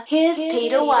Here's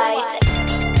Peter White.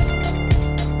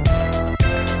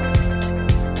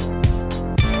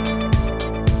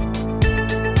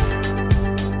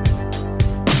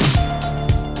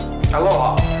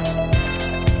 Aloha.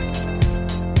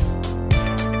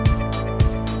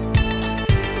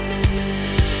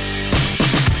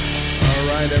 All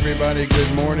right, everybody,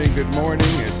 good morning, good morning.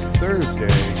 It's Thursday.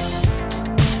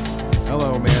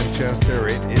 Hello, Manchester.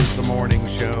 It is the morning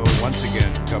show once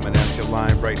again coming at you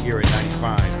live right here at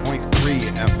 95.3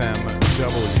 FM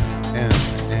WMNH.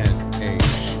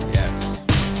 Yes.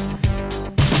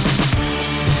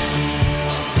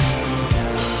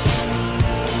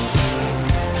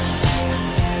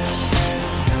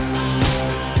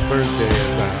 Thursday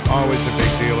is always a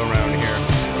big deal around here.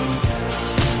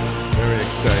 Very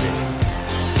exciting.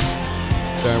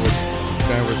 Start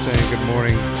with saying good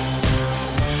morning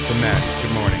to Matt.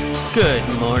 Good morning.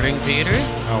 Good morning, Peter.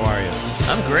 How are you?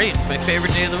 I'm great. My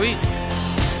favorite day of the week.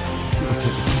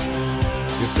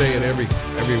 You say it every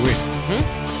week.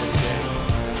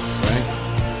 Right?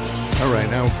 All right.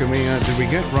 Now, can we? Did we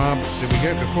get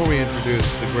before we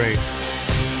introduce the great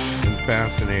and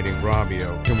fascinating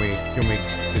Robbio? Can we?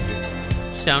 Did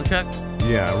you, Sound check?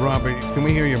 yeah, Robert. Can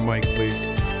we hear your mic, please?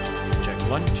 Check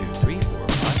 1, 2, 3, 4,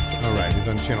 5, 6, All right. He's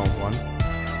on channel 1.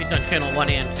 He's on channel 1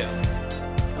 and 2.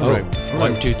 All right.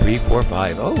 1, 2, 3, 4,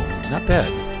 5. Oh, not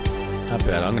bad. Not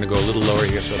bad. I'm going to go a little lower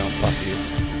here so I don't puff you.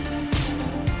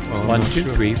 Well, I'm 1, not 2, sure.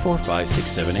 3, 4, 5, 6,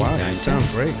 7, 8, Wow, 9, you 10. sound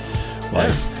great.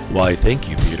 Why, thank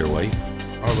you, Peter White.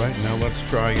 All right, now let's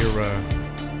try your.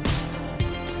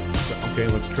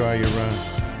 Let's try your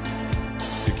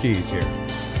keys here.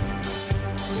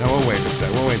 No, we'll wait a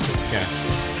sec. We'll wait till yeah.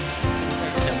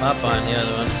 I'm up on the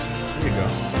other one. There you go.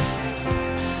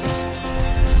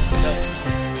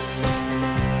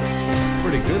 It's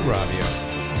pretty good, Robbio.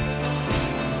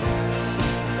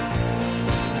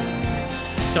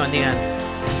 It's on the end.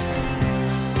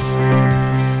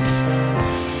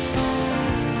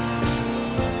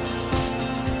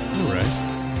 All right.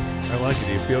 I like it.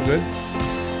 Do you feel good? You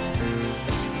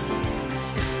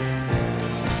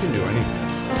can do anything.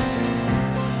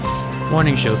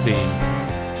 Morning show theme.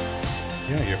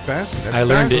 Yeah, you're fascinating. I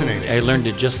learned fascinating. it. I learned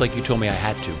it just like you told me I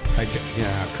had to.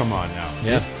 Yeah, come on now.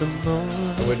 Yeah.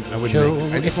 I wouldn't.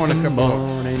 I just want a couple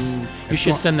of. You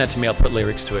should send that to me. I'll put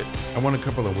lyrics to it. I want a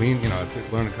couple of Ween.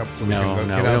 Learn a couple so we can No, go,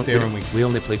 no, get out there and we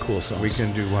only play cool songs. we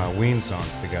can do Ween songs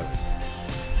together.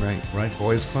 Right. Right,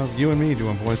 Boys Club. You and me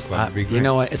doing Boys Club would be great. You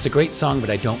know what? It's a great song, but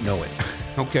I don't know it.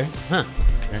 Okay. Huh.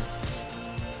 Okay.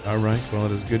 All right. Well,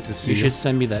 it is good to see You you. should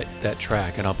send me that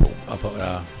track, and I'll put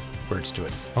words to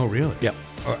it. Oh, really? Yep.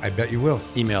 Oh, I bet you will.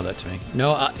 Email that to me.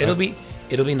 No, it'll be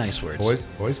nice words.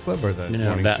 Boys Club or the No,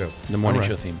 morning show? the morning All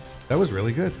right. show theme. That was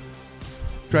really good.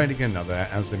 Try it again now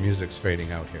as the music's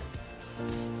fading out here.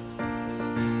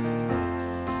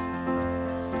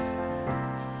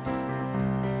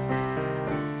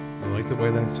 You like the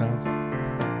way that sounds?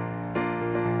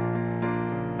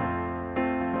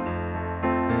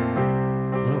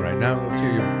 All right, now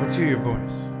let's hear your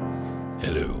voice.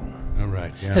 Hello. All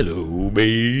right, yes. Hello,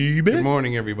 baby. Good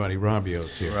morning, everybody.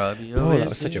 Robbio's here. Robbie, Oh, that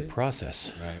was such a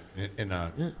process. Right, and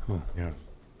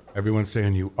everyone's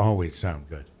saying you always sound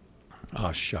good.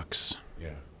 Oh, shucks. Yeah,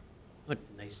 What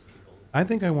nice people. I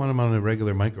think I want him on a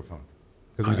regular microphone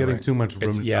because I'm getting right. too much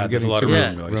room. Yeah, I'm there's a getting lot too of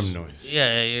much room noise. room noise.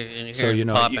 Yeah, you're going to hear So, it you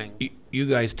know, popping. you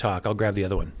guys talk. I'll grab the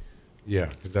other one. Yeah,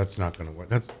 because that's not going to work.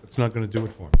 It's not going to do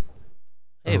it for me.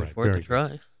 Hey, all right, it's worth very a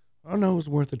try. Oh no, it was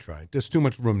worth a try. Just too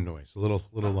much room noise. A little,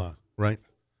 right?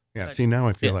 Yeah. See, now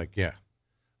I feel like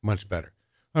much better.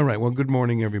 All right. Well, good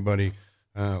morning, everybody.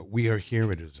 We are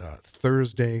here. It is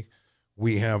Thursday.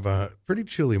 We have a pretty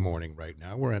chilly morning right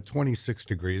now. We're at 26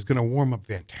 degrees. Going to warm up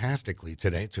fantastically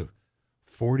today to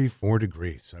 44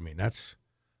 degrees. I mean, that's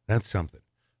something.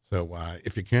 So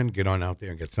if you can, get on out there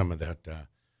and get some of that.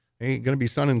 Hey, going to be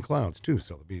sun and clouds too,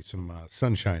 so there'll be some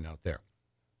sunshine out there.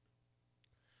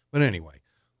 But anyway,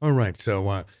 all right. So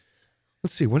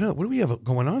let's see. What do we have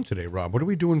going on today, Rob? What are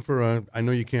we doing for? I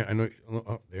know you can't. I know.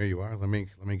 Oh, there you are. Let me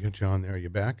get you on there. Are you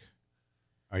back?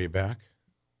 Are you back?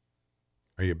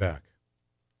 Are you back?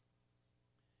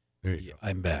 There you go.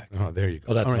 I'm back. Oh, there you go.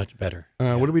 Oh, that's All right. much better.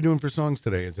 What are we doing for songs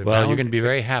today? Is it? Well, you're going to be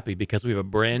very happy because we have a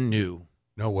brand new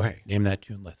No way. Name That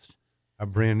Tune list. A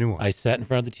brand new one. I sat in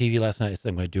front of the TV last night. I said,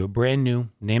 I'm going to do a brand new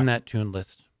Name That Tune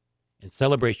list in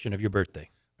celebration of your birthday.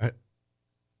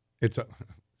 It's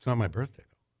not my birthday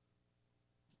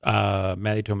though.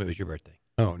 Maddie told me it was your birthday.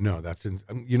 Oh no, that's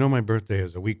my birthday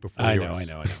is a week before I yours.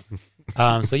 know.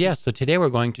 So today we're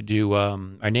going to do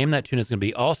our Name That Tune is going to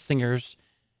be all singers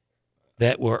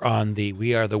that were on the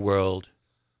We Are the World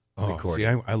Oh, recording.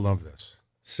 see, I love this.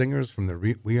 singers from the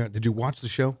We Are. Did you watch the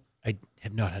show? I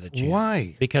have not had a chance.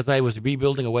 Why? Because I was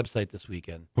rebuilding a website this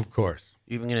weekend. Of course.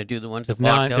 You even gonna do the ones that Because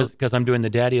now, blocked out? because I'm doing the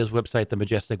Daddy-O's website, the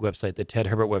Majestic website, the Ted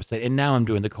Herbert website, and now I'm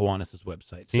doing the Kiwanis'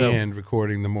 website. So And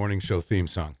recording the morning show theme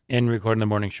song. and recording the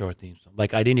morning show theme song.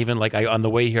 Like I didn't even on the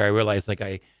way here I realized like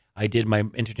I did my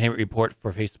entertainment report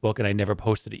for Facebook and I never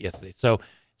posted it yesterday. So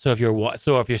if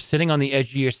you're sitting on the edge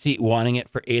of your seat wanting it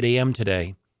for 8 a.m.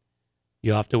 today,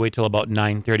 you'll have to wait till about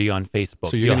 9:30 on Facebook.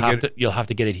 So you'll have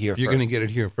to get it here. You're first. going to get it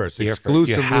here first, Here first.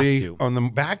 You have exclusively to. on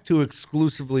the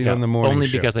exclusively Yeah, on the morning only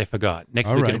show. because I forgot. Next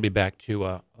All week right. it'll be back to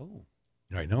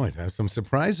I know it has some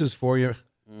surprises for you.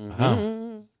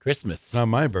 Christmas. It's not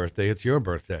my birthday; it's your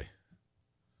birthday.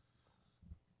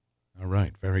 All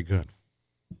right, very good.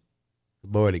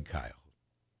 Good boy, Kyle.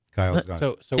 Kyle's done.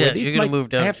 So Yeah, were these you're gonna mic- move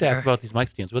down, I have to ask sure. about these mic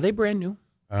stands. Were they brand new?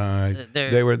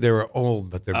 They were old,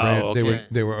 but they're brand. okay.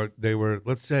 They were.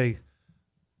 Let's say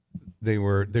they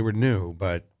were new,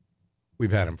 but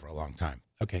we've had them for a long time.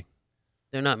 Okay.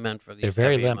 They're not meant for these They're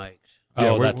very heavy limp. mics. Yeah,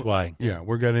 Oh, we're- that's why. Yeah,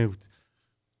 we're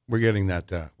getting that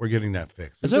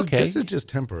fixed. It's This is- okay. This is just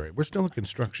temporary. We're still in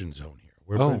construction zone here.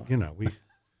 Oh.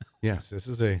 Yes, this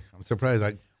is I'm surprised.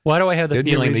 Why do I have the Did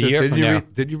you feeling read a year did from you now?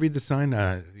 read, did you read the sign?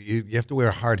 You have to wear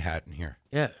a hard hat in here.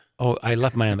 Yeah. Oh, I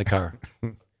left mine in the car.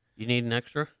 You need an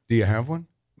extra? Do you have one?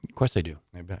 Of course I do.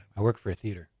 I bet. I work for a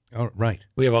theater. Oh, right.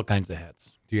 We have all kinds of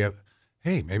hats. Do you have?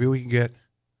 Hey, maybe we can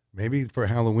maybe for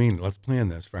Halloween. Let's plan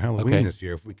this for Halloween Okay. this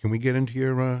year. Can we get into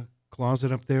your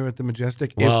closet up there at the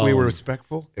Majestic? Well, if we were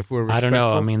respectful. I don't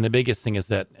know. I mean, the biggest thing is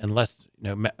that unless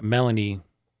Melanie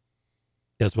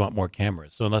does want more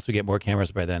cameras, so unless we get more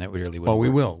cameras by then, it really wouldn't. Oh, we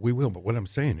work, will. But what I'm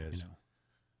saying is,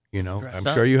 Dress I'm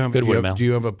up. sure you have. Good one, Mel. Do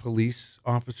you have a police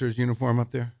officer's uniform up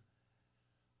there?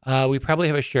 We probably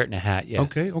have a shirt and a hat. Yes.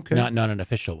 Okay. Not an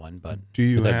official one, but Do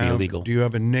you 'cause that'd have? be illegal. Do you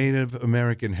have a Native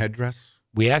American headdress?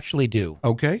 We actually do.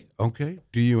 Okay.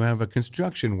 Do you have a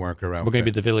construction worker outfit? We're going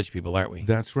to be the village people, aren't we?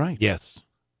 That's right. Yes.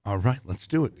 All right, let's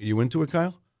do it. Are you into it,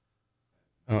 Kyle?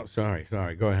 Oh, sorry.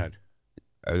 Go ahead.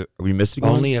 Are we missing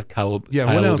one? Only if Kyle Yeah,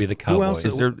 will what else? be the Who cowboy. else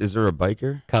Is there a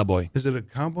biker? Cowboy. Is it a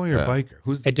cowboy or Yeah. biker?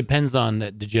 Who's It depends on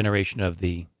the generation of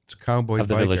the it's a cowboy of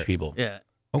the biker. village people. Yeah.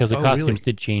 Because the Oh, costumes really?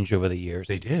 did change over the years,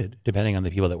 They did. depending on the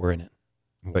people that were in it.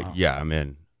 But Wow. yeah, I'm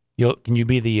in. Can you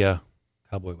be the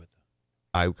cowboy with?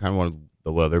 I kind of wanted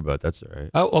the leather, but that's all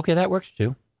right. Oh, okay, that works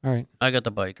too. All right. I got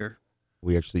the biker.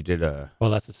 We actually did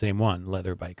Well, that's the same one,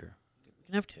 leather biker. You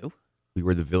can have two. we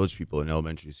were the village people in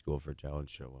elementary school for a talent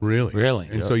show. Really? Really?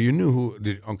 And so you knew who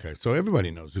did. Okay, so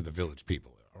everybody knows who the village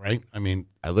people are, right? I mean,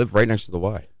 I live right next to the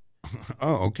Y.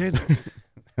 oh, okay. Then.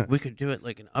 We could do it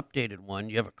like an updated one.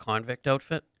 You have a convict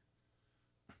outfit?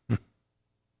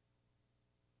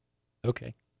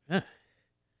 Okay. Yeah.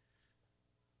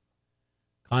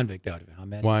 Convict outfit. How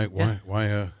many?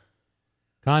 Why?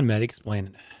 Conmed, explain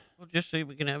it. Well, just so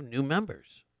we can have new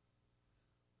members.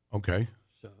 Okay.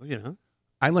 So,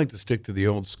 I like to stick to the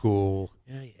old school.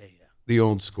 Yeah.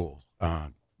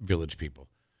 Village people,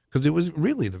 because it was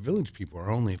really the village people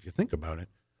are only, if you think about it,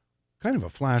 kind of a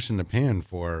flash in the pan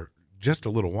for just a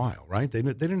little while, right? They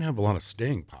didn't have a lot of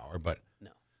staying power, but No.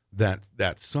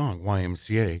 that song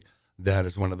YMCA, that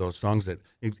is one of those songs that,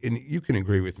 and you can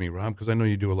agree with me, Rob, because I know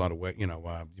you do a lot of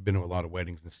you've been to a lot of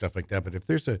weddings and stuff like that. But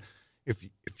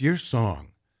if your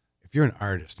song, if you're an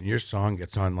artist and your song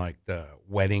gets on like the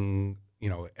wedding,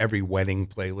 every wedding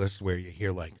playlist where you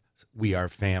hear like "We Are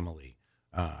Family,"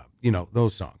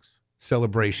 those songs,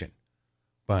 "Celebration"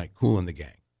 by Kool and the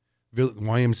Gang,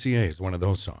 YMCA is one of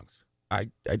those songs. I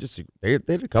just they had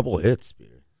a couple of hits,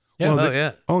 Peter. Yeah. Well,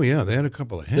 yeah. Oh yeah, they had a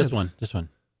couple of hits. This one.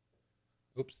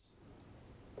 Oops.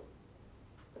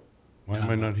 Why am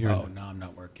I not hearing? Oh, no, I'm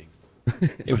not working.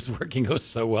 It was working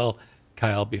so well,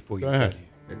 Kyle, before you Go got ahead. here.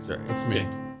 It's all right. It's me. Okay.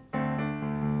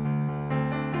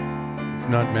 It's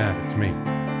not Matt. It's me.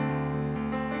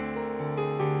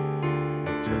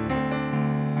 It's all right.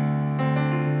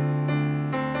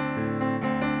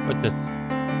 What's this?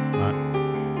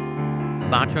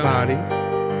 Macho? Body.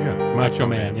 Yeah, it's Macho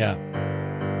Man, yeah.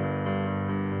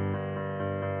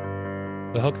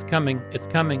 The hook's coming. It's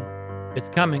coming. It's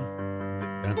coming.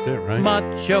 That's it, right?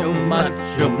 Macho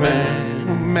Man.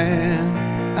 Oh,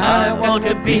 man, I want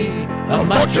to be a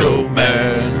macho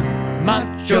man.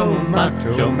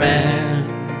 Macho man.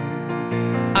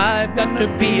 I've got to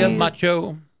be a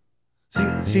macho.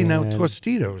 See now,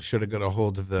 Tostitos should have got a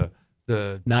hold of the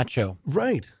Nacho.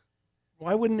 right.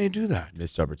 Why wouldn't they do that?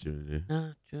 Missed opportunity.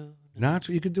 Nacho. Not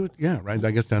you could do it. Yeah, right. I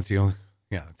guess that's the only.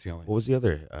 Yeah, that's the only. What was the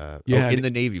other? Yeah, In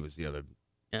the Navy was the other.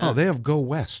 Yeah. Oh, they have Go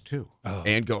West too. Oh.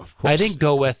 And Go, of course. I think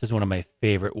Go West is one of my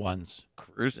favorite ones.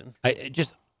 Cruising. I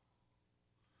just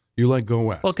You like Go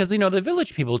West? Well, because the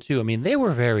Village People too. I mean, they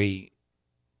were very,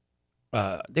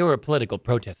 they were a political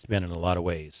protest band in a lot of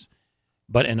ways,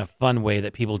 but in a fun way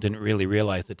that people didn't really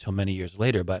realize it till many years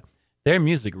later. But their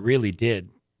music really did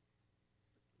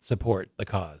support the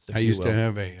cause. I used to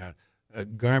have a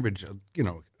garbage,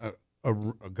 a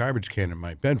garbage can in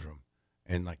my bedroom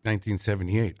in like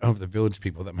 1978 of the Village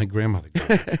People that my grandmother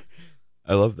got.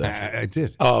 I love that. I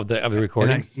did. of the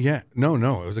recording. No,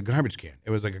 it was a garbage can. It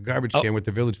was like a garbage can with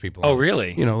the Village People. Oh, on it.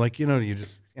 really? You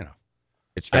just.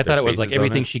 It's got I thought their it was like faces on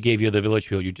everything it. she gave you, the Village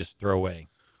People, you just throw away.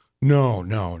 No.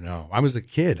 I was a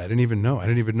kid. I didn't even know. I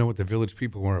didn't even know what the Village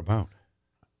People were about.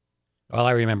 All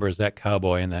I remember is that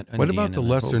cowboy and that. What Indian about the and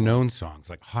lesser known songs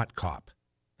like Hot Cop?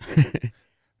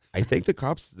 I think the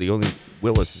cop's the only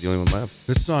Willis is the only one left.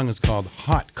 This song is called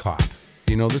Hot Cop.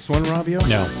 Do you know this one, Robbio?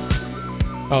 No.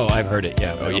 Oh, I've heard it.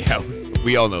 Yeah. Oh yeah,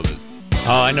 we all know this.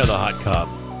 Oh, I know the Hot Cop.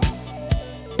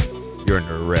 You're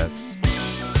under arrest.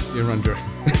 You're under.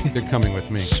 You're coming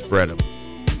with me. Spread them.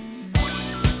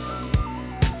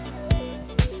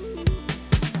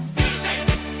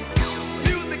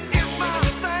 Music is my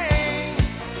thing.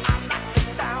 I like the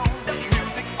sound of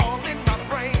music all in my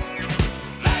brain.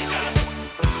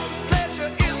 Pleasure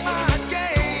is my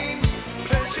game.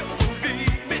 Pleasure will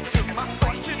lead me to my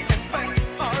fortune and fame.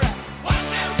 All right.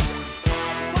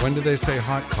 When did they say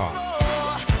Hot Cop?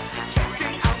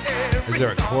 Checking out every Is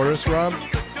there a chorus, Rob?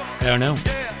 I don't know.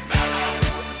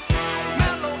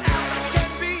 mellow as I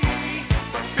can be.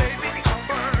 But baby, I'll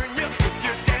burn you if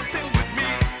you're dancing with me.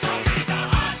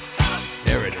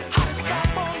 There it is. Hot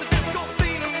cop on the disco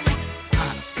scene.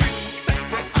 People say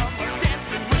that I'm a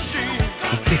dancing machine.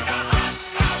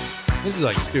 This is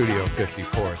like Studio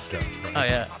 54 stuff. Right? Oh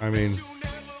yeah. I mean,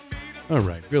 all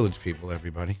right, Village People,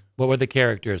 everybody. What were the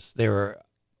characters?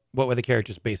 What were the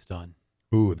characters based on?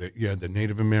 Ooh, the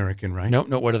Native American, right? No.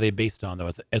 What are they based on though,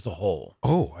 as a whole?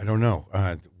 Oh, I don't know.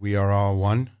 We are all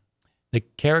one. The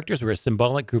characters were a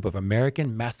symbolic group of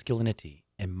American masculinity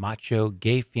and macho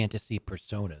gay fantasy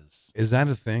personas. Is that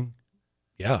a thing?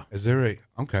 Yeah. Is there a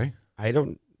okay? I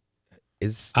don't.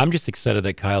 Is I'm just excited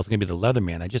that Kyle's going to be the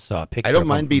Leatherman. I just saw a picture. I don't of him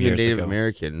mind from being the years Native ago.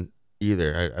 American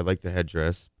either. I like the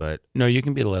headdress, but No, you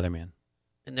can be the Leatherman.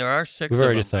 And there are 6 We've of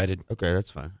already them. decided. okay, that's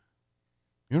fine.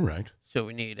 You're right. So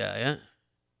we need yeah.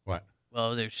 What?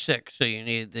 Well, there's 6. So you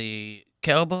need the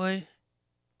cowboy,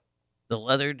 the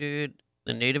leather dude,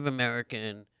 the Native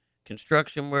American,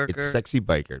 construction worker. It's sexy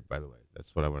biker, by the way.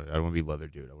 That's what I want. I don't want to be leather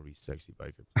dude. I want to be sexy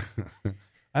biker.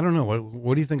 I don't know.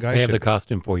 What do you think I I should have the be?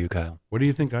 costume for you, Kyle. What do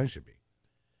you think I should be?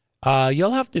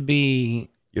 You'll have to be.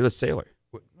 You're the sailor.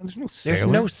 There's no There's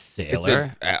sailor. no It's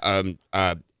sailor. I'm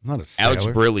not a sailor. Alex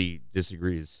Briley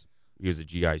disagrees. He was a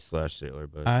GI/sailor,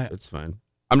 but it's fine.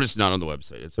 I'm just not on the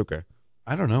website. It's okay.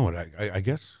 I don't know what I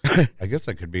guess. I guess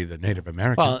I could be the Native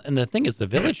American. Well, and the thing is, the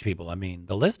Village People. I mean,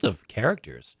 the list of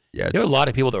characters. Yeah, There are a lot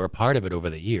of people that were part of it over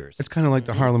the years. it's kind of like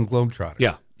the Harlem Globetrotters.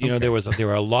 Yeah, Okay. there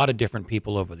were a lot of different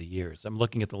people over the years. I'm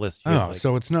looking at the list here. Oh, like-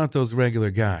 so it's not those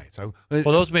regular guys. well,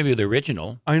 those may be the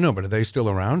original. I know, but are they still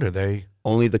around? Are they?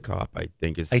 only the cop. I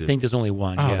think is. I think there's only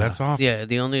one. Oh, yeah. that's awful. Yeah,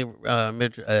 the only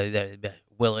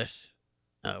Willis.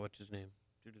 What's his name?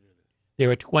 There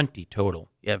are 20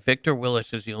 total. Yeah, Victor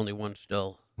Willis is the only one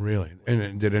still. Really?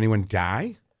 And did anyone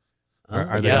die?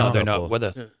 Are they yeah, all they're couple? not with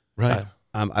us. Right.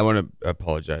 I want to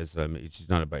apologize. He's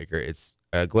not a biker. It's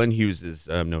Glenn Hughes is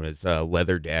known as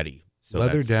Leather Daddy. So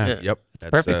Leather that's- Daddy. Yep.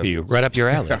 Perfect for you. Right up your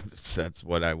alley. That's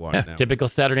what I want Yeah, now. typical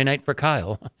Saturday night for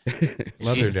Kyle.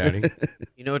 Leather Daddy.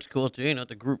 You know what's cool too? You know what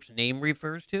the group's name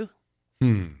refers to?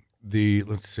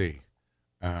 Let's see.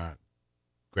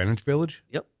 Greenwich Village?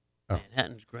 Yep. Oh.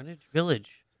 Manhattan's Greenwich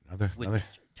Village, Another. which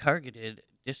targeted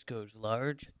disco's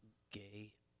large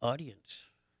gay audience.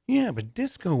 Yeah, but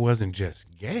disco wasn't just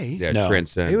gay. Yeah, No.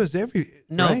 transcend. It was every.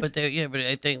 No, right? but but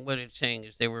I think what it's saying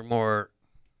is they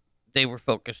were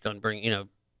focused on bringing,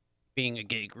 being a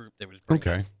gay group that was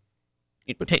bringing,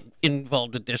 Okay.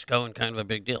 involved with disco and kind of a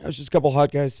big deal. It was just a couple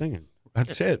hot guys singing.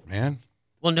 That's it, man.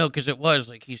 Well, no, because it was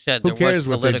like he said. Who there cares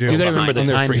was what they do? You got to political remember the On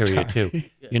their time free period time. too.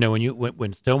 You know,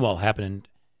 when Stonewall happened,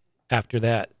 after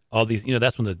that, all these,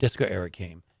 that's when the disco era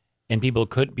came, and people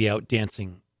could be out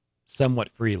dancing somewhat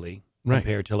freely Right.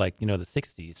 compared to like the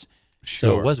 60s. Sure.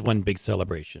 So it was one big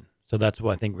celebration. So that's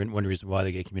why I think one reason why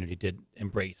the gay community did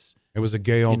embrace. It was a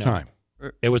gay old know. time.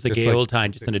 It was a Just gay like- old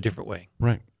time, just in a different way.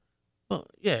 Right. Well,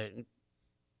 yeah,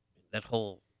 the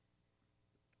whole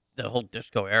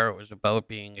disco era was about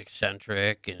being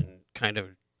eccentric and kind of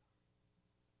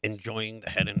enjoying the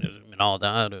hedonism and all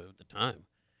that of the time.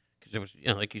 Because it was,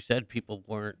 like you said, people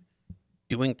weren't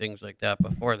doing things like that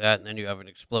before that, and then you have an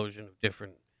explosion of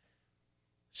different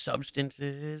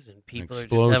substances and people are just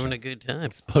explosion. having a good time.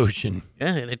 Explosion.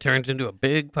 Yeah, and it turns into a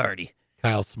big party.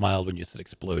 Kyle smiled when you said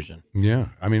explosion. Yeah,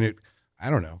 I mean, I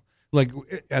don't know. Like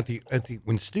at the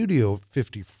when Studio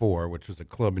 54, which was a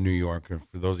club in New York, or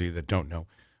for those of you that don't know,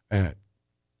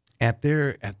 at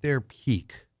their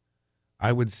peak,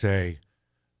 I would say,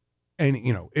 and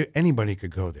anybody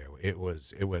could go there. It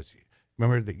was.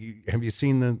 Remember that? Have you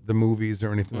seen the movies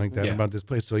or anything like that Yeah. about this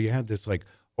place? So you had this like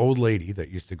old lady that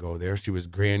used to go there. She was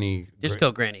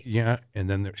Disco Granny. Yeah, and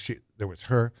then there was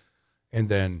her, and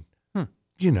then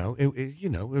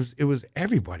it was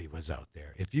everybody was out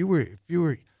there. If you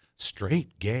were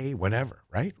straight, gay, whatever,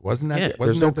 right? Wasn't that? Yeah.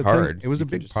 Wasn't There's no that the card. thing? It was You a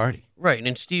can big just- party. Right,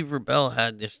 and Steve Rubell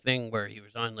had this thing where he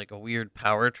was on like a weird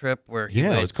power trip where he Yeah,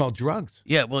 would, it was called drugs.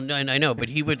 yeah, well, no, and I know, but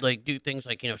he would like do things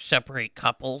like separate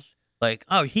couples. Like,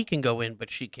 oh, he can go in, but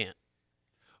she can't.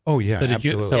 Oh yeah, So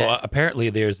absolutely. So Yeah. apparently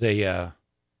there's an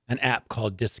app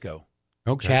called Disco.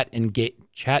 Okay.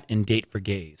 Chat and date for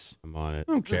gays. I'm on it.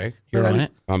 Okay. You're But on I-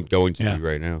 it. I'm going to Yeah. be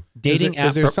right now. Dating app.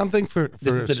 Is there for- something for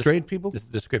This is the straight people? This is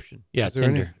the description. Yeah, Is there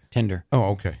any- Tinder. Oh,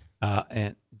 okay.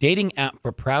 And dating app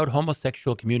for proud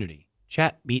homosexual community.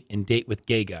 Chat, meet, and date with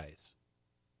gay guys.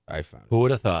 I found it. Who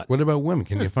would have thought? What about women?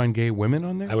 Can you find gay women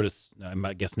on there?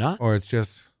 I guess not. Or it's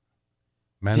just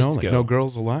men only? Disco. No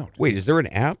girls allowed. Wait, is there an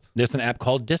app? There's an app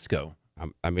called Disco.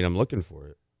 I'm looking for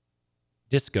it.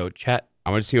 Disco chat.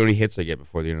 I'm gonna see how many hits I get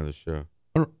before the end of the show.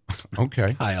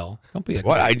 Okay. Kyle, don't be a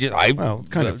What I Well, it's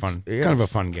kind of fun. It's kind of a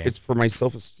fun game. It's for my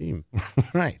self-esteem.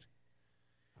 right.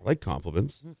 I like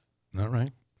compliments. All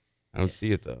right. I don't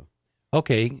see it though.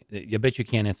 Okay. I bet you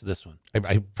can't answer this one.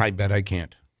 I bet I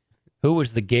can't. Who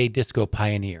was the gay disco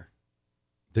pioneer?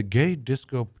 The gay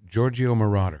disco Giorgio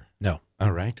Moroder. No.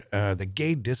 All right. The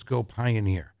gay disco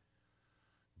pioneer.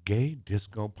 Gay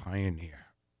disco pioneer.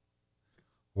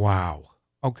 Wow.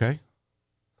 Okay.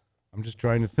 I'm just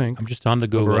trying to think. I'm just on the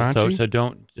Google, Liberace? so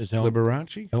don't.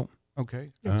 Liberace? Nope.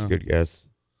 Okay. That's a good guess.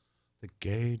 The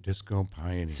gay disco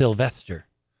pioneer. Sylvester.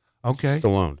 Okay.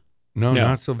 Stallone. No, No.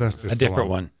 not Sylvester A different Stallone.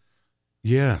 one.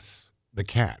 Yes. The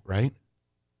cat, right?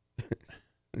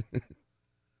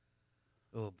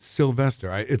 Oh,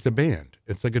 Sylvester. It's a band.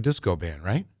 It's like a disco band,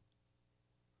 right?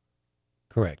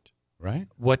 Correct. Right?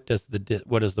 What does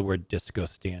the word disco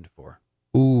stand for?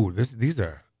 Ooh, these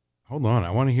are. Hold on.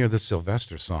 I want to hear this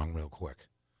Sylvester song real quick.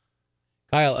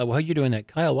 Kyle, while you're doing that,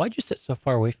 Kyle, why'd you sit so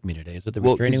far away from me today? Is it the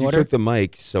Well, 'cause restraining you order? took the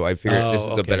mic, so I figured this is Oh,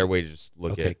 a okay. better way to just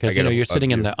look Okay, at. because I get you're a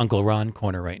sitting in view. the Uncle Ron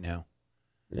corner right now.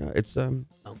 Yeah, it's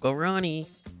Uncle Ronnie.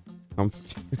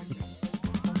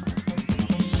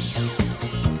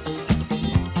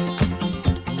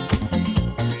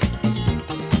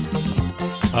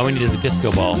 All we need is a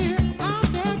disco ball.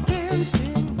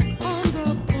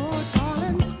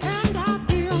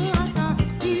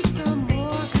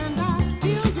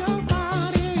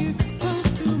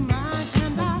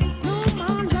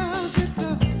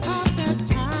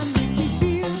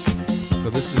 So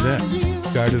this is it.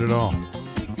 Started it all.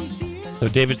 So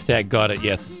David Stagg got it.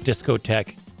 Yes, it's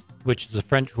discotheque, which is the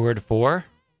French word for.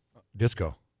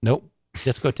 Disco. Nope.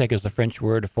 Discotheque is the French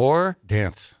word for.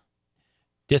 Dance.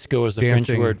 Disco is the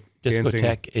Dancing, French word. dancing.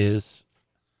 Discotheque is.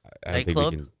 I don't think we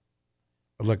Nightclub? can.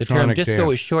 The term Electronic disco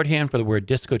dance. is shorthand for the word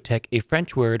discotheque, a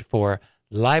French word for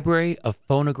library of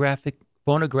phonograph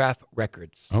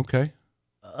records, Okay.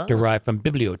 derived from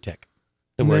bibliothèque.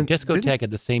 The And word then discotheque had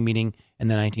the same meaning in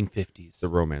the 1950s. The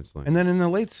romance line. And then in the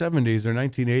late 70s or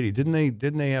 1980,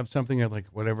 didn't they have something at like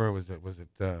whatever was it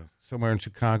somewhere in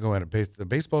Chicago at the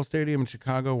baseball stadium in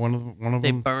Chicago? One of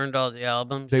They them. burned all the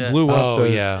albums. They yeah. blew up. Oh,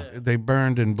 yeah. They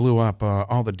burned and blew up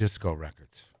all the disco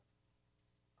records.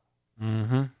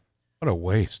 Mm-hmm. What a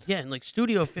waste. Yeah, and like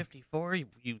Studio 54,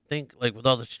 you think like with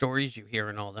all the stories you hear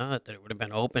and all that it would have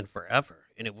been open forever,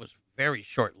 and it was very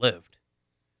short lived.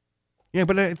 Yeah,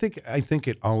 but I think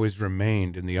it always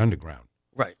remained in the underground.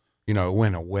 Right. It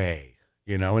went away.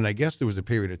 And I guess there was a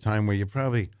period of time where you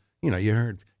probably, you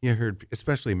heard,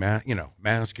 especially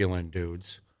masculine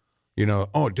dudes,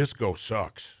 oh, disco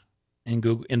sucks. In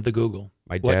the Google.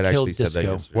 My What dad killed actually said that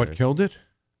disco? yesterday. What killed it?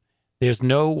 There's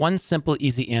no one simple,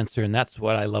 easy answer, and that's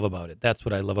what I love about it. That's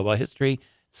what I love about history.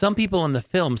 Some people in the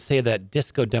film say that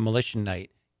Disco Demolition Night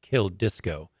killed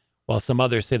disco, while some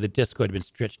others say that disco had been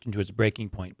stretched into its breaking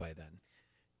point by then.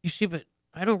 You see, but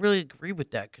I don't really agree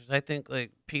with that because I think,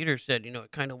 like Peter said,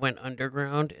 it kind of went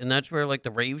underground, and that's where like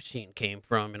the rave scene came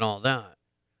from and all that.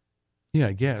 Yeah,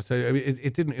 I guess. I mean,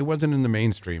 it wasn't in the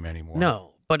mainstream anymore.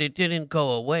 No, but it didn't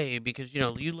go away because you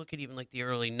look at even like the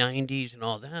early '90s and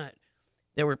all that.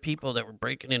 There were people that were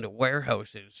breaking into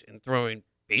warehouses and throwing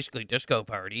basically disco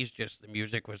parties. Just the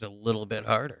music was a little bit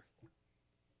harder.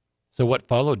 So what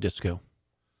followed disco?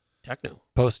 techno.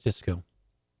 Post disco.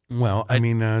 Well, I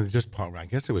mean, just pop. I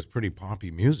guess it was pretty poppy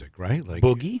music, right? Like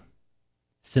Boogie,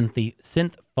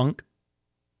 synth funk,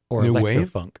 or New electro wave?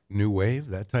 funk. new wave,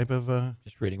 that type of.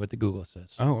 Just reading what the Google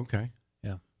says. Oh, okay.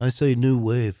 Yeah. I say new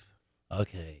wave.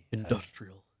 Okay.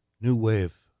 Industrial. New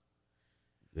wave.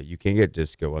 Yeah, you can get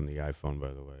disco on the iPhone,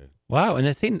 by the way. Wow, and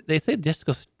they say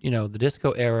disco. The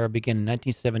disco era began in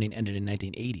 1970 and ended in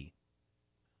 1980.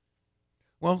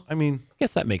 Well, I mean, I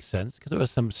guess that makes sense because there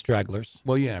was some stragglers.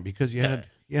 well, yeah, because you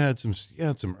had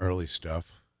some early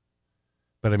stuff,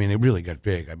 but I mean, it really got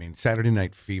big. I mean, Saturday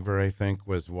Night Fever, I think,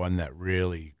 was one that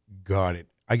really got it.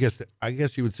 I guess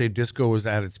you would say disco was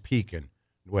at its peak in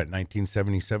what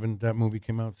 1977. That movie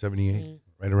came out 78,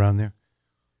 right around there.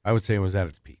 I would say it was at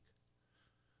its peak,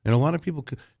 and a lot of people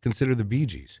consider the Bee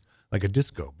Gees like a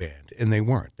disco band, and they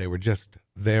weren't. They were just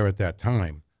there at that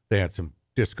time. They had some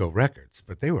disco records,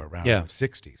 but they were around in the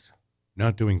 60s,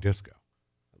 not doing disco.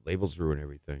 Labels ruin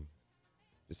everything.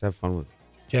 Just have fun with it.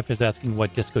 Jeff is asking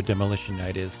what Disco Demolition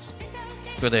Night is.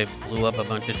 Where they blew up a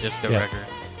bunch of disco Yeah.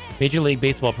 records. Major League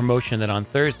Baseball promotion that on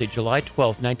Thursday, July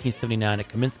 12th, 1979, at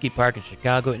Kaminsky Park in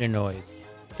Chicago, Illinois,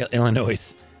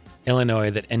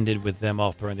 that ended with them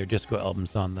all throwing their disco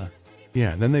albums on the.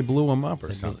 Yeah, and then they blew them up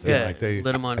or something. Yeah, like they,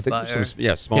 lit them on I think fire. there's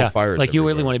some small fires. Like you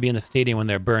really everywhere. want to be in the stadium when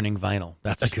they're burning vinyl.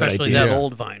 That's a good Especially idea. that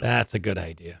old vinyl. That's a good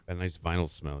idea. That nice vinyl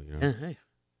smell, you know. Yeah, hey,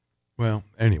 well,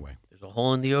 anyway. there's a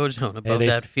hole in the ozone above they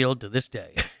that s- field to this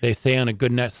day. They say on a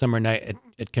good summer night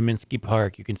at Kaminsky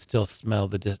Park, you can still smell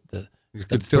the You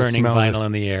could still burning smell vinyl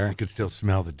in the You air. could still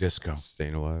smell the disco.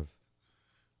 Staying alive.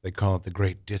 They call it the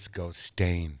Great Disco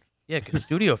Stain. Yeah, because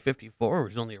Studio 54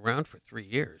 was only around for 3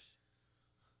 years.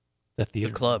 The The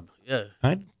theater club, yeah, it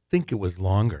I think it was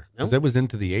longer because Nope. that was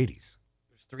into the 80s.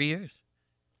 was 3 years.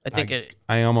 I think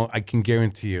I can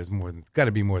guarantee you it's got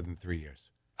to be more than 3 years.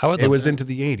 I would It love was to- into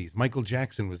the 80s. Michael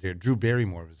Jackson was there. Drew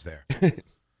Barrymore was there.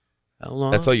 how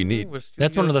long? That's all you need. was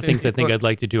That's one of the Studio things I think 54? I'd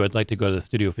like to do. I'd like to go to the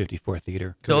Studio 54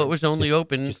 theater. So it was only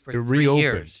open for It 3 reopened.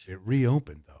 years. It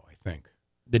reopened though, I think.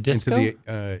 The disco.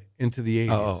 Into the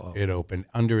 80s. Oh. It opened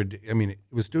it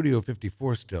was Studio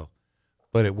 54 still,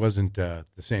 but it wasn't the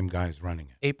same guys running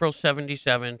it. April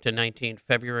 77 to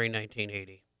February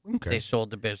 1980. Okay. They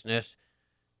sold the business,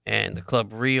 and the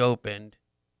club reopened,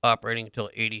 operating until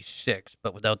 86,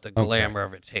 but without the Okay. glamour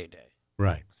of its heyday.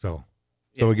 Right. So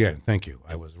Yeah. again, thank you.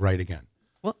 I was right again.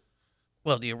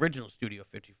 Well, the original Studio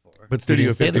 54. But You Studio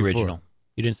didn't say 54, the original.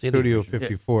 You didn't say the Studio original.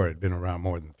 54 had been around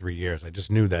more than 3 years. I just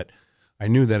knew that. I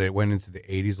knew that it went into the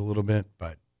 80s a little bit,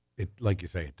 but it, like you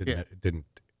say, it didn't. Yeah. It didn't.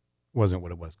 Wasn't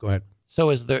what it was. Go ahead. So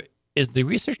is the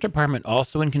research department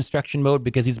also in construction mode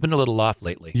because he's been a little off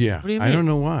lately? Yeah. What do you I mean? don't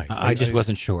know why. I just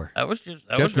wasn't sure. I was just.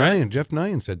 I Jeff was right. Nyan. Jeff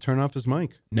Nyan said, "Turn off his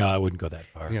mic." No, I wouldn't go that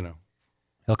far. You know.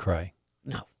 He'll cry.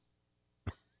 No.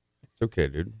 It's okay,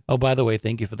 dude. Oh, by the way,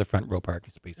 thank you for the front row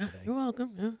parking space Yeah, today. you're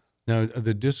welcome. Yeah. Now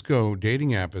the disco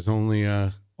dating app is only.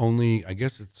 I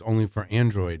guess it's only for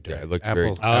Android. Yeah, it looked Apple.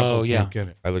 very- Oh, Apple yeah. can't get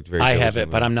it. I looked very. I have it,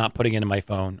 diligently. but I'm not putting it in my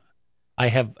phone. I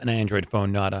have an Android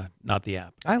phone, not the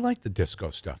app. I like the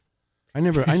disco stuff. I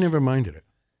never minded it.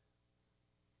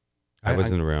 I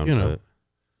wasn't around. You know. but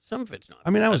Some of it's not. I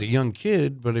mean, I was a young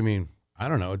kid, but I mean, I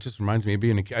don't know. It just reminds me of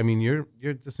being a kid. I mean, you're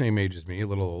the same age as me, a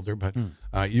little older, but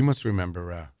you must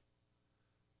remember.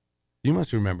 You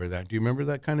must remember that. Do you remember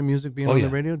that kind of music being Oh, on yeah.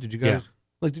 the radio? Did you Yeah. guys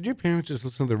did your parents just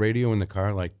listen to the radio in the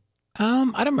car? Like, I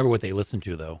don't remember what they listened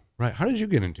to though. right? How did you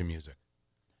get into music?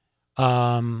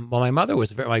 Well, my mother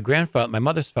was my grandfather, my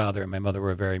mother's father, and my mother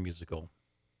were very musical.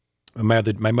 My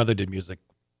mother did music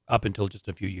up until just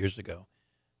a few years ago.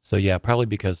 So yeah, probably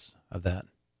because of that.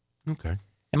 Okay.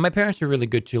 And my parents were really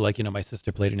good too. Like, my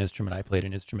sister played an instrument, I played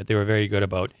an instrument. They were very good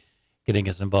about getting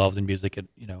us involved in music at,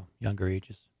 younger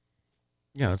ages.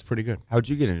 Yeah, that's pretty good. how'd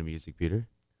you get into music, Peter?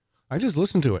 I just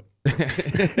listened to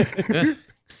it.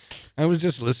 I was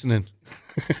just listening.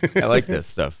 I like this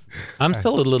stuff. I'm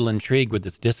still a little intrigued with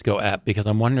this disco app because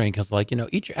I'm wondering, because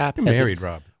each app You're has married, its,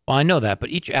 Rob. Well, I know that, but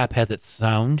each app has its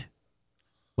sound.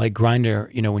 Like Grinder,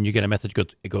 when you get a message,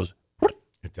 it goes,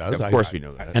 It does. Of course, we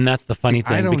know that. and that's the funny See, I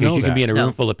thing don't because know you can be in a that. room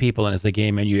No. full of people and it's a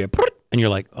game and you hear, and you're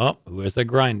like, oh, who is a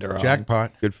Grinder on?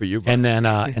 Jackpot. Good for you. Bud. And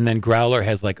then Growler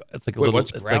has it's like a Wait, little.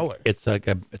 what's it's Growler? it's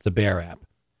a bear app,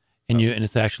 and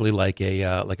it's actually like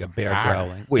a bear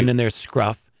growling. Wait. And then there's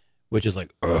Scruff, which is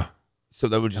like, ugh. So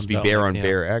that would just be Comes out bear like, on yeah.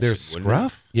 bear action. There's wouldn't it?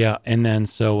 Scruff. Yeah, and then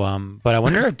but I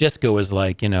wonder if disco is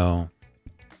like, Give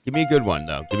me a good one,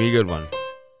 though. Give me a good one.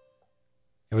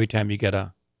 every time you get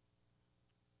Right.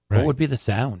 what would be the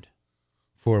sound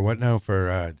For what now?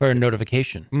 For for a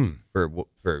notification For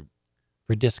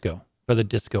for disco, for the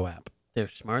disco app? They're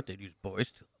smart. They'd use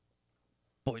Boys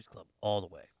Club all the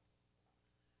way.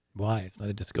 Why? It's not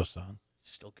a disco song.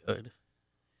 Still good.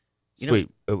 You know- Sweet.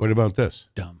 What about this?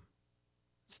 Dumb.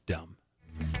 It's dumb.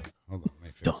 Hold on, let me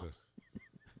fix Dumb. this.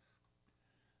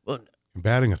 Well, You're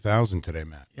batting 1,000 today,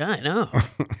 Matt. yeah, I know.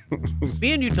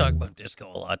 Me and you talk about disco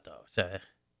a lot, though. So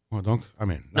Well, don't. I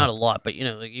mean, not a lot, but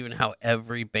like even how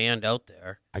every band out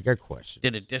there I got questions.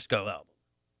 did a disco album,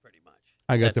 pretty much.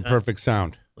 I got That the time. perfect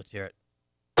sound. Let's hear it.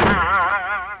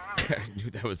 I knew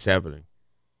that was happening.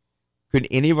 Could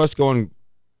any of us go on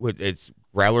with it's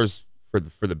growlers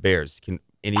for the Bears? Can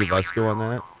any of us go on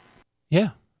that? Yeah.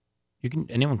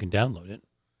 Anyone can download it.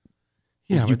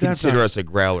 Yeah, you but that's consider not- us a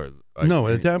growler? No,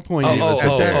 at that point, Oh, at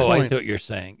oh, that I point, see what you're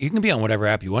saying. You can be on whatever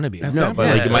app you want to be on. At No, that but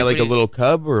point- like, am I Yeah, like a what do little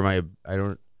cub or am I? I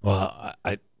don't. Well,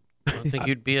 I don't think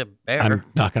you'd be a bear. I'm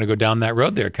not going to go down that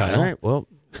road there, Kyle. All right. Well,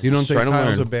 you don't think trying to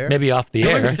Kyle's learn. a bear? Maybe off the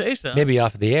I wouldn't air. say so. Maybe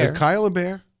off the Is air. Kyle a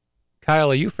bear?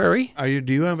 Kyle, are you furry? Are you?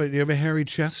 Do you have a hairy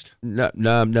chest? No.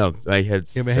 I had.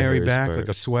 You have a hairy back, like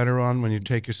a sweater on when you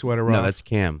take your sweater off. No, that's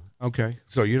Cam. okay.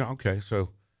 So So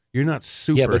you're not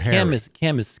super Yeah, but hairy.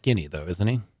 Cam is skinny though, isn't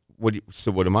he?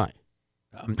 So what am I?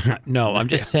 No, I'm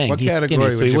just saying What he's category skinny,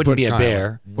 so would he you wouldn't put be a Kyle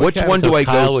bear. Which cat- one So do I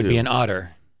Kyle go would to? be an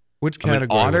otter. Which I'm an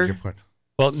category would otter? you put?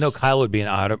 Well, no, Kyle would be an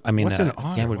otter. I mean, What's an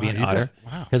otter? Cam would be Wow, an you got- otter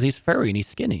wow. because he's furry and he's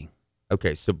skinny.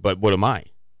 Okay. So, but what am I?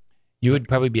 You would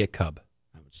probably be a cub.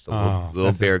 I'm just a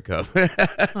little that's bear cub.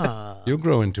 Ah. You'll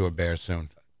grow into a bear soon.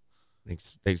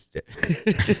 Thanks.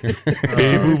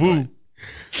 Hey, boo boo.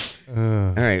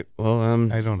 All right. Well,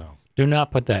 I don't know. Do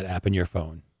not put that app in your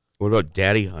phone. what about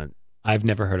Daddy Hunt? I've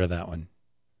never heard of that one.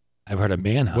 I've heard of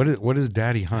Manhunt. What is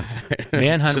Daddy Hunt?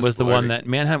 Manhunt It's was the one hilarious. that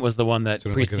Manhunt was the one that So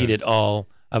look at preceded all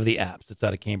of the apps. It's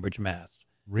out of Cambridge, Mass.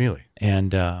 Really?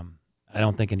 And I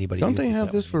don't think anybody. Don't they uses have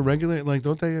that this one for anymore. regular? Like,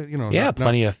 don't they? You know? Yeah, not-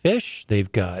 plenty of fish.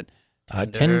 They've got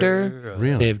Tinder.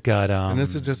 Really? They've got And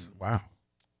this is just wow.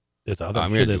 There's others. I'm I'm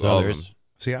gonna sure there's do all of others. them.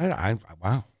 See, I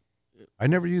wow. I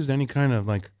never used any kind of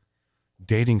like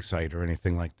dating site or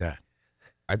anything like that.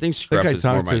 I think I Scruff think is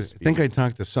more my I speed. think I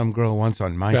talked to some girl once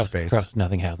on MySpace. Scruff,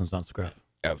 nothing happens on Scruff.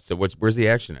 Oh, so where's the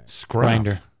action at? Scruff.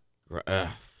 Grinder. All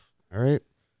right.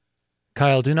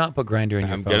 Kyle, do not put Grinder in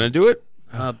your I'm phone. gonna do it.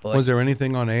 Oh, boy. Was there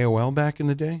anything on AOL back in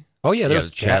the day? Oh yeah, there Yeah, was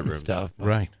the chat chat and rooms. stuff. but-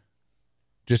 Right.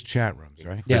 Just chat rooms,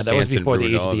 right? Yeah, Chris that was Hansen before the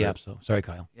ruined age all of the of app. it. So sorry,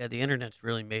 Kyle. Yeah, the internet's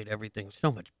really made everything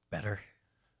so much better.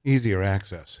 Easier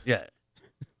access. Yeah.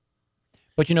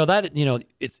 But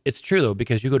it's true though,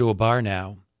 because you go to a bar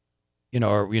now,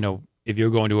 or if you're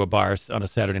going to a bar on a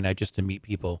Saturday night just to meet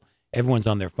people, everyone's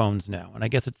on their phones now, and I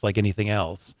guess it's like anything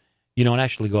else. You don't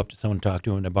actually go up to someone and talk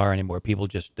to them in a bar anymore. People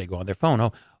they go on their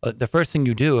phone. The first thing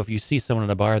you do if you see someone in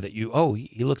a bar that he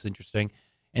looks interesting,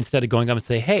 instead of going up and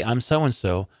say, hey, I'm so and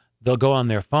so, they'll go on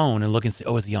their phone and look and say,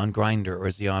 oh, is he on Grindr or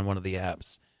is he on one of the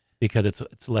apps? Because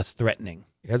it's less threatening.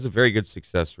 It has a very good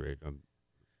success rate.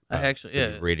 I actually,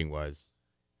 yeah. Rating wise,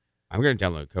 I'm gonna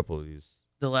download a couple of these.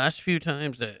 The last few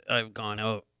times that I've gone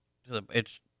out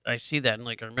I see that, and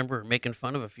like I remember making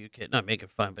fun of a few kids, not making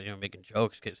fun, but making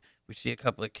jokes, because we see a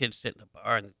couple of kids sit in the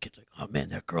bar, and the kid's like, "Oh man,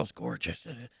 that girl's gorgeous."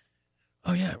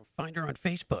 Oh yeah, find her on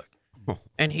Facebook.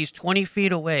 And he's 20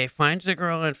 feet away, finds the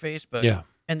girl on Facebook, Yeah.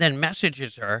 and then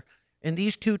messages her. And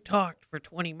these two talked for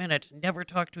 20 minutes, never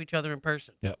talked to each other in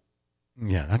person.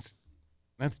 Yeah,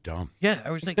 that's dumb. Yeah, I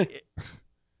was like,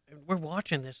 we're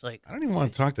watching this like, I don't even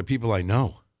want to talk to people I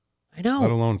know, I know.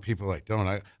 let alone people I don't.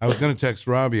 I was going to text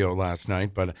Robbio last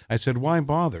night, but I said, why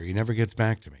bother? He never gets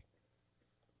back to me.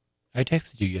 I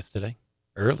texted you yesterday,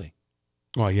 early.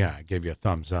 Well, yeah, I gave you a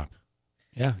thumbs up.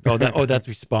 Yeah. That's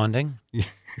responding.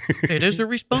 It is a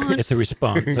response. It's a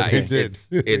response. I- Okay. did.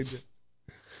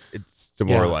 It's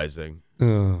demoralizing.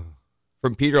 Ugh.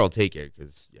 From Peter, I'll take it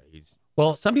because he's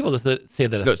Well, some people just say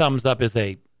that a No, thumbs up is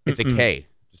a it's a K,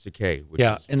 just a K. Which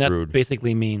yeah, is and that rude.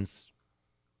 basically means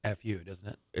F you, doesn't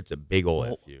it? It's a big old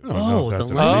F you. I don't know if the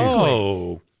that's what it means.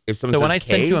 Oh. If someone So says when I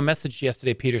K, sent you a message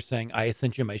yesterday, Peter, saying I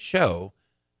sent you my show,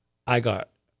 I got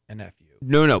an F you.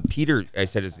 no, Peter, I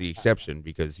said is the exception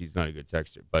because he's not a good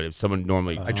texter. But if someone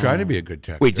normally, I try to be a good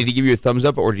texter. wait, did he give you a thumbs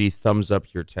up or did he thumbs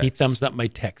up your text? He thumbs up my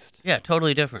text. Yeah,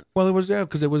 totally different. Well, it was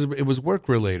because it was work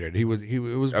related. It was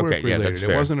work Okay, yeah, related. that's It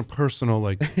fair. wasn't a personal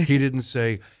like. He didn't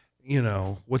say,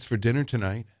 what's for dinner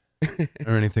tonight,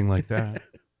 or anything like that.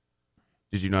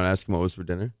 Did you not ask him what was for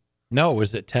dinner? No, it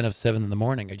was at 10 of 7 in the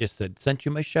morning. I just said, sent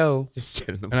you my show.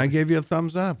 And I gave you a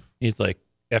thumbs up. He's like,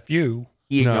 F you.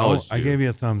 He No, acknowledged I you. gave you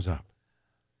a thumbs up.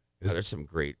 Oh, there's some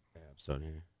great apps on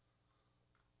here.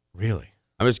 Really?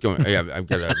 I'm just going. I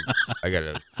got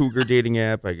a cougar dating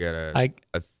app. I got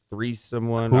a threesome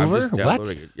one. I'm just Hoover? What?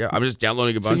 downloading it. Yeah, I'm just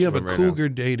downloading a So bunch you of have a them right now. cougar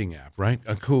dating app, right?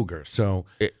 A cougar. So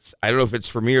I don't know if it's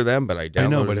for me or them, but I downloaded I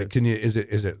know, but it. can you? Is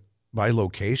it by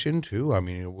location too? I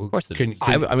mean, Of course it can, is.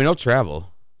 can- I mean, I'll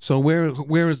travel. so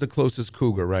where is the closest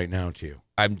cougar right now to you?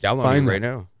 I'm downloading Find it right that.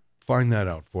 now. Find that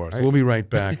out for us. All right. We'll be right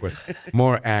back with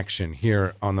more action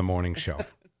here on the morning show.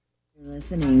 You're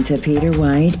listening to Peter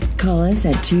White. Call us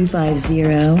at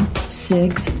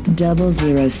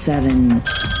 250-6007.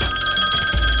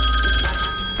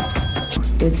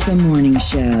 It's the morning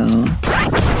show.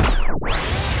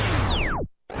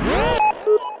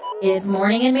 It's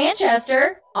Morning in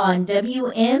Manchester on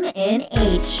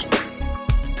WMNH.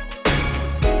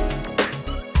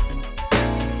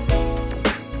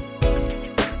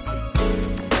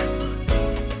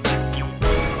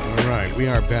 All right, we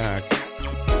are back.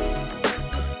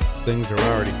 Things are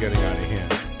already getting out of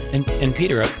hand. And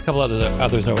Peter, a couple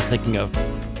others I was thinking of.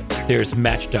 There's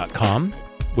Match.com,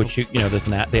 which there's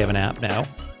an app. They have an app now.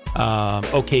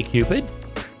 OkCupid,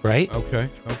 right? Okay.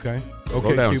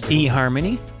 Roll down. Cupid.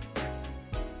 eHarmony.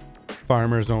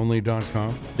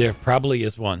 FarmersOnly.com. There probably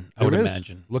is one. I would There is.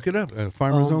 imagine. Look it up.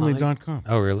 FarmersOnly.com.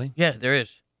 Oh, really? Yeah, there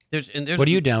is. There's What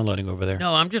are you downloading over there?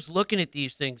 No, I'm just looking at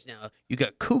these things now. You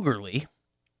got Cougarly.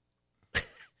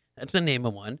 That's the name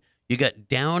of one. You got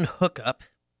Down Hookup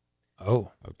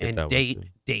Oh, I'll get and that one, too.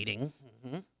 dating.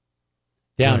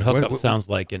 down Right, hookup what- sounds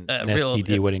like an real-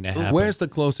 STD waiting to happen. Where's the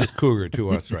closest cougar to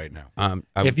us right now?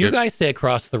 If you guys say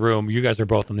across the room, you guys are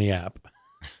both on the app.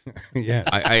 Yeah.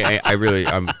 I really,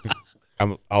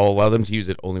 I'll allow them to use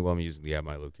it only while I'm using the app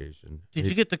my location. Did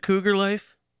you get the Cougar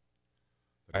Life?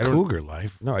 I don't- Cougar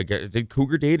life. No, I did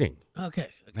cougar dating. Okay.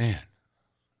 Man.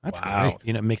 That's Wow.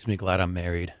 great. It makes me glad I'm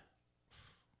married.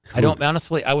 I don't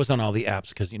honestly. I was on all the apps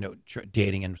because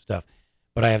dating and stuff.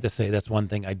 But I have to say that's one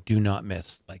thing I do not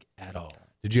miss at all.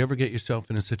 Did you ever get yourself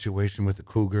in a situation with a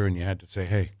cougar and you had to say,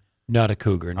 hey, Not a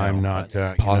cougar. No, I'm not.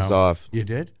 Pause off. You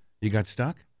did? You got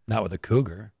stuck? Not with a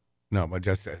cougar. No, but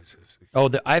just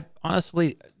I've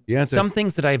honestly yeah, some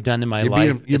things that I've done in my you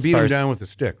life. you as beat far him as- down with a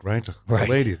stick, right? Right.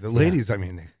 The ladies. I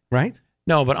mean, right?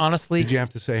 No, but honestly, Did you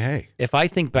have to say, hey? if I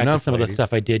think back Enough, to some of ladies. the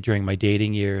stuff I did during my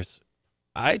dating years,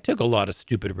 I took a lot of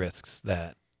stupid risks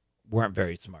that weren't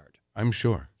very smart. I'm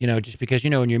sure. Just because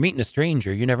when you're meeting a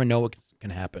stranger, you never know what can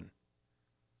happen.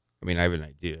 I mean, I have an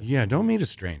idea. Yeah, don't meet a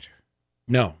stranger.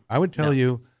 No, I would tell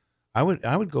you, I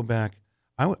would go back.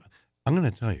 I'm going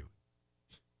to tell you,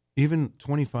 even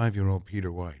 25-year-old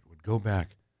Peter White would go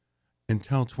back and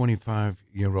tell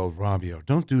 25-year-old Robbio,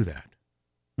 don't do that.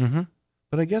 mm-hmm.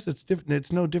 But I guess it's different.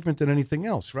 It's no different than anything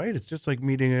else, right? It's just like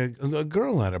meeting a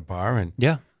girl at a bar and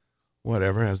Yeah,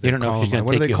 whatever. As they you don't know call if she's them. going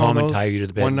What to do take they you call home and those? tie you to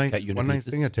the bed One and night, cut you into one night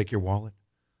pieces. thing. I take your wallet.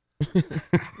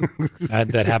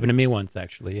 That happened to me once,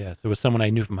 actually. Yes, it was someone I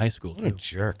knew from high school What a too.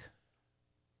 jerk.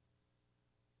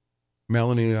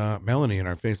 Melanie in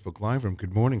our Facebook Live room.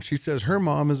 Good morning. She says her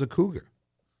mom is a cougar.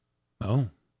 Oh,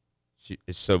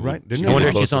 It's so Right, didn't she's you? the I wonder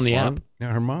if she's closest on the one. app.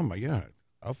 Yeah, her mom. Yeah.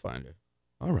 I'll find her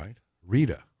All right.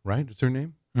 Rita. Right? Is her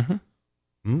name?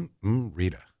 mm-hmm.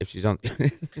 Rita. if she's on.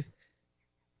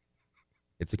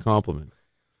 It's a compliment.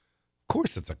 Of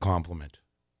course, it's a compliment.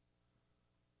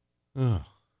 Oh,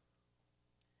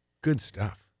 good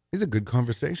stuff. These are good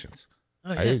conversations.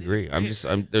 Oh, I yeah. agree.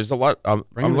 There's a lot. I'm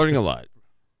Bring the learning shit. a lot,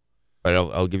 but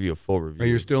I'll give you a full review. Are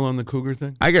you still on the cougar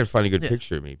thing? I gotta find a good Yeah.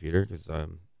 picture of me, Peter, because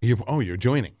You're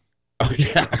joining. oh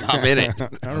yeah, I'm in it.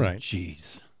 All right.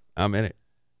 Jeez. I'm in it.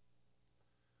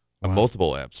 On Wow.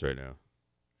 multiple apps right now.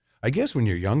 I guess when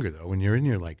you're younger, though, when you're in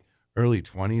your early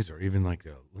 20s or even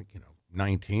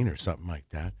 19 or something like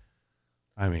that,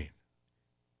 I mean,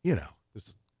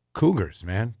 there's cougars,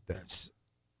 man.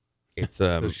 It's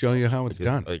They'll show you how it's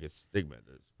done. like a stigma.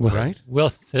 Will, Right? Will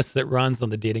says it runs on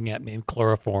the dating app named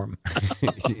Chloroform.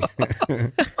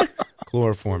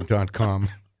 Chloroform.com.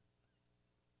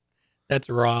 That's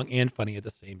wrong and funny at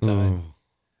the same time.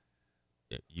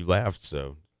 Oh, You laughed,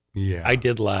 so yeah. I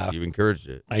did laugh. you encouraged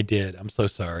it. I did. I'm so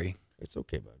sorry. It's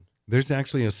okay, bud. There's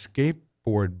actually a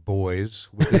skateboard boys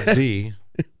with a Z.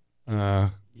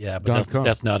 Yeah, but .com.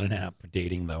 that's not an app for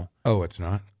dating, though. Oh, it's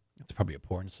not? It's probably a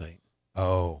porn site.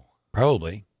 Oh.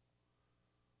 Probably.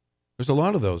 There's a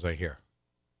lot of those I hear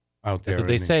out there. That's what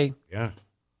they in the- say. Yeah.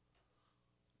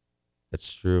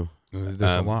 That's true. There's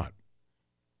a lot.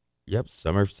 Yep,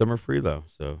 summer free though,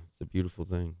 so it's a beautiful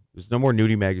thing. There's no more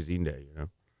nudie magazine day,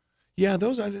 Yeah,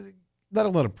 those are not a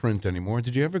lot of print anymore.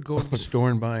 Did you ever go to the store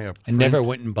and buy a I print? never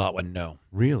went and bought one, no.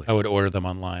 Really? I would order them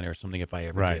online or something if I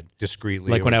ever Right. did.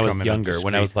 Discreetly. Like it when would I was come in a younger,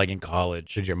 when I was discreet- like in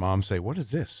college. Did your mom say, "What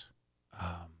is this?"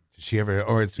 Um, Did she ever,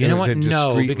 or it's you know or what? is it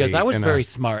No, because discreetly I was in a- very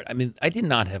smart. I mean, I did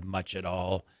not have much at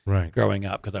all right. growing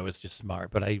up because I was just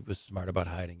smart, but I was smart about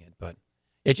hiding it. But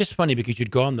it's just funny because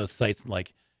you'd go on those sites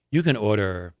and you can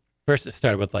order. First, it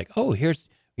started with oh, here's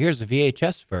here's a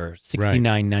VHS for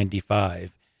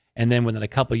 $69.95. And then within a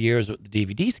couple of years, the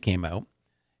DVDs came out,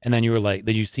 and then you were like,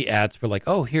 then you see ads for like,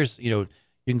 oh, here's, you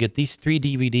can get these 3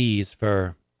 DVDs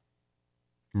for,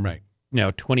 Right.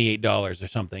 $28 or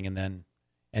something. And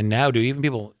now do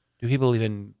people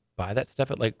even buy that stuff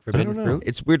at like Forbidden know. Fruit?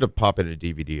 It's weird to pop in a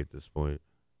DVD at this point.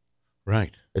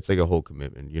 Right. It's like a whole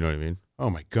commitment. You know what I mean? Oh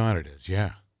my God, it is.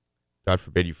 Yeah. God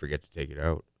forbid you forget to take it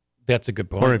out. That's a good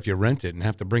point. Or if you rent it and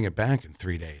have to bring it back in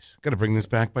 3 days, got to bring this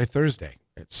back by Thursday.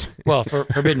 It's Well, for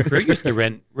Forbidden Fruit used to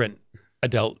rent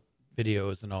adult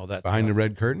videos and all that Behind the stuff.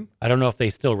 red curtain. I don't know if they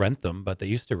still rent them, but they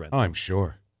used to rent Oh, them. I'm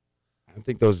sure. I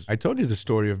think those. I told you the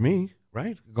story of me,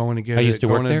 right? Going to get I used to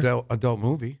work an there. adult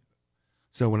movie.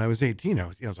 So when I was 18, I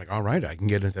was like, all right, I can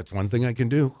get it. That's one thing I can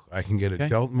do. I can get Okay.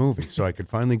 adult movie. So I could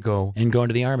finally go. And going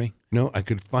to the Army. No, I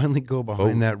could finally go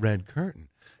behind Oh. that red curtain.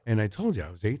 And I told you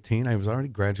I was 18. I was already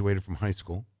graduated from high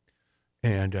school.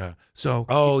 And so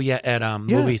Oh, yeah, at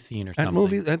movie scene or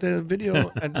something. at the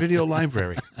video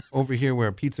library over here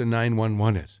where Pizza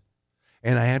 911 is.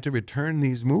 And I had to return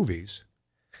these movies.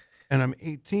 And I'm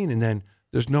 18, and then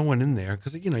there's no one in there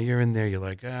because you're in there. You're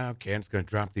like, okay, I'm just gonna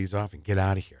drop these off and get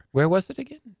out of here. Where was it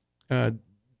again?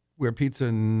 Where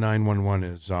Pizza 911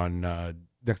 is on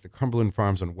next to Cumberland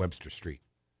Farms on Webster Street.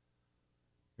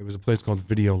 It was a place called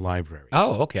Video Library.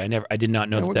 Oh, okay. I did not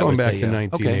know Yeah, that we're that going was back a, to okay.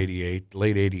 1988,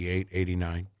 late 88,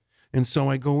 89. And so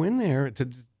I go in there to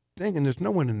think, and there's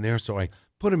no one in there, so I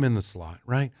put him in the slot,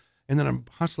 right? And then I'm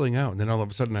hustling out, and then all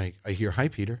of a sudden I hear, "Hi,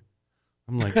 Peter."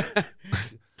 I'm like,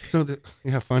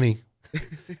 funny.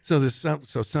 So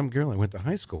some girl I went to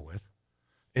high school with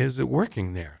is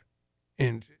working there,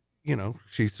 and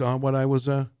she saw what I was,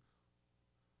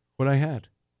 what I had.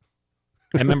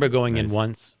 I remember going in Nice.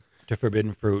 once to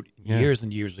Forbidden Fruit Yeah. years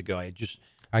and years ago. I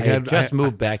had just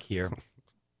moved back here,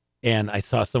 and I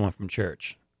saw someone from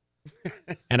church.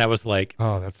 And I was like,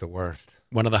 Oh, that's the worst.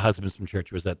 one of the husbands from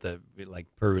church was at the,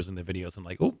 perusing the videos. I'm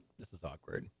like, oh, this is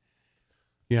awkward.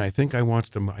 Yeah, I think I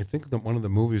watched them. I think that one of the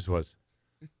movies was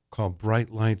called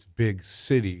Bright Lights, Big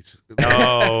Cities.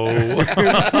 Oh,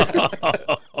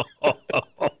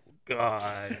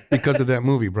 God. Because of that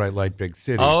movie, Bright Light, Big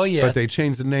City. Oh, yes. But they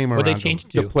changed the name What around. they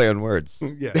changed The to? play on words.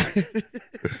 Yeah.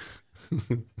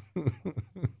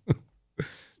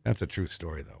 That's a true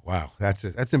story, though. Wow. That's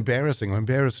embarrassing. I'm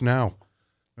embarrassed now.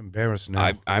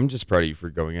 I'm just proud of you for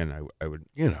going in. I would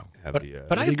have But, the. but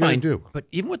what are I you gonna find, do? but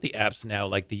even with the apps now,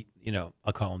 like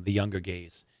I'll call them the younger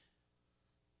gays,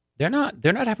 they're not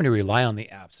having to rely on the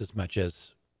apps as much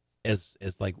as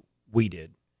like we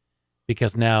did,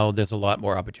 because now there's a lot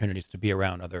more opportunities to be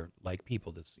around other like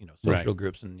people. There's social Right.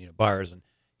 groups and bars and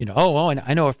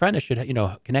I know a friend I should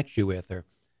connect you with, or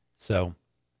so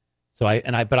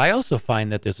but I also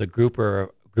find that there's a group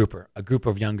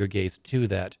of younger gays too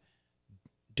that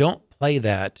don't play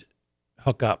that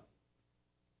hookup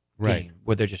Right. game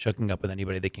where they're just hooking up with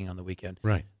anybody they can on the weekend.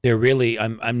 Right. They're really,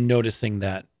 I'm noticing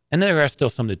that, and there are still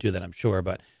some that do that, I'm sure,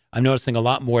 but I'm noticing a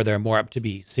lot more. They're more up to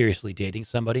be seriously dating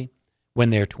somebody when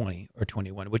they're 20 or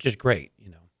 21, which is great,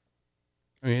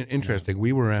 I mean, interesting.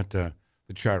 We were at the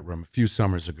chart room a few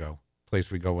summers ago.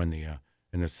 Place we go in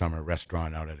the summer,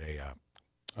 restaurant out at a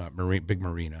big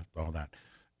marina, all that.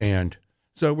 And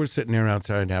so we're sitting there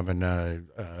outside having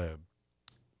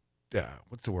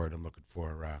what's the word I'm looking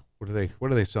for? What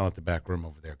do they sell at the back room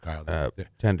over there, Kyle?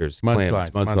 Tenders,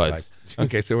 Mudslides. clams, mudslides.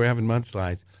 Okay, so we're having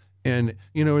mudslides. And,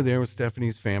 we're there with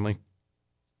Stephanie's family.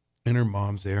 And her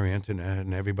mom's there, Antoinette,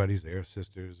 and everybody's there,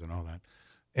 sisters and all that.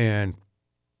 And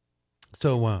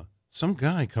so some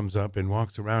guy comes up and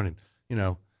walks around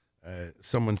and,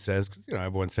 someone says, 'cause,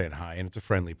 everyone's saying hi, and it's a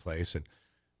friendly place.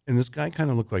 And this guy kind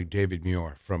of looked like David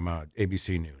Muir from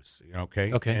ABC News,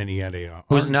 okay? Okay. And he had a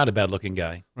Who's not a bad looking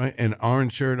guy. right? An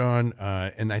orange shirt on.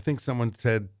 And I think someone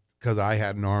said, because I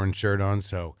had an orange shirt on,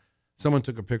 so someone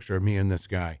took a picture of me and this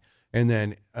guy. And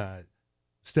then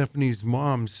Stephanie's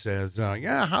mom says,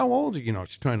 yeah, how old are you?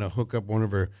 She's trying to hook up one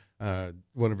of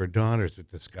her daughters with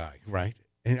this guy, right?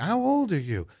 And how old are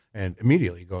you? And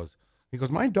immediately he goes,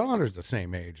 my daughter's the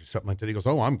same age or something like that. He goes,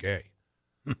 oh, I'm gay.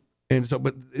 And so,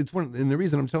 but it's and the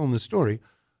reason I'm telling this story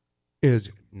is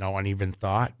no one even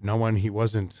thought, no one even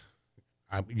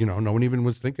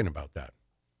was thinking about that.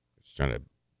 Just trying to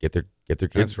get their kids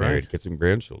That's right. married, get some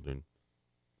grandchildren.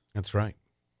 That's right.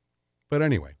 But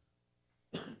anyway,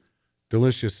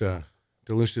 delicious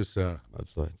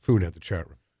Mudslides. food at the chat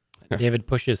room. David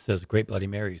Pushes says great Bloody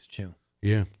Marys too.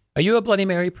 Yeah. Are you a Bloody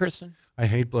Mary person? I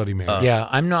hate Bloody Mary. Yeah,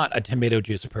 I'm not a tomato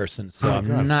juice person, so Oh, I'm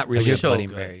God. not really I a get Bloody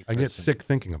so Mary I person. get sick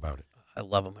thinking about it. I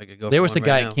love them. I could go. There for was a one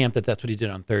guy right at now. camp that's what he did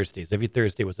on Thursdays. Every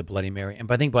Thursday was a Bloody Mary, and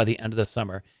I think by the end of the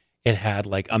summer, it had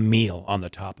like a meal on the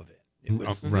top of it. It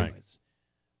was right.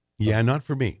 Yeah, not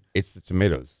for me. It's the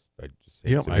tomatoes. I just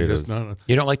hate Yep, I tomatoes. just not.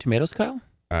 You don't like tomatoes, Kyle?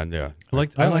 Yeah. I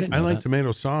like Oh, I didn't know that.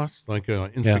 tomato sauce, like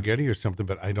in Yeah. spaghetti or something,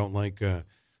 but I don't like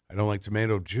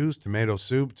tomato juice, tomato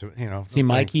soup. See,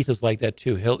 my Keith is like that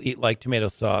too. He'll eat like tomato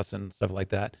sauce and stuff like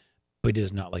that, but he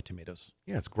does not like tomatoes.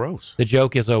 Yeah, it's gross. The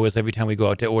joke is always every time we go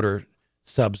out to order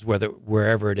subs,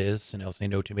 wherever it is, and they'll say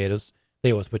no tomatoes,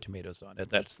 they always put tomatoes on it.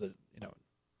 That's the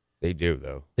They do,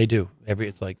 though. they do.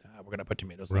 It's like we're gonna put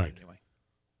tomatoes on Right. it anyway.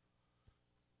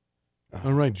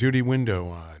 All right, Judy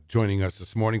Window joining us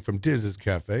this morning from Diz's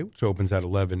Cafe, which opens at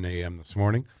 11 a.m. this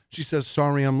morning. She says,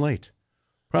 "Sorry, I'm late.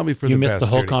 Probably for You the missed best." the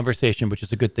whole Judy. conversation, which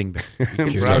is a good thing.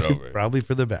 Probably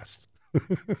for the best.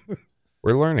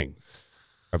 We're learning.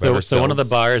 So one of the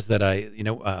bars that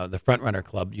the Front Runner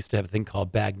Club used to have a thing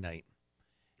called Bag Night,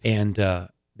 and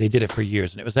they did it for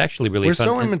years, and it was actually really We're fun.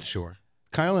 so And- immature.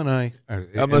 Kyle and I, are,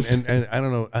 Almost- and I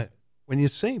don't know, when you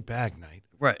say bag night,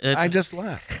 Right. I just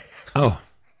laugh. Oh.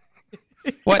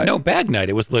 What? No, bag night.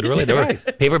 It was literally, there were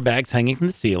paper bags hanging from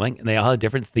the ceiling, and they all had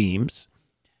different themes.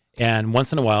 And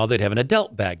once in a while, they'd have an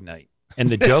adult bag night. And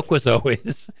the joke was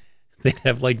always they'd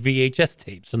have like VHS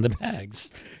tapes in the bags.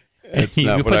 That's And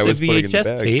not you what I put was the putting in the VHS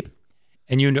bag. tape,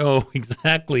 and you know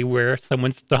exactly where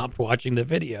someone stopped watching the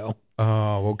video.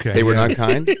 Oh, okay. They were yeah. not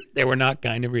kind? They were not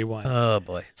kind to rewind. Oh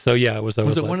boy. So yeah, it was always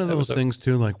Was it like- one of that those was things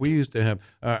too? Like we used to have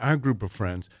our group of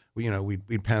friends.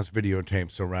 We'd pass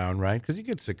videotapes around, right? Because you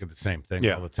get sick of the same thing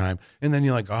Yeah. all the time, and then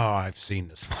you're like, "Oh, I've seen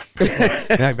this one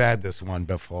before. I've had this one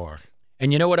before."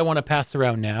 And you know what I want to pass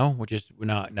around now, which is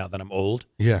now that I'm old?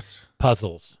 Yes.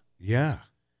 Puzzles, Yeah.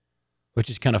 which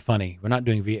is kind of funny. We're not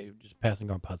doing just passing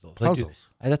on puzzles. Puzzles.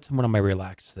 That's one of my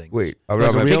relaxed things. Wait, Like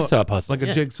a real- jigsaw puzzle. Like a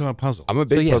Yeah. jigsaw puzzle. I'm a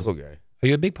big So, yeah. puzzle guy. Are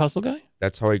you a big puzzle guy?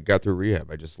 That's how I got through rehab.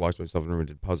 I just locked myself in a room and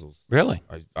did puzzles. Really?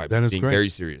 I'm That is being great. very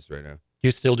serious right now.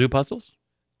 You still do puzzles?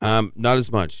 Not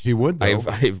as much. You would, though.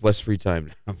 I have less free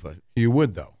time now, but You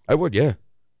would, though. I would, yeah.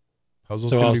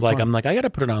 Puzzles. So can I was be like, fun. I got to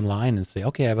put it online and say,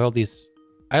 okay, I have all these.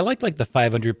 I like the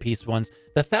 500-piece ones.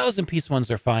 The 1,000-piece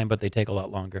ones are fine, but they take a lot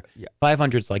longer. Yeah.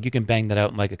 500's like you can bang that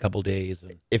out in like a couple days.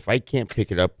 And, If I can't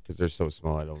pick it up because they're so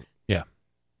small, I don't. yeah.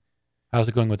 How's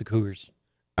it going with the Cougars?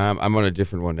 I'm on a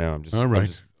different one now. I'm just All I'm right.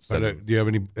 just But setting- do you have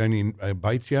any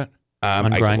bites yet?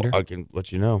 On Grindr? I can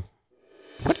let you know.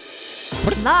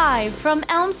 Live from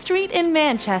Elm Street in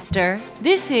Manchester,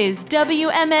 this is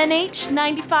WMNH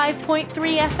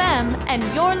 95.3 FM, and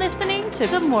you're listening to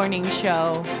The Morning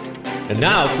Show. And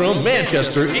now from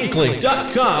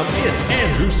ManchesterInkling.com, it's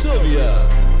Andrew Sylvia.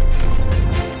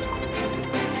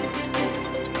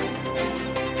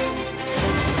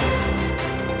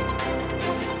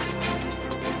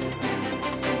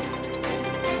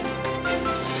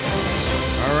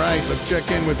 All right. Let's check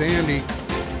in with Andy.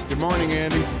 Good morning,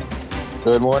 Andy.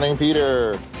 Good morning,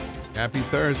 Peter. Happy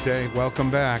Thursday. Welcome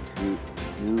back.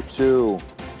 You too.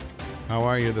 How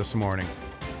are you this morning?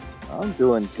 I'm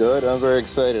doing good. I'm very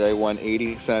excited. I won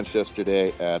 80 cents yesterday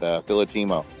at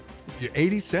Filatimo.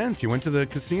 80 cents. You went to the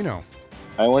casino.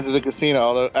 I went to the casino,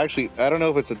 although actually I don't know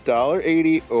if it's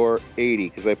 $1.80 or 80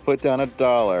 because I put down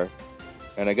 $1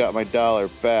 and I got my dollar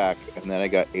back and then I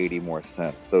got 80 more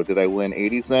cents. So did I win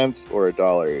 80 cents or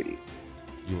 $1.80?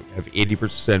 You have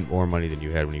 80% more money than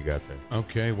you had when you got there.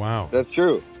 Okay. Wow. That's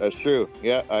true. That's true.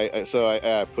 Yeah.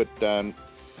 I put down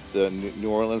the New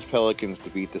Orleans Pelicans to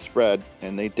beat the spread,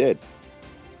 and they did.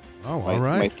 Oh, My, all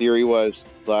right. my theory was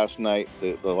last night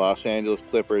the Los Angeles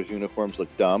Clippers uniforms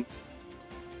looked dumb,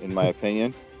 in my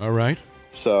opinion. All right.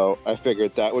 So I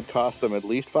figured that would cost them at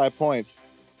least 5 points,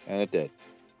 and it did.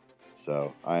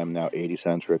 So I am now 80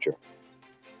 cents richer.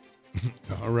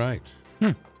 All right.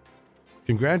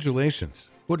 Congratulations.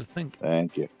 What do you think?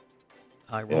 Thank you.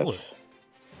 High Yes. roller.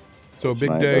 So a That's big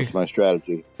my- day. That's my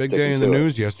strategy. Big Sticking day in the to it.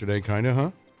 news yesterday, kind of,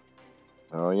 huh?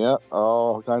 Oh, yeah.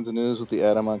 All kinds of news with the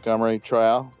Adam Montgomery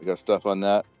trial. We got stuff on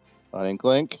that on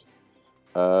Inklink.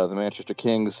 The Manchester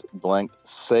Kings blanked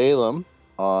Salem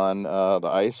on the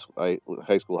ice,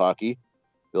 high school hockey.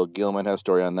 Bill Gilman has a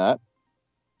story on that.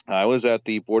 I was at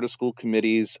the Board of School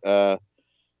Committee's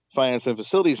Finance and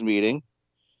Facilities meeting.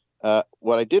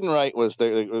 What I didn't write was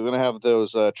we're going to have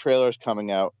those trailers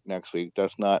coming out next week.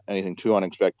 That's not anything too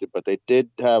unexpected, but they did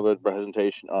have a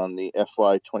presentation on the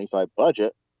FY25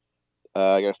 budget.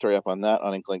 I got a story up on that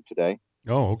on Inklink today.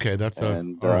 Oh, okay. That's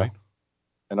And, all right.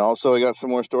 And also I got some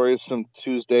more stories from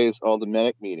Tuesday's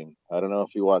Aldermanic meeting. I don't know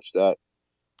if you watched that.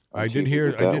 on I did TV,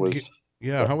 hear. but I that did. was-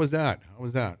 Yeah. How was that? How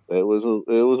was that? It was a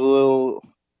little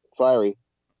fiery.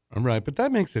 All right, but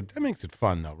that makes it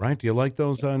fun, though, right? Do you like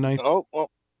those nights? Oh,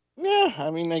 well, yeah, I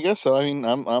mean, I guess so. I mean,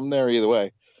 I'm there either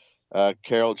way.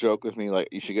 Carol joked with me like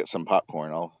you should get some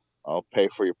popcorn. I'll pay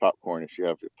for your popcorn if you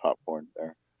have your popcorn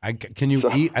there. Can you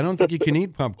So- eat? I don't think you can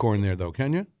eat popcorn there, though,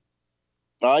 can you?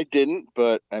 I didn't,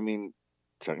 but I mean,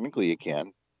 technically you can.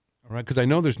 All right, because I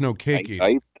know there's no cake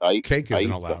eating. Cake I isn't eat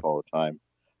allowed. stuff all the time.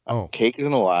 Oh, Cake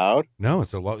isn't allowed? no,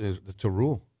 it's a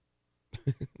rule.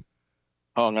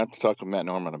 Oh, I'm going to have to talk to Matt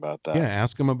Norman about that. Yeah,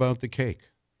 ask him about the cake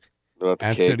About the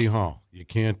at cake. City Hall. You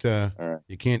can't All right.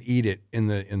 you can't eat it in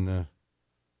the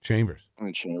chambers In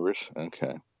the chambers?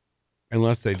 Okay.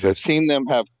 unless they 'Cause I've just seen them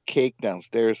have cake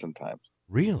downstairs sometimes.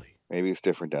 really. Maybe it's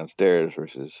different downstairs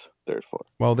versus third floor.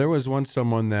 Well, there was once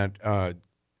someone that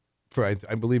for I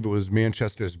believe it was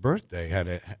Manchester's birthday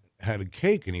had a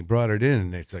cake and he brought it in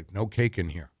and it's like no cake in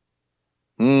here.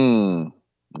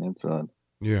 That's odd.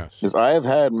 Yes. Because I have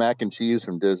had mac and cheese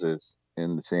from Diz's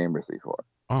in the chambers before.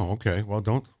 Oh, okay. Well,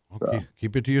 don't So.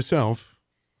 keep it to yourself.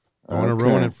 I want to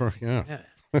ruin it for Yeah.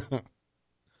 I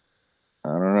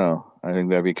don't know. I think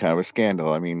that'd be kind of a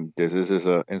scandal. I mean, Diz's is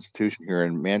an institution here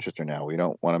in Manchester now. We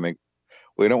don't want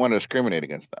to discriminate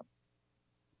against them.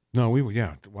 No, we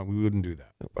wouldn't do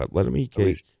that. But let him eat At cake.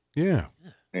 least- Yeah.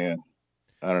 Yeah.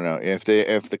 I don't know. If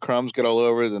the crumbs get all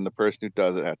over, then the person who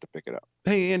does it has to pick it up.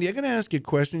 Hey, Andy, I'm going to ask you a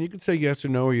question. You can say yes or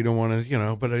no, or you don't want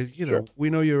to, but Sure.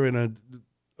 we know you're in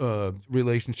a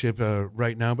relationship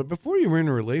right now. But before you were in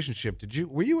a relationship, did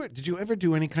you ever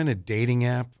do any kind of dating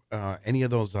app, any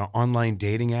of those online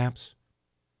dating apps?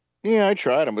 Yeah, I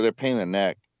tried them, but they're a pain in the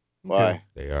neck. Why? Okay.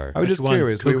 They are. I was Which just ones,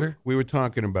 curious. Cougar? We were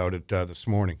talking about it this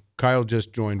morning. Kyle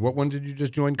just joined. What one did you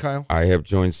just join, Kyle? I have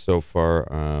joined so far.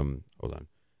 Hold on.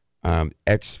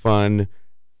 X Fun,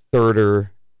 Thirder,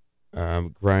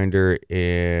 Grinder,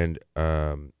 and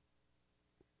Cougar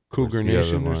what's the other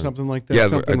Nation or one? something like that. Yeah,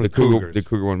 something the with Cougar. cougars. The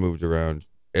Cougar one moved around.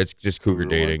 It's just Cougar Cougar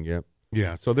dating. Yep.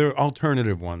 Yeah, so there are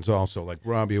alternative ones also, like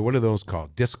Robbie. What are those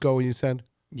called? Disco, you said?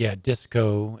 Yeah,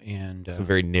 Disco and It's a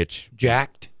very niche.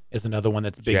 Jacked is another one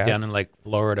that's big Jacked? down in like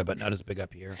Florida, but not as big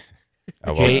up here.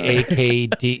 I love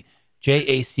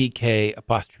JACK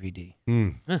apostrophe D.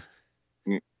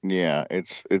 Yeah,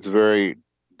 it's very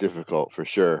difficult for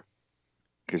sure.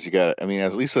 Because you got, I mean,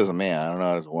 at least as a man, I don't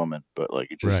know as a woman, but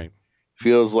like it just Right.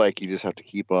 feels like you just have to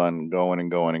keep on going and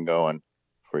going and going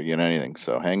before you get anything.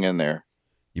 So hang in there.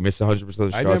 You miss 100%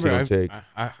 of the shots you don't take.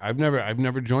 I've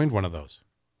never joined one of those.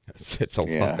 It's a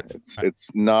Yeah, lot. it's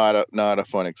not a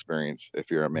fun experience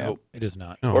if you're a man, Nope, it is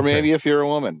not. Oh, or okay. maybe if you're a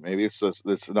woman, maybe it's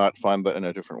not fun, but in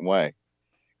a different way.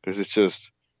 Because it's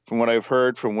just from what I've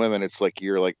heard from women, it's like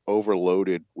you're like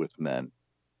overloaded with men,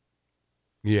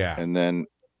 Yeah. and then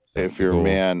That's if the you're a goal.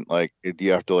 man, like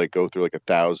you have to like go through like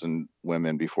 1,000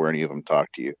 women before any of them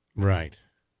talk to you. Right.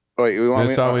 Oh, you want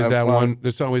There's me- always that well, one.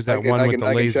 There's always I that can- one I with can- the I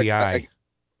can lazy check- eye.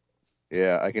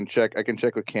 Yeah, I can check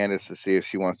with Candace to see if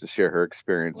she wants to share her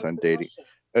experience on dating.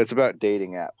 It's about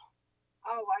dating apps.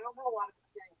 Oh, I don't have a lot of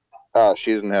experience.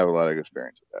 She doesn't have a lot of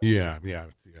experience with that. Yeah.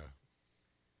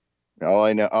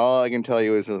 All I can tell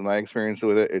you is with my experience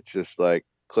with it, it's just like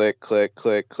click, click,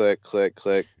 click, click, click,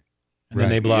 click. And then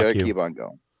they Right. block gotta you. keep on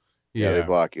going. Yeah. Yeah, they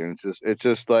block you. And it's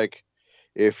just like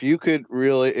if you could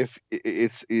really, you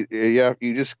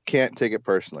just can't take it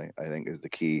personally. I think is the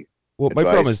key. Well, my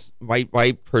advice. problem is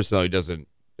my personality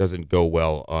doesn't go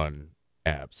well on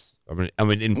apps. I'm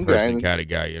an in-person Okay. kind of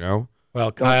guy, you know.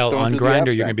 Well, Kyle, don't on do the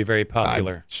Grinder, apps you're then. going to be very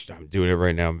popular. I'm doing it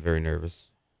right now. I'm very nervous.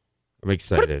 I'm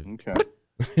excited. Okay.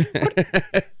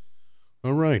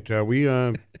 All right. Are we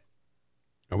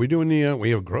doing the?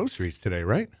 We have groceries today,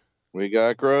 right? We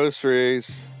got groceries,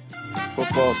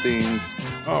 football themed.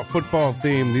 Oh, football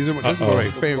theme. This is one of Uh-oh. my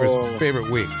Football. favorite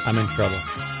weeks. I'm in trouble.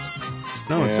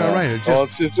 No, it's Yeah. all right. It's Well,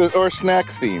 just it's just or snack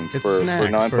themed it's for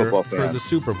snacks non-football for fans. the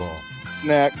Super Bowl,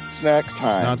 Snacks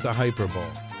time. not the Hyper Bowl.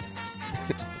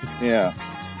 Yeah.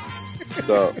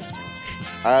 So,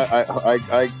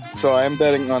 so I'm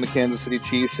betting on the Kansas City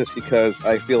Chiefs just because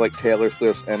I feel like Taylor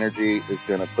Swift's energy is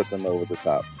going to put them over the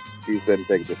top. She's been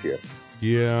big this year.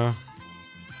 Yeah.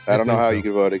 I don't know think how so. you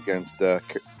could vote against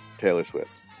Taylor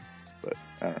Swift, but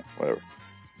I don't know. Whatever.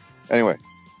 Anyway,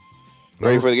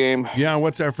 ready for the game? Yeah.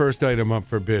 What's our first item up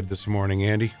for bid this morning,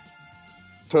 Andy?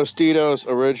 Tostitos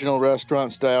original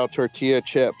restaurant style tortilla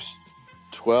chips,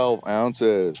 12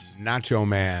 ounces. Nacho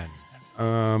Man.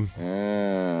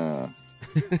 Yeah.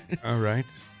 All right.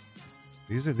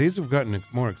 These have gotten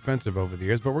more expensive over the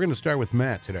years, but we're going to start with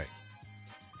Matt today.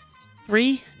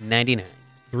 $3.99.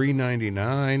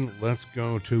 $3.99. Let's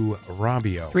go to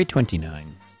Robbio. $3.29.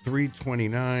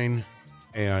 $3.29.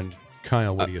 And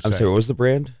Kyle, what do you say? I'm sorry. What was the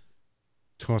brand?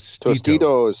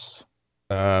 Tostitos.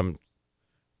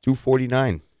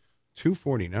 $2.49.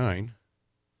 $2.49.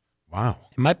 Wow.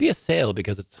 It might be a sale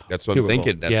because it's. That's what I'm durable.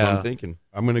 thinking. That's what I'm thinking.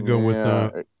 I'm gonna go with Yeah.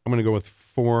 I'm gonna go with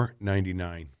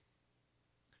 $4.99.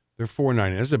 They're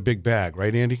 $4.99. That's a big bag,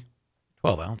 right, Andy?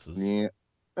 12 ounces. Yeah.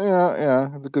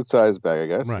 It's a good size bag,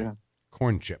 I guess. Right. Yeah.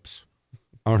 Corn chips.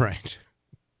 All right.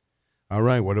 All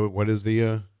right. What is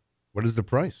the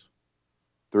price?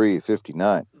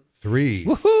 $3.59.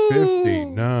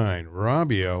 $3.59.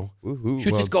 Robbio Woohoo.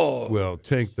 Shoot his goal. will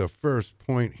take the first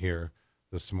point here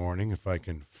this morning if I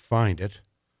can find it.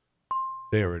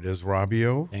 There it is,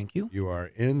 Robbio. Thank you. You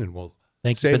are in, and we'll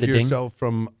Thank you save for the ding. yourself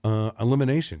from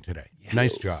elimination today. Yes.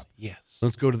 Nice job. Yes.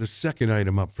 Let's go to the second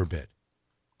item up for bid.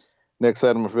 Next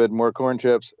item for bid, more corn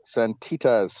chips.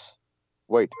 Santitas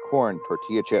white corn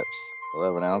tortilla chips.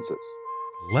 11 ounces.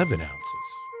 11 ounces.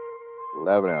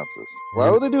 11 ounces. We're Why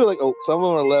gonna- would they do it like, some of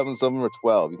them are 11, some of them are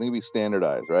 12? You think it'd be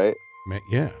standardized, right?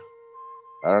 Yeah.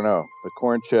 I don't know. The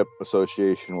Corn Chip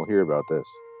Association will hear about this.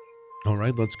 All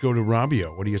right, let's go to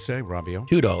Robbio. What do you say, Robbio?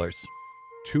 $2.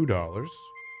 $2.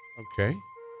 Okay.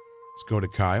 Let's go to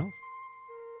Kyle.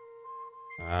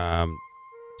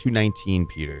 $2.19,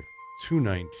 Peter.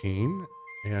 $2.19.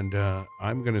 And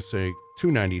I'm going to say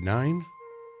 $2.99.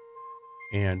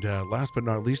 And last but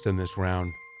not least in this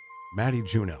round, Maddie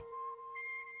Juneau.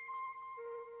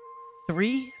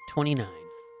 $3.29.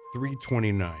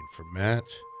 $3.29 for Matt.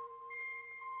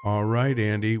 All right,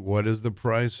 Andy. What is the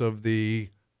price of the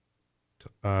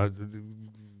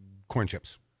corn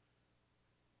chips?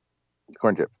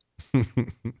 Corn chip.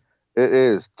 It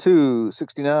is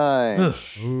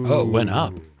 $2.69. Oh, it went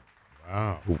up.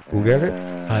 Wow. Who got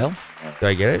it? Kyle? Did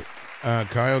I get it?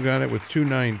 Kyle got it with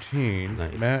 $2.19.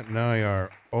 Nice. Matt and I are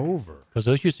over. Because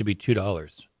those used to be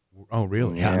 $2. Oh,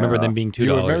 really? Yeah, I remember them being $2.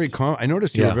 You were very I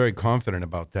noticed you Yeah. were very confident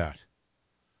about that.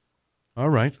 All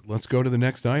right, let's go to the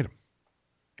next item.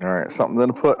 All right, something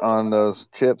to put on those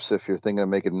chips if you're thinking of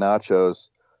making nachos.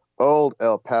 Old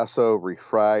El Paso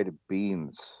refried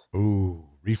beans. Ooh,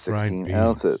 refried 16 beans.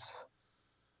 ounces.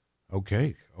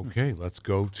 Okay. Let's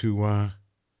go to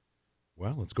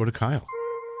let's go to Kyle.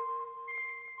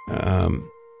 I'm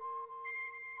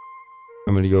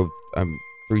gonna go.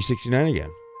 $3.69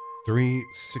 again.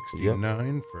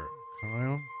 $3.69 for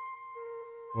Kyle.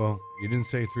 Well, you didn't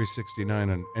say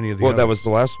 $3.69 on any of the Well, others. that was the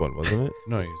last one, wasn't it?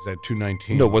 No, you said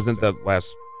 $2.19. No, wasn't that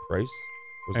last price?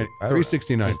 Was it? I don't know.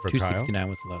 $3.69 for Kyle. $2.69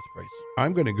 was the last price.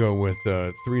 I'm going to go with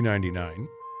 $3.99.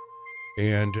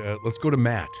 And let's go to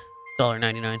Matt.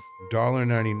 $1.99.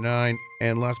 $1.99.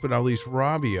 And last but not least,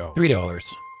 Robbio. $3.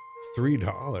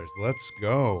 $3. Let's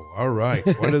go. All right.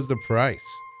 What is the price?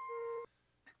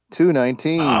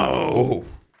 $2.19. Oh,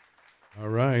 All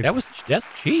right.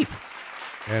 That's cheap.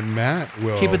 And Matt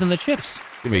will Cheaper than the chips.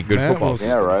 give me a good Matt football. will-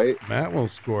 season. Yeah, right. Matt will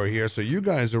score here. So you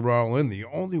guys are all in. The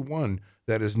only one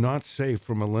that is not safe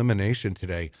from elimination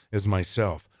today is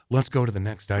myself. Let's go to the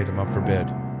next item up for bid.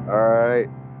 All right.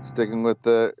 Sticking with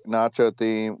the nacho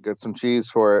theme, get some cheese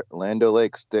for it. Lando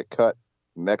Lakes thick cut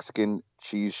Mexican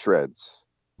cheese shreds.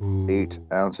 8 Ooh.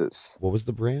 ounces. What was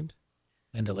the brand?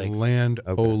 Land O'Lakes. Land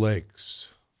Okay.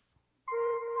 O'Lakes.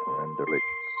 Lando Lakes.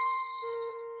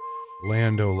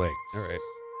 Land O'Lakes. All right.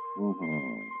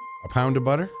 Mhm. A pound of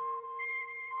butter?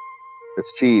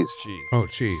 It's cheese. It's cheese. Oh,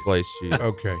 cheese. Sliced cheese.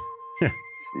 Okay. Cheese.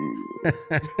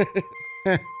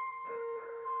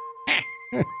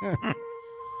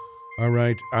 All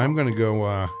right. I'm going to go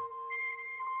a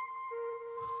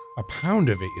pound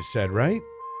of it, you said, right?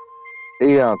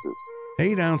 8 ounces.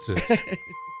 8 ounces.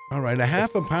 All right. A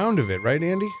half a pound of it, right,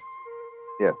 Andy?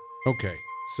 Yes. Okay.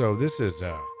 So this is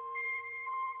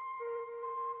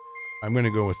I'm going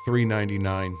to go with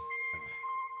 $3.99.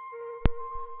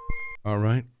 All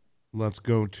right. Let's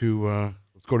go to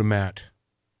Matt.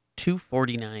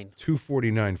 $2.49.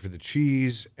 $2.49 for the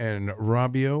cheese and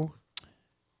Robbio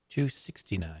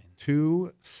 $2.69.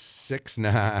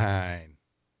 $2.69.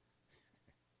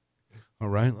 All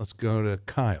right, let's go to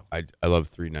Kyle. I love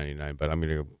 $3.99, but I'm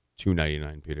gonna go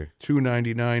 $2.99, Peter.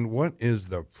 $2.99. What is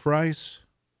the price,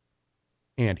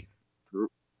 Andy?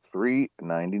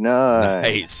 $3.99.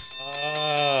 Nice.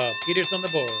 Oh, Peter's on the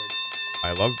board.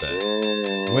 I love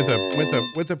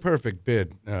that. With a perfect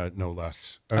bid, no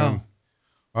less. Oh.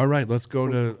 All right, let's go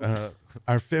to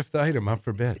our fifth item up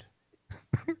for bid.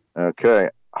 Okay.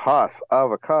 Haas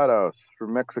avocados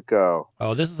from Mexico.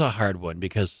 Oh, this is a hard one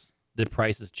because the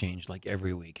prices change like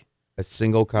every week. A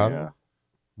single cotton. Yeah.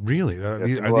 Really? Yes, Are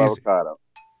these avocado.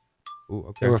 Ooh,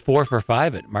 okay. There were 4 for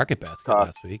 $5 at Market Basket Cost.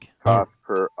 last week. Cost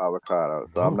per avocado.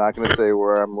 So I'm not going to say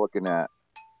where I'm looking at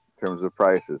in terms of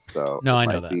prices. So No, it I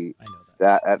know might that. be I know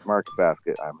that. that at Market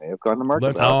Basket. I may have gone to Market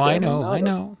Let's- Basket. Oh, I and know. not I it.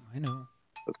 know.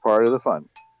 It's part of the fun.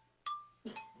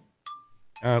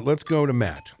 Let's go to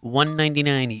Matt.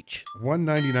 $1.99 each.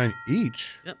 $1.99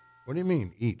 each? Yep. What do you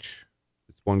mean each?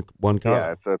 It's one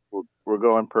Yeah, cotto. we're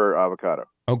going per avocado.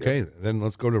 Okay, then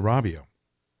let's go to Robbio.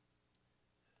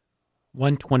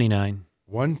 $1.29.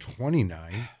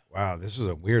 $1.29. Wow, this is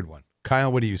a weird one.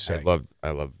 Kyle, what do you say?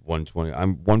 I love 120.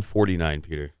 I'm 149,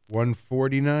 Peter.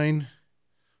 $1.49.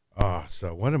 Oh,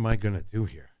 so what am I going to do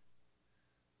here?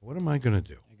 What am I going to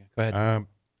do? Go ahead.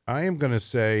 I am going to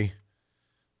say,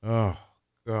 oh,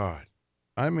 God.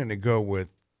 I'm going to go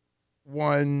with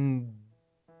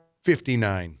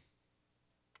 $1.59.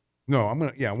 No,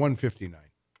 $1.59.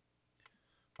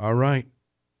 All right.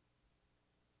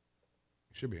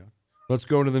 Should be on. Let's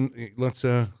go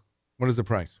to what is the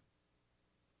price?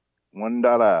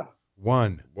 $1.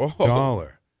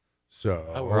 $1.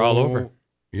 So we're all over.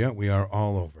 Yeah, we are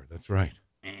all over. That's right.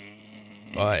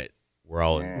 But we're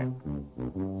all in.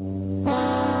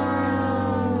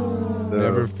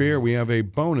 Never fear. We have a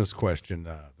bonus question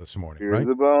this morning, Here's right?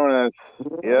 the bonus.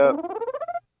 Yep.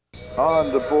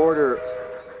 On the border.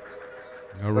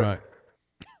 All right.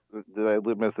 Did I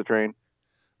miss the train?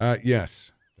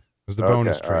 Yes. It was the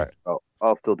bonus all train. right.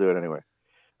 I'll still do it anyway.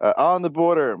 On the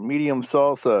border, medium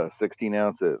salsa, 16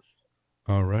 ounces.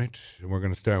 All right. And we're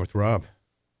going to start with Rob.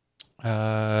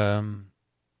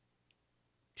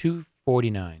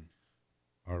 $2.49.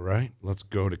 All right. Let's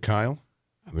go to Kyle.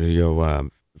 I'm going to go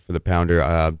for the pounder,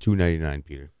 $2.99,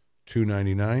 Peter.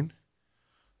 $2.99.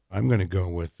 I'm going to go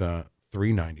with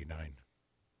 $3.99.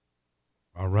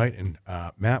 All right. And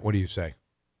Matt, what do you say?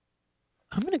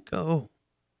 I'm going to go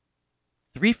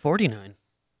 $3.49.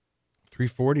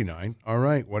 $3.49. All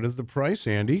right. What is the price,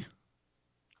 Andy?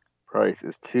 Price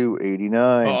is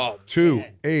 $2.89. Oh,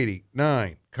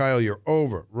 $2.89. Kyle, you're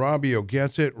over. Robbio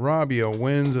gets it. Robbio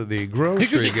wins the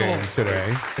grocery game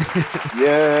today.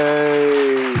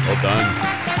 Yay! Well done.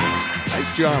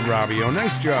 Nice job, Robbio.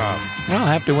 Nice job. Well,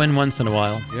 I have to win once in a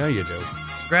while. Yeah, you do.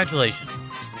 Congratulations.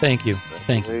 Thank you.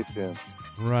 Thank you.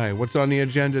 Right. What's on the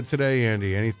agenda today,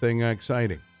 Andy? Anything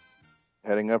exciting?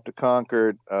 Heading up to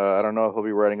Concord. I don't know if I'll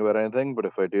be writing about anything, but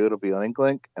if I do, it'll be on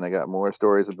Inklink. And I got more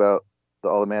stories about the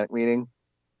Automatic meeting.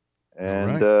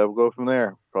 And we'll go from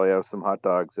there. Probably have some hot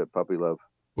dogs at Puppy Love.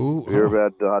 Ooh. Have you ever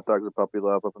had the hot dogs at Puppy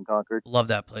Love up in Concord? Love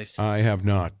that place. I have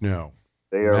not, no.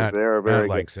 They are very Matt good.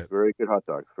 likes it. Very good hot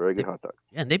dogs. Very good hot dogs.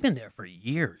 Yeah, and they've been there for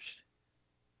years.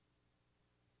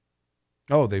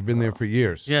 Oh, they've been there for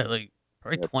years. Yeah, like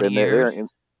probably Yeah, 20 been years. there.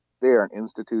 They are an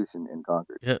institution in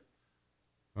Concord. Yeah.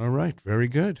 All right. Very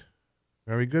good.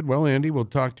 Very good. Well, Andy, we'll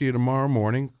talk to you tomorrow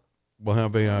morning. We'll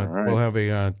have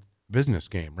a business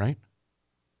game, right?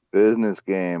 Business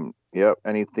game. Yep.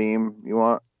 Any theme you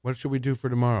want? What should we do for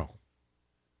tomorrow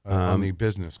on the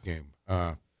business game?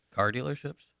 Car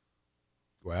dealerships?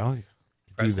 Well, do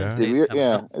President's that. Day's coming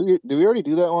up. Did we already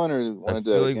do that one, or want to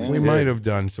do that again? We might have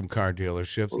done some car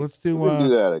dealerships. Let's do. We can do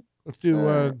that. Let's do.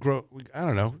 I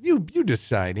don't know. You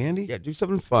decide, Andy. Yeah, do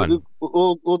something fun.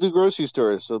 We'll do grocery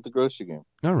stores. So the grocery game.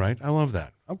 All right. I love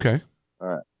that. Okay. All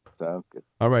right. Sounds good.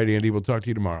 All right, Andy. We'll talk to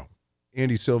you tomorrow.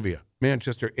 Andy Sylvia,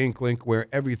 Manchester Inklink, where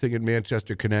everything in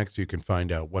Manchester connects. You can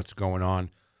find out what's going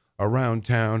on around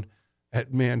town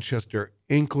at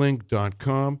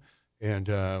manchesterinklink.com.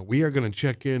 And we are going to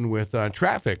check in with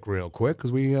traffic real quick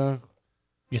because we You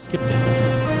skipped it.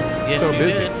 Yeah, so you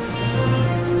busy. did.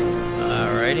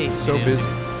 Alrighty. So it is busy.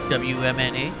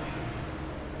 WMNH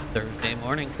Thursday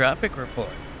morning traffic report.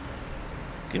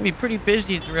 It's going to be pretty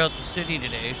busy throughout the city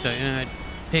today, so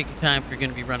take your time if you're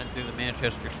going to be running through the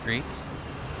Manchester streets.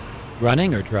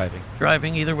 Running or driving?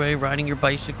 Driving either way, riding your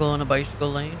bicycle in a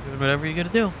bicycle lane, doing whatever you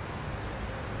got to do.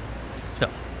 So,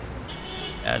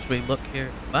 as we look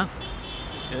here, wow,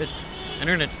 good.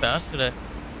 Internet's fast today.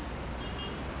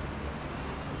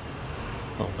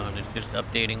 Hold on, it's just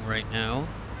updating right now.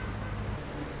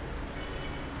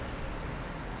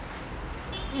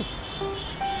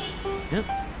 Yep.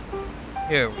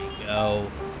 Here we go.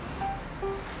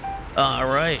 All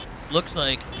right. Looks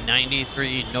like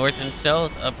 93 north and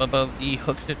south up above the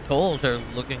Hooksett tolls are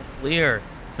looking clear.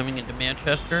 Coming into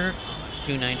Manchester on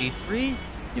 293,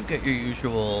 you've got your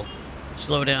usual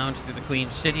slowdowns through the Queen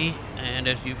City, and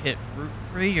as you hit Route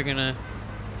 3, you're going to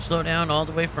slow down all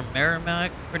the way from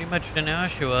Merrimack pretty much to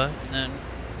Nashua, and then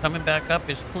coming back up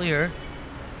is clear.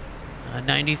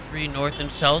 93 north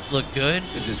and south look good.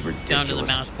 This is ridiculous. Down to the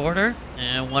Mass border,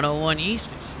 and 101 east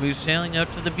is smooth sailing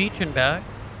out to the beach and back.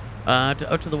 Out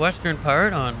to the western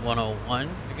part on 101,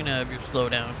 you're going to have your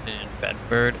slowdowns in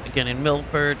Bedford, again in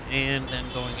Milford, and then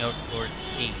going out towards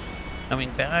Keene.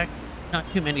 Coming back,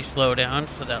 not too many slowdowns,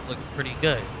 so that looks pretty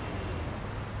good.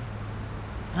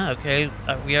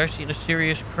 We are seeing a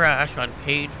serious crash on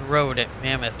Page Road at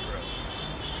Mammoth Road.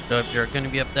 So if you're going to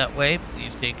be up that way,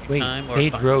 please take your Wait, time. Or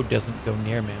Page Road doesn't go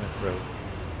near Mammoth Road.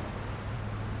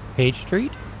 Page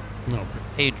Street? No.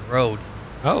 Page Road.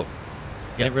 Oh.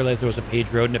 I didn't realize there was a Page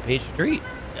Road and a Page Street.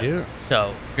 Yeah.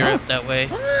 So if you're up that way,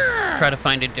 try to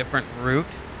find a different route.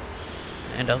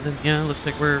 And other than, looks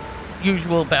like we're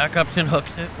usual backups in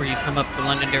Hooksett, where you come up the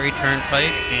Londonderry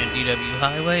Turnpike and DW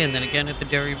Highway, and then again at the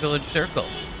Derry Village Circle.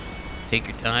 Take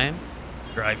your time,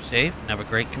 drive safe, and have a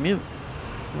great commute.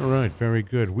 All right, very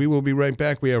good. We will be right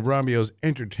back. We have Robbio's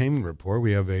entertainment report.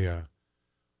 We have a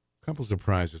couple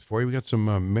surprises for you. We got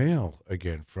some mail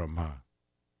again from our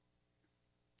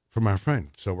friend.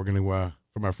 So we're going to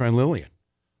from our friend Lillian.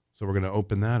 So we're going to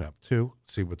open that up too,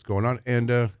 see what's going on, and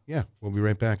we'll be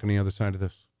right back on the other side of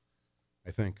this,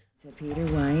 I think. To Peter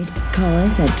White, call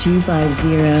us at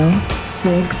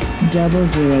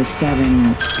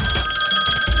 250-6007.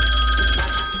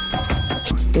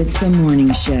 It's the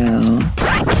morning show.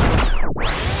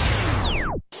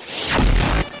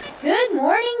 Good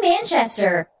morning,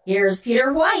 Manchester. Here's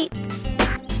Peter White.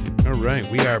 All right,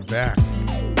 we are back.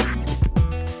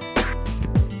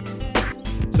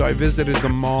 So I visited the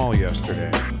mall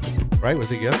yesterday. Right?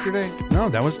 Was it yesterday? No,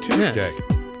 that was Tuesday.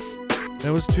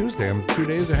 That was Tuesday. I'm 2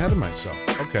 days ahead of myself.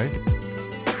 Okay.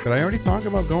 Did I already talk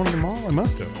about going to the mall? I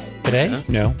must have. Today? Yeah.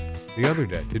 No. The other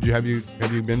day. Have you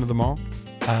been to the mall?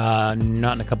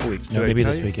 Not in a couple weeks. No, Did I maybe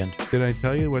tell this you? weekend. Did I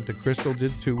tell you what the Crystal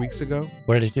did 2 weeks ago?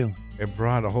 What did it do? It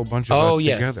brought a whole bunch of Oh, us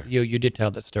yes. together. You did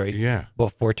tell that story. Yeah. Well,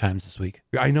 4 times this week.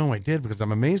 I know I did because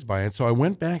I'm amazed by it. So I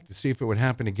went back to see if it would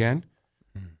happen again.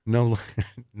 No,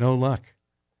 no luck.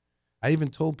 I even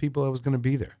told people I was going to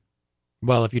be there.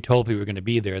 Well, if you told people you were going to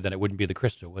be there, then it wouldn't be the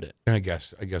Crystal, would it? I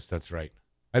guess that's right.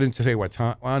 I didn't say what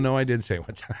time. Well, no, I did say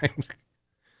what time.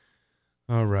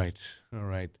 All right.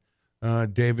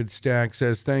 David Stack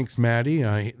says, thanks, Maddie.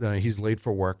 He's late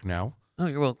for work now. Oh,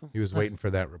 you're welcome. He was waiting for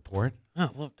that report.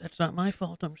 Oh, well, that's not my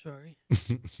fault. I'm sorry.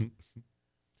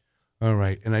 All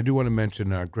right. And I do want to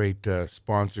mention our great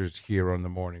sponsors here on the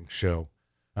morning show,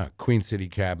 Queen City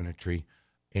Cabinetry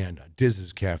and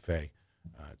Diz's Cafe.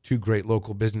 2 great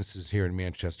local businesses here in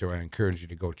Manchester. I encourage you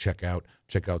to go check out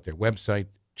their website,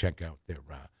 check out their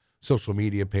social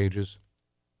media pages.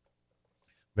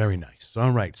 Very nice. All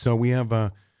right. So we have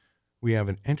an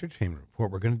entertainment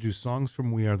report. We're going to do songs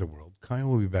from We Are the World. Kyle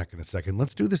will be back in a second.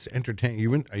 Let's do this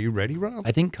entertainment. Are you ready, Rob?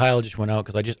 I think Kyle just went out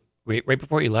because right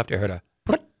before he left, I heard a.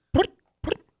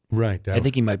 Right. I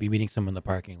think he might be meeting someone in the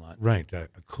parking lot. Right. A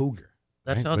cougar.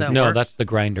 That's right? how that No, works. that's the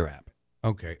Grinder app.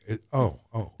 Okay.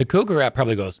 The Cougar app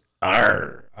probably goes,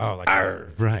 "Arr." Oh, like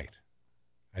right.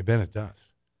 I bet it does.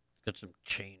 Got some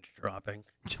change dropping.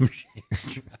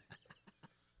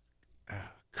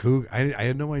 Cougar. I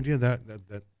had no idea that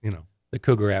you know. The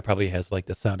Cougar app probably has like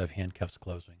the sound of handcuffs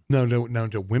closing. No.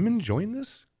 Do women join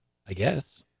this? I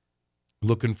guess.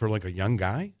 Looking for like a young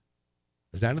guy?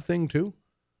 Is that a thing too?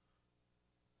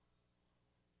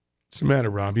 What's the matter,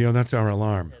 Robbio? That's our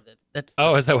alarm. That's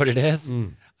Oh, is that what it is?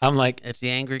 Mm. I'm like, it's the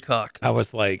angry cock. I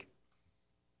was like,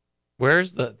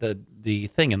 where's the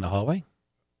thing in the hallway?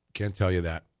 Can't tell you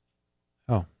that.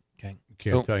 Oh, okay.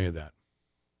 Can't tell you that.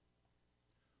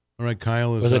 All right,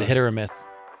 Kyle is. Was it a hit or a miss?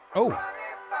 Oh,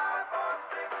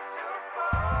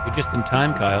 You're just in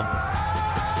time, Kyle.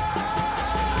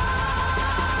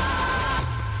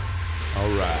 all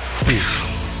right.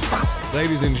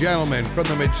 Ladies and gentlemen, from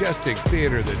the majestic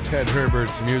theater, the Ted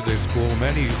Herbert's Music School,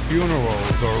 many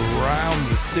funerals around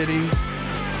the city.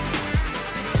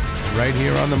 Right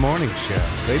here on the morning show.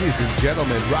 Ladies and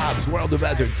gentlemen, Rob's World of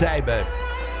Entertainment.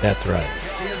 That's right.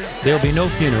 There'll be no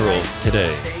funerals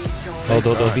today,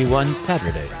 although there'll be one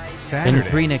Saturday. And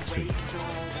 3 next week.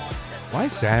 Why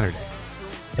Saturday?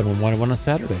 Someone wanted one on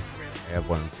Saturday. I have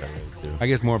one on Saturday, too. I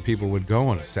guess more people would go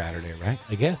on a Saturday, right?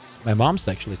 I guess. My mom's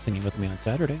actually singing with me on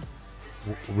Saturday.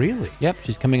 Really? Yep,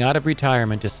 she's coming out of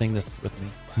retirement to sing this with me.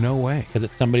 No way. Because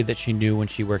it's somebody that she knew when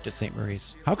she worked at St.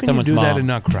 Mary's. How can Someone's you do that mom. and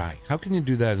not cry? How can you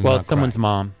do that and Well, not it's someone's cry?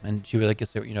 mom, and she was, I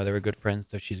guess, they were good friends,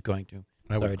 so she's going to.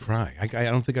 I would cry. I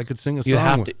don't think I could sing a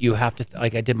song. You have to,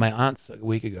 like I did my aunt's a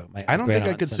week ago. I don't think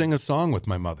I could sing a song with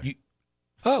my mother.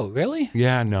 Oh, really?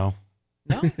 Yeah, no.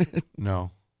 No?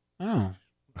 No. Oh.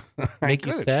 I Make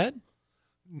you could. sad?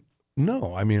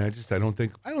 No, I mean, I don't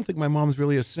think my mom's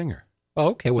really a singer.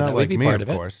 Oh, okay. Well, Not that would like be me, part of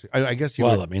of it. course. I guess you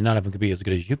Well, would. I mean, none of them could be as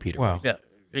good as you, Peter. Well, Yeah.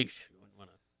 Eesh.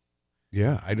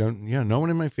 yeah, I don't. Yeah, no one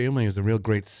in my family is a real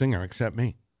great singer except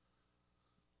me.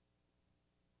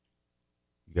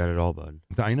 You got it all, bud.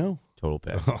 I know. Total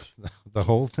package. The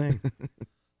whole thing.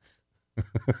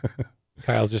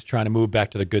 Kyle's just trying to move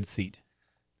back to the good seat.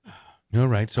 All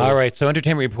right. So All right. So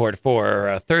entertainment report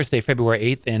for Thursday, February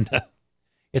 8th. And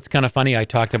It's kind of funny. I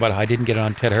talked about how I didn't get it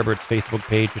on Ted Herbert's Facebook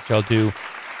page, which I'll do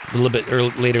a little bit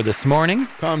later this morning.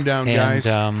 Calm down, guys.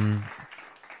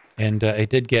 And it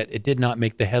did not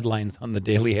make the headlines on the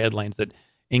daily headlines at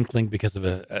Inkling because of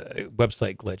a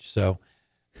website glitch. So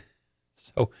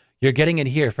you're getting it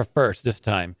here for first this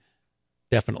time,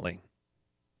 definitely.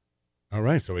 All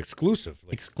right, so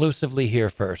exclusively here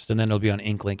first, and then it'll be on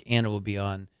Inklink, and it will be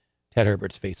on Ted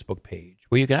Herbert's Facebook page,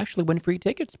 where you can actually win free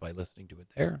tickets by listening to it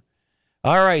there.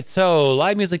 All right, so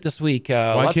live music this week.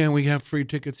 Why can't we have free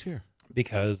tickets here?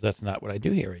 Because that's not what I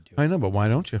do here. I know, but why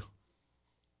don't you?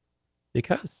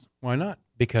 Because. Why not?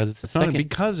 Because it's a second.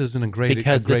 Because isn't a great.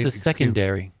 Because this is excuse.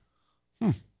 Secondary.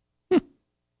 All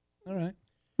right.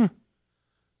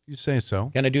 You say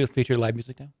so. Can I do featured live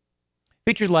music now?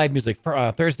 Featured live music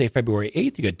for Thursday, February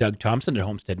 8th. You got Doug Thompson at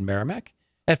Homestead in Merrimack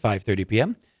at 5:30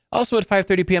 p.m. Also at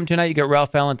 5:30 p.m. tonight, you got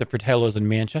Ralph Allen at the Fratello's in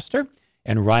Manchester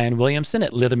and Ryan Williamson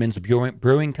at Litherman's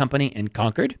Brewing Company in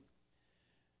Concord.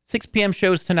 6 p.m.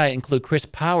 shows tonight include Chris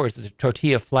Powers at the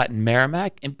Tortilla Flat in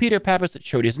Merrimack and Peter Pappas at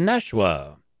Shodi's in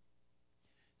Nashua.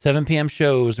 7 p.m.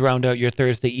 shows round out your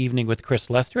Thursday evening with Chris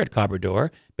Lester at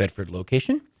Cobrador, Bedford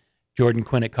location, Jordan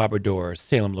Quinn at Cobrador,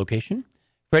 Salem location,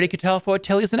 Freddie Catalfo at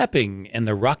Telly's in Epping, and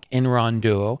the Rock and Ron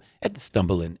duo at the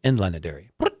Stumble Inn in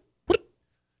Londonderry.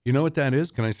 You know what that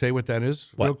is? Can I say what that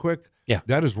is real quick? Yeah.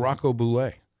 That is Rocco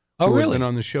Boulet. Oh, who really? has been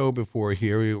on the show before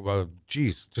here.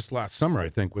 Just last summer, I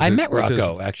think. I met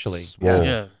Rocco, actually.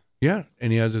 Yeah. Yeah,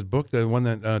 and he has his book, the one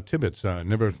that Tibbetts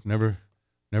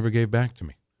never gave back to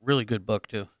me. Really good book,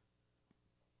 too.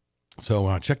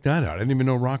 So check that out. I didn't even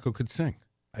know Rocco could sing.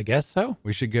 I guess so.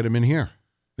 We should get him in here.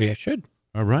 We should.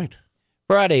 All right.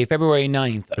 Friday, February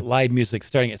 9th, live music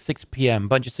starting at 6 p.m.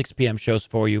 Bunch of 6 p.m. shows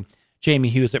for you. Jamie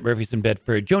Hughes at Murphy's in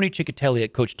Bedford, Joni Ciccatelli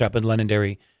at Coach Top in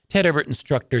Londonderry, Ted Herbert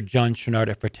instructor John Chouinard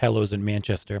at Fratello's in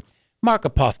Manchester, Mark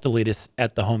Apostolidis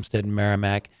at the Homestead in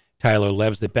Merrimack, Tyler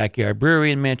Lebs at Backyard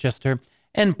Brewery in Manchester,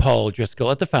 and Paul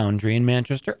Driscoll at the Foundry in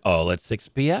Manchester, all at 6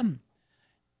 p.m.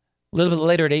 A little bit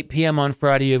later at 8 p.m. on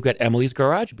Friday, you've got Emily's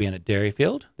Garage Band at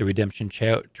Dairyfield, the Redemption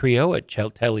Trio at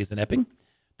Telly's in Epping,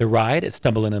 The Ride at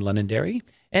Stumble Inn in Londonderry,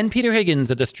 and Peter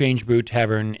Higgins at the Strange Brew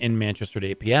Tavern in Manchester at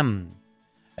 8 p.m.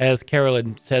 As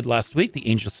Carolyn said last week, the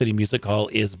Angel City Music Hall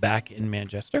is back in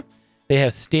Manchester. They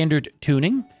have standard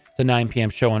tuning. It's a 9 p.m.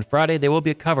 show on Friday. There will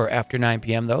be a cover after 9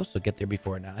 p.m., though, so get there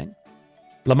before 9.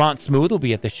 Lamont Smooth will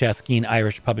be at the Shaskeen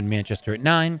Irish Pub in Manchester at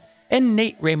 9. And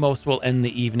Nate Ramos will end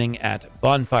the evening at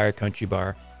Bonfire Country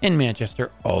Bar in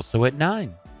Manchester, also at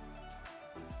 9.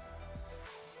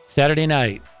 Saturday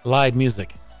night, live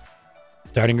music.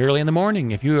 Starting early in the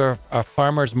morning. If you are a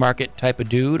farmer's market type of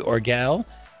dude or gal,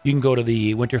 you can go to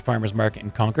the Winter Farmers Market in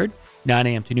Concord, 9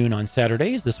 a.m. to noon on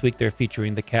Saturdays. This week they're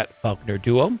featuring the Cat Faulkner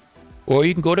duo. Or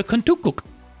you can go to Kuntukuk.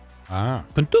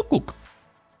 Kuntukuk.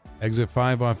 Exit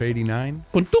 5 off 89.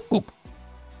 Kuntukuk.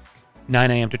 9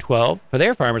 a.m. to 12 for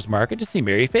their farmers market to see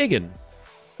Mary Fagan.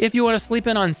 If you want to sleep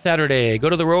in on Saturday, go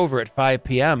to the Rover at 5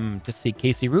 p.m. to see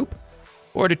Casey Roop,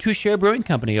 or to Two Share Brewing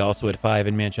Company, also at 5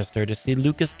 in Manchester, to see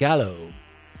Lucas Gallo.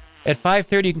 At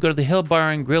 5:30, you can go to the Hill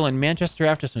Bar and Grill in Manchester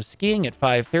after some skiing at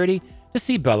 5:30 to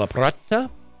see Bella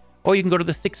Prata, or you can go to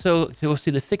the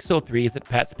 603s at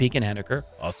Pat's Peak in Henniker,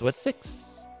 also at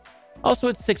 6. Also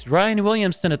at 6, Ryan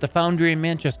Williamson at the Foundry in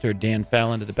Manchester, Dan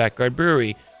Fallon at the Backyard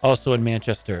Brewery, also in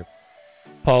Manchester.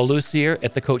 Paul Lucier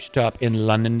at the Coach Stop in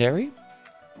Londonderry.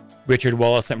 Richard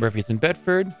Wallace at Murphy's in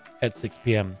Bedford at 6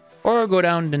 p.m. Or go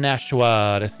down to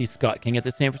Nashua to see Scott King at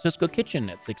the San Francisco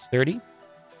Kitchen at 6:30.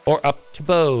 Or up to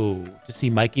Bow to see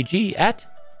Mikey G at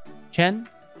Chen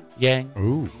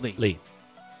Yang Lee.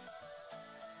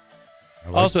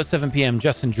 Also at 7 p.m.,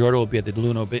 Justin Jordan will be at the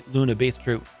Luna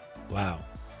Bistro. Wow.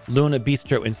 Luna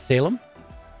Bistro in Salem.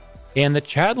 And the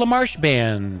Chad LaMarche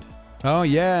Band. Oh,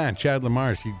 yeah, Chad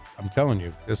LaMarche. I'm telling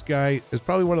you, this guy is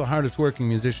probably one of the hardest working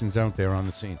musicians out there on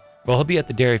the scene. Well, he'll be at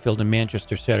the Dairyfield in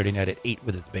Manchester Saturday night at 8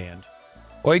 with his band.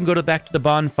 Or you can go back to the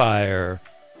Bonfire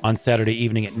on Saturday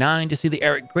evening at 9 to see the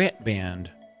Eric Grant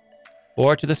Band.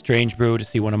 Or to the Strange Brew to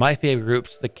see one of my favorite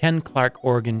groups, the Ken Clark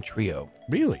Organ Trio.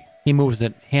 Really? He moves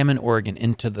it, Hammond organ,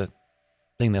 into the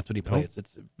thing. That's what he plays.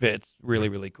 It's really,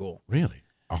 really cool. Really?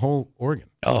 A whole organ?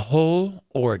 A whole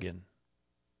organ.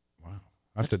 Wow.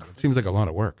 It seems like a lot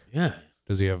of work. Yeah.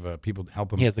 Does he have people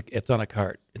help him? It's on a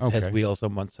cart. It has wheels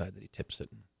on one side that he tips it.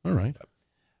 All right.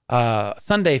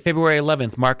 Sunday, February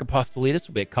 11th, Mark Apostolidis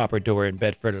will be at Copper Door in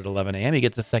Bedford at 11 a.m. He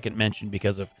gets a second mention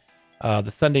because of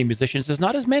the Sunday musicians. There's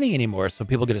not as many anymore, so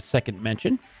people get a second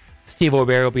mention. Steve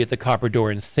O'Bear will be at the Copper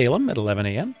Door in Salem at 11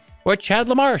 a.m. Or Chad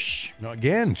LaMarche.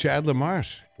 Again, Chad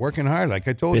LaMarche. Working hard, like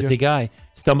I told you. Busy guy.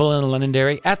 Stumble in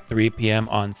Londonderry at 3 p.m.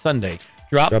 on Sunday.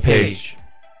 Drop page.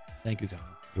 Thank you, Kyle.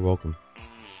 You're welcome.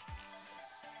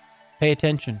 Pay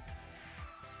attention.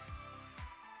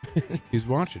 He's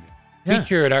watching it. Yeah.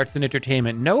 Featured arts and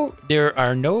entertainment. No, there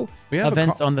are no We have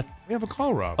events a on the. We have a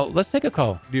call, Rob. Oh, let's take a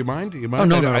call. Do you mind? Do you mind?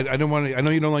 no, I, no. I don't want to. I know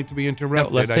you don't like to be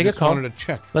interrupted. No, let's I take a just call. wanted to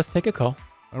check. Let's take a call.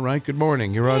 All right. Good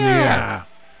morning. You're on the air.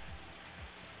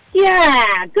 Yeah,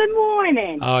 good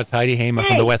morning. Oh, it's Heidi Hamer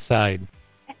from the West Side.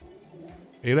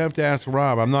 You'd have to ask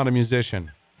Rob. I'm not a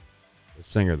musician. The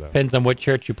singer, though. Depends on what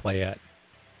church you play at.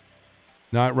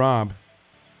 Not Rob.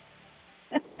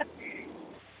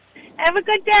 Have a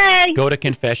good day. Go to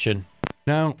confession.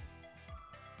 No,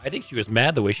 I think she was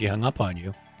mad the way she hung up on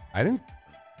you. I didn't.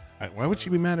 Why would she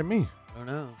be mad at me? I don't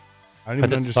know. I don't even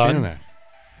 'Cause it's understand fun. that.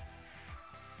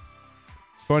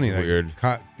 It's funny It's that weird.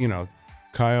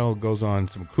 Kyle goes on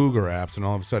some cougar apps and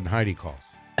all of a sudden Heidi calls.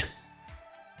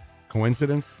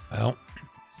 Coincidence? Well,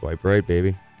 Swipe right,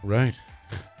 baby. Right.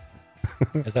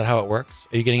 is that how it works?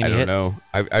 Are you getting I any don't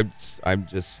hits? know. I'm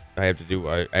just. I have to do.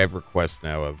 I have requests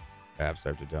now of apps I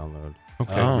have to download.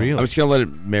 Okay. Oh. Really? I'm just gonna let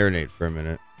it marinate for a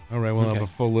minute. All right. We'll have Okay. a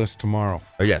full list tomorrow.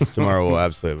 Oh yes, tomorrow we'll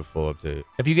absolutely have a full update.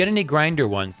 If you get any grinder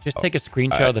ones, just take a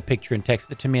screenshot of the picture and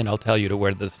text it to me, and I'll tell you to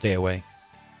where to stay away.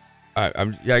 I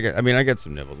got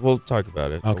some nibbles. We'll talk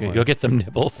about it. Don't Okay, worry. you'll get some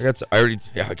nibbles. I got some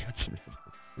nibbles.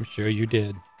 I'm sure you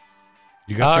did.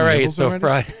 You got All some right, nibbles so already?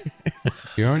 Friday.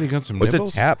 You already got some What's nibbles?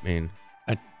 a tap mean?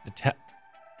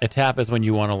 A tap is when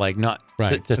you want to like not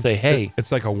Right. to say, hey.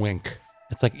 It's like a wink.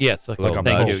 It's like yes, like Like a a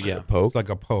thank you. poke. Yeah. A poke? It's like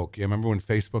a poke. You remember when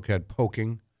Facebook had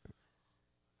poking?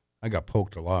 I got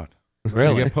poked a lot.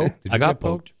 Really? Did you get poked? Did I you got get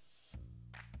poked.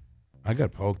 I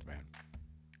got poked, man.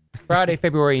 Friday,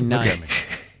 February 9th. Look at me.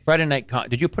 Friday night.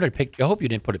 Did you put a picture? I hope you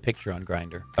didn't put a picture on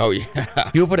Grindr. Oh yeah.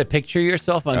 You put a picture of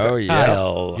yourself on Oh, Grindr. yeah.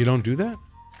 Kyle. You don't do that?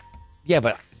 Yeah,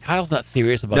 but Kyle's not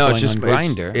serious about No, going it's just on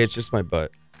Grindr. It's just my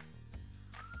butt.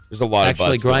 There's a lot Actually,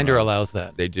 of butts going Grindr on. allows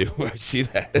that. They do. I see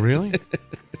that. Really?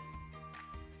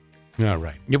 All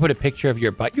right. You put a picture of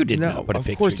your butt. You did No, not put a of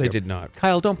picture. course of I your- did not.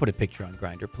 Kyle, don't put a picture on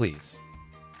Grindr, please.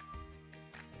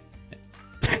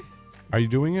 Are you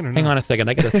doing it or not? Hang on a second.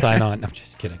 I got to sign on. I'm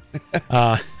just kidding.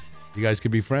 You guys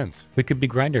could be friends. We could be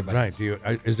Grindr buddies. Right. Do you,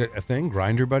 is it a thing?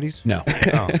 Grinder buddies? No.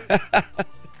 Oh.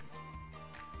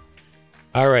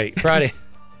 All right. Friday.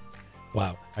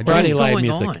 Wow. I Friday don't- live going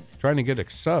music. on? Trying to get a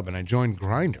sub and I joined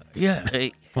Grinder. Yeah.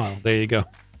 Hey, Well, there you go.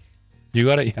 You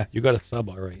got a sub,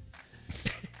 all right.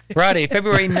 Friday,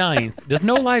 February 9th. There's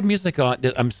no live music on.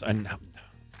 There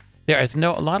is a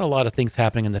lot of things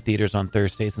happening in the theaters on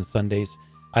Thursdays and Sundays.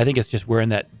 I think it's just we're in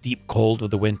that deep cold of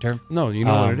the winter. No, you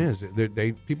know what it is.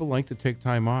 People like to take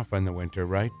time off in the winter,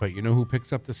 right? But you know who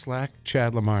picks up the slack?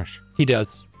 Chad LaMarche. He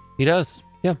does.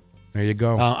 Yeah. There you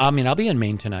go. I'll be in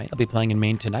Maine tonight. I'll be playing in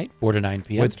Maine tonight, 4 to 9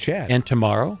 p.m. With Chad. And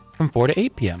tomorrow from 4 to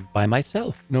 8 p.m. by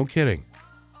myself. No kidding.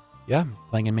 Yeah, I'm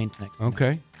playing in Maine tonight.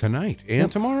 Okay. Tonight and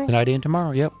Yep. tomorrow? Tonight and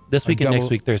tomorrow, yep. This week and double- next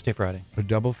week, Thursday, Friday. A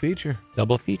double feature.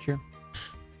 Double feature.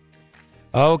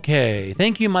 Okay.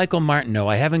 Thank you, Michael Martineau.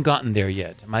 I haven't gotten there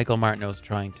yet. Michael Martineau's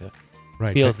trying to,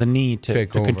 Right. feels the need to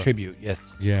take over. contribute.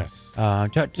 Yes. Yes.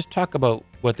 Just talk about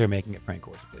what they're making at Frank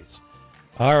Horse, please.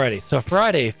 Alrighty. So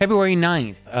Friday, February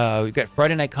 9th, we've got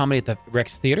Friday Night Comedy at the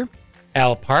Rex Theater.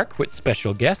 Al Park with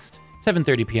special guest.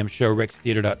 7:30 p.m. show,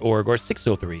 rextheater.org or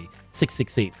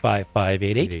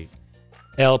 603-668-5588.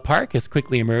 Al Park has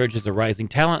quickly emerged as a rising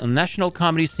talent on the national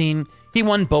comedy scene. He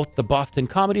won both the Boston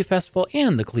Comedy Festival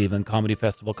and the Cleveland Comedy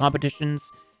Festival competitions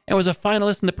and was a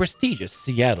finalist in the prestigious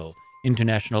Seattle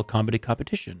International Comedy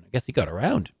Competition. I guess he got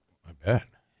around. I bet.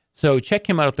 So check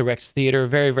him out at the Rex Theater.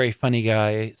 Very, very funny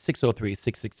guy.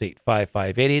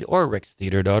 603-668-5588 or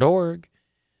rextheater.org.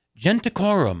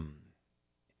 Genticorum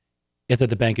is at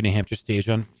the Bank of New Hampshire stage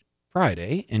on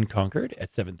Friday in Concord at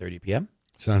 7:30 p.m.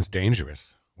 Sounds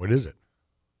dangerous. What is it?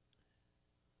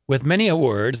 With many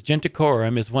awards,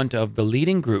 Genticorum is one of the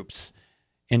leading groups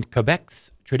in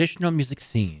Quebec's traditional music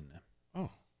scene.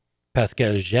 Oh.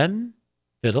 Pascal Gem,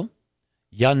 fiddle.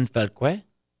 Yann Felquet,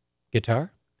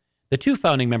 guitar. The two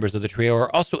founding members of the trio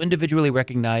are also individually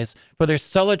recognized for their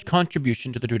solid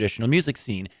contribution to the traditional music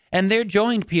scene, and they're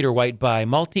joined, Peter White, by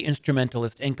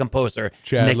multi-instrumentalist and composer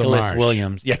Chad Nicholas LaMarche.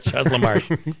 Williams. Yeah, Chad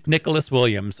LaMarche. Nicholas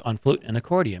Williams on flute and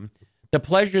accordion. The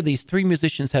pleasure these three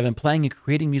musicians have in playing and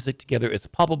creating music together is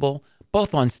palpable,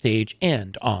 both on stage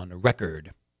and on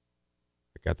record.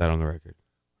 I got that on the record.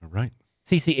 All right.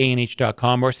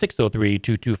 CCANH.com or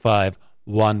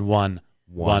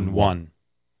 603-225-1111.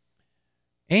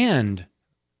 And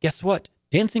guess what?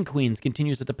 Dancing Queens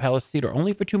continues at the Palace Theater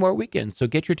only for 2 more weekends, so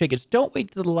get your tickets. Don't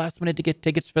wait till the last minute to get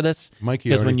tickets for this. Mikey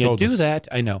because when already you told do us. that,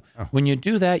 I know. Oh. When you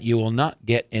do that, you will not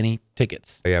get any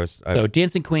tickets. Yeah, So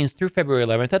Dancing Queens through February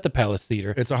 11th at the Palace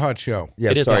Theater. It's a hot show.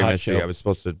 yeah. it is a Sorry, hot Missy. show. I was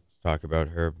supposed to talk about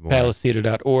her more.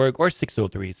 PalaceTheater.org or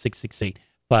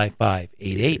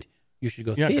 603-668-5588. You should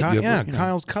go Yeah, see it. You have- you know.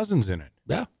 Kyle's cousin's in it.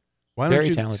 Yeah. Why Very don't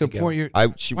you talented support gal. your? I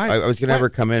Why- was gonna have why- her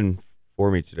come in for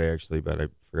me today, actually, but I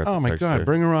forgot. Oh to my text God! her.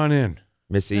 Bring her on in.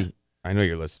 Missy. I know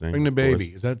you're listening. Bring the of course.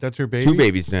 baby. That's her baby? 2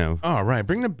 babies now. Oh, right.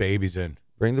 Bring the babies in.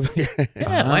 Bring the.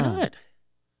 Yeah, why not?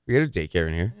 We got a daycare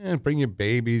in here. Yeah, bring your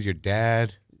babies, your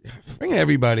dad. Bring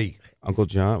everybody. Uncle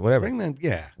John, whatever. Bring them.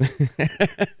 Yeah.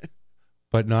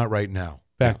 But not right now.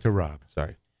 Back to Rob.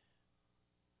 Sorry.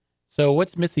 So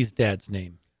what's Missy's dad's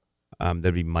name?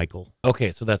 That'd be Michael.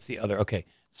 Okay, so that's the other. Okay,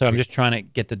 so I'm just trying to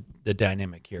get the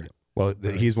dynamic here. Well,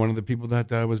 he's one of the people that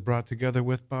was brought together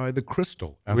with by the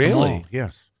Crystal. At the Really? mall.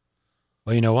 Yes.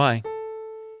 Well, you know why?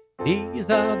 These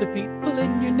are the people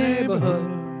in your neighborhood,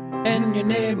 in your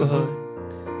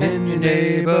neighborhood, in your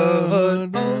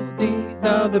neighborhood. Oh, these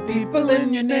are the people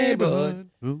in your neighborhood,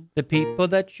 the people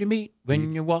that you meet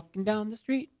when you're walking down the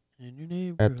street. In your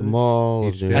neighborhood. At the Mall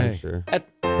of Each New day. Hampshire.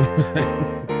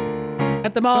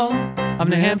 At the Mall of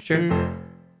New Hampshire.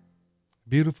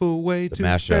 Beautiful way The to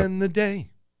mashup. spend the day.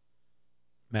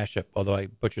 Mashup, although I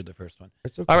butchered the first one.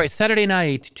 It's okay. All right, Saturday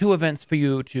night, 2 events for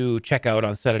you to check out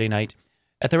on Saturday night.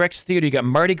 At the Rex Theater, you got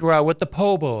Mardi Gras with the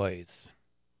Po' Boys.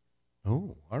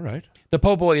 Oh, all right. The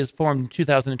Po' Boys formed in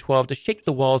 2012 to shake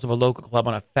the walls of a local club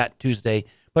on a Fat Tuesday,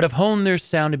 but have honed their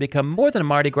sound to become more than a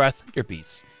Mardi Gras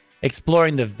centerpiece,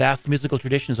 exploring the vast musical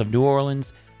traditions of New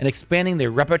Orleans and expanding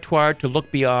their repertoire to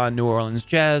look beyond New Orleans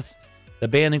jazz. The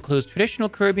band includes traditional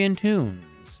Caribbean tunes.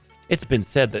 It's been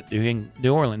said that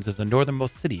New Orleans is the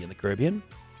northernmost city in the Caribbean,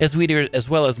 as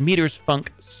well as meters,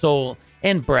 funk, soul,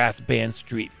 and brass band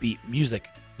street beat music.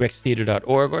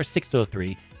 RexTheater.org or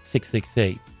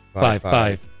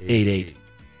 603-668-5588.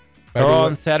 Or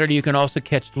on Saturday, you can also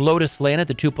catch Lotus Land at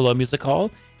the Tupelo Music Hall,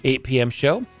 8 p.m.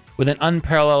 show. With an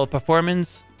unparalleled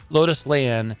performance, Lotus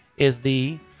Land is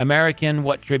the American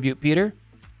what tribute, Peter?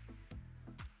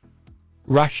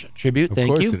 Rush tribute, thank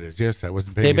you. Of course it is. Yes, I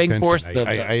wasn't paying They bring attention. forth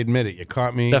I admit it. You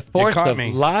caught me. The force you caught of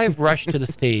me. live Rush to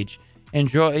the stage,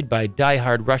 enjoyed by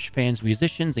diehard Rush fans,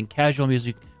 musicians, and casual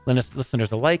music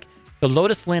listeners alike. The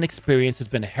Lotus Land experience has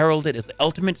been heralded as the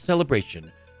ultimate celebration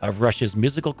of Rush's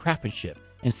musical craftsmanship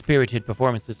and spirited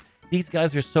performances. These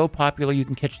guys are so popular, you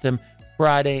can catch them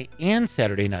Friday and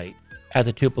Saturday night at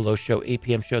the Tupelo show, 8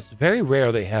 p.m. show. It's very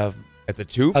rare they have At the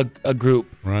Tup? a group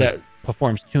Right. that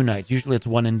performs 2 nights. Usually it's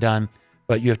one and done,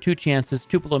 but you have 2 chances,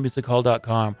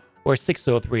 tupelomusichall.com or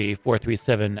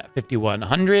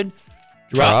 603-437-5100.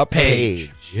 Drop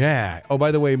page. Yeah. Oh,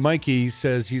 by the way, Mikey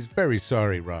says he's very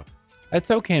sorry, Rob. That's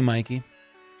okay, Mikey.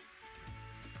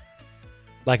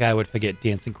 Like I would forget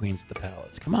Dancing Queens at the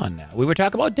Palace. Come on now. We were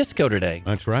talking about disco today.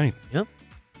 That's right. Yep.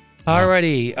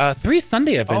 Alrighty. 3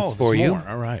 Sunday events Oh, for there's you. more.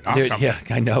 All right. There- Awesome. Yeah,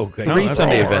 I know. Good. No, 3 that's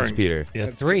Sunday all events, right. Peter. Yeah,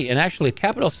 3. And actually,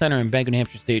 Capitol Center and Bank of New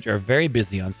Hampshire Stage are very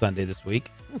busy on Sunday this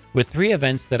week with 3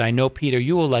 events that I know, Peter,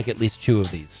 you will like at least 2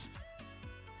 of these.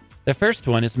 The first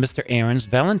one is Mr. Aaron's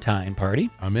Valentine Party.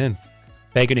 I'm in.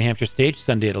 Bank of New Hampshire Stage,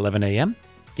 Sunday at 11 a.m.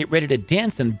 Get ready to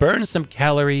dance and burn some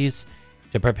calories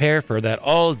to prepare for that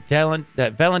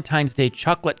that Valentine's Day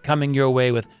chocolate coming your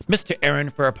way with Mr. Aaron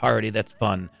for a party that's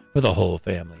fun for the whole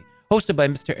family. Hosted by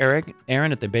Mr.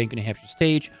 Aaron at the Bank of New Hampshire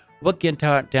Stage, we'll get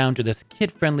down to this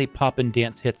kid-friendly pop and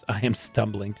dance hits. I am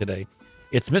stumbling today.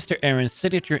 It's Mr. Aaron's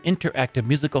signature interactive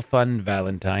musical fun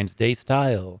Valentine's Day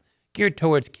style, geared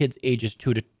towards kids ages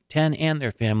 2 to 10 and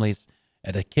their families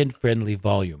at a kid-friendly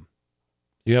volume.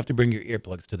 You have to bring your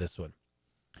earplugs to this one.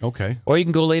 Okay. Or you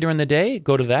can go later in the day,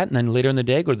 go to that, and then later in the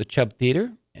day, go to the Chubb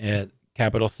Theater at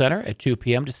Capitol Center at 2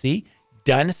 p.m. to see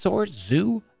Dinosaur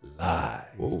Zoo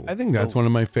live. I think that's one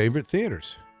of my favorite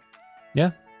theaters.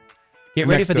 Yeah. Get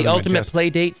ready Next for to the the ultimate Majestic. play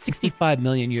date, 65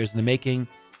 million years in the making,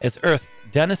 as Earth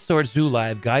Dinosaur Zoo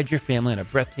Live guides your family on a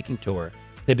breathtaking tour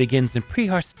that begins in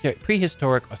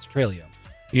prehistoric Australia.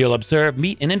 You'll observe,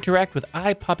 meet, and interact with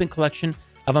eye-popping collection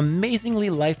of amazingly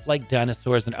lifelike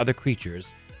dinosaurs and other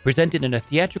creatures presented in a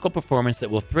theatrical performance that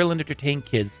will thrill and entertain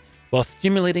kids while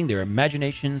stimulating their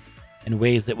imaginations in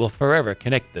ways that will forever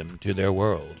connect them to their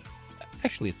world.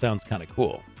 Actually, it sounds kind of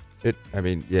cool.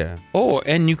 Yeah.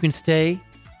 And you can stay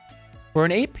for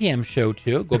an 8 p.m. show,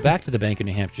 too. Go back to the Bank of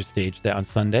New Hampshire Stage on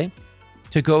Sunday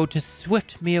to go to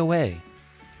Swift Me Away.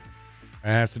 It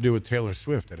has to do with Taylor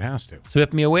Swift. It has to.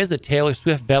 Swift Me Away is a Taylor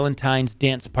Swift Valentine's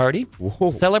dance party.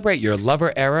 Whoa. Celebrate your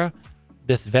lover era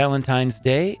this Valentine's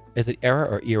Day. Is it era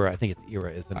or era? I think it's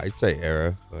era, isn't it? I say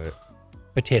era, but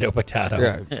Potato.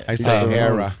 yeah, I say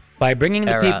era. By bringing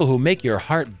the Era. people who make your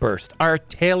heart burst, our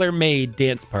tailor-made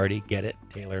dance party, get it?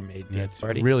 Tailor-made dance It's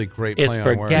party. really great Is play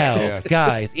for on words. gals, Yes.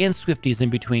 guys, and Swifties in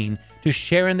between to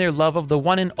share in their love of the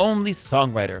one and only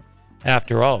songwriter.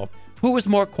 After all, who is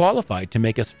more qualified to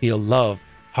make us feel love,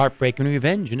 heartbreak, and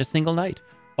revenge in a single night?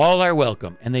 All are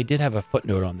welcome, and they did have a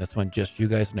footnote on this one, just so you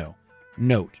guys know.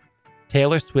 Note,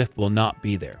 Taylor Swift will not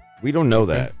be there. we don't know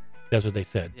that. That's what they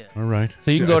said. Yeah. All right.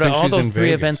 So you can I go to think all she's those in 3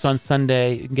 Vegas. events on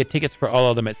Sunday. You can get tickets for all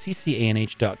of them at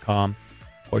ccanh.com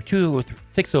or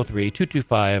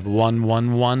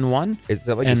 603-225-1111. Is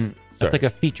that like And that's like a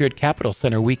featured Capitol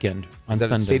Center weekend on is that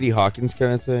Sunday. a Sadie Hawkins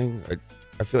kind of thing?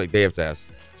 I feel like they have to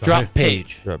ask. It's a Drop hy-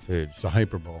 page. Drop page. It's a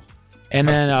hyperbole. And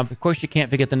then, of course, you can't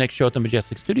forget the next show at the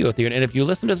Majestic Studio Theater. And if you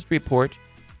listen to this report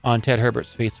on Ted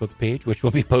Herbert's Facebook page, which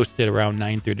will be posted around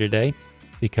 9:30 today,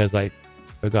 because I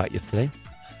forgot yesterday,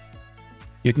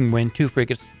 you can win two free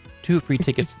tickets, two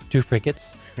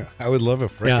frickets. I would love a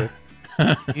fricket.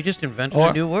 You just invented Or,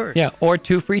 a new word. Yeah, or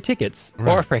 2 free tickets, or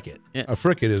a Right. fricket. A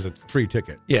fricket is a free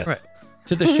ticket. Yes. Right.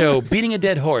 To the show Beating a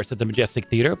Dead Horse at the Majestic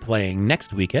Theater, playing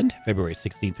next weekend, February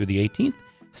 16th through the 18th.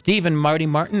 Steve and Marty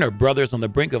Martin are brothers on the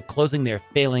brink of closing their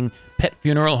failing pet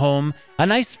funeral home, a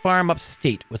nice farm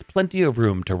upstate with plenty of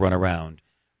room to run around.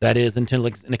 That is until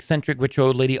an eccentric rich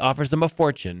old lady offers them a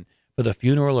fortune for the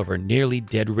funeral of her nearly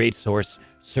dead racehorse,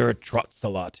 Sir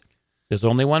Trot-a-Lot. There's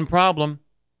only one problem.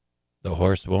 The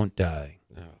horse won't die.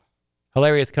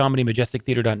 Hilarious comedy,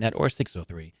 majestictheater.net or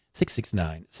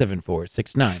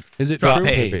 603-669-7469. Is it Drop true?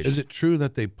 page. Is it true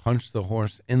that they punched the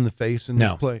horse in the face in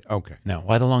No. this play? Okay. No,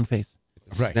 why the long face?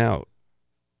 Right. Snout.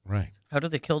 Right. How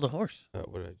did they kill the horse?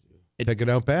 What did I do? Take it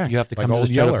out back. You have to like come to old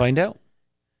the show to Yeller. find out.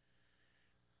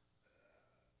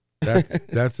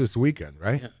 That's this weekend,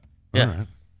 right? Yeah. All Yeah. right.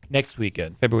 Next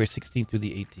weekend, February 16th through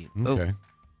the 18th. Okay.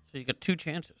 So you got 2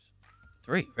 chances.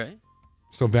 3, right?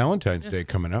 So Valentine's Day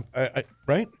coming up,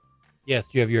 right? Yes,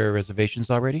 do you have your reservations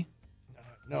already?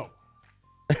 No.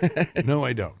 No,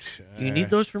 I don't. Do you need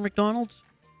those for McDonald's?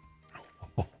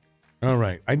 All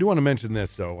right. I do want to mention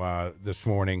this, though, this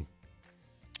morning.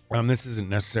 This isn't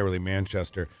necessarily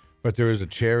Manchester, but there is a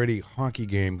charity hockey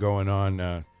game going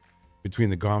on between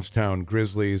the Goffstown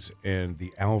Grizzlies and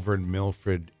the Alvern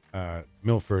Milford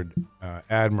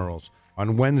Admirals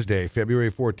on Wednesday,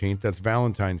 February 14th. That's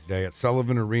Valentine's Day at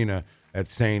Sullivan Arena at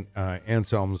St.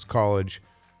 Anselm's College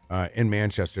in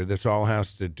Manchester. This all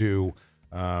has to do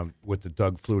with the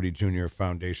Doug Flutie Jr.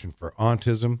 Foundation for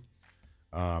Autism.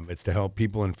 It's to help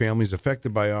people and families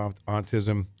affected by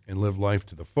autism and live life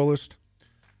to the fullest.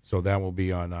 So that will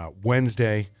be on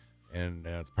Wednesday, and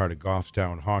it's part of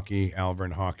Goffstown Hockey,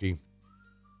 Alvern Hockey.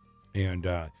 And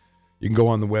you can go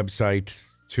on the website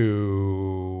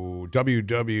to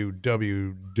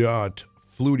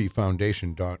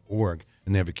www.flutiefoundation.org,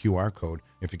 and they have a QR code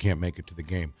if you can't make it to the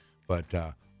game. But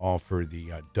all for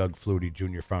the Doug Flutie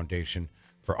Jr. Foundation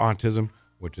for Autism,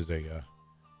 which is a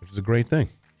great thing.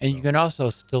 And you can also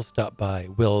still stop by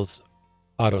Will's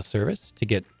Auto Service to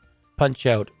get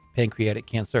Punch-Out pancreatic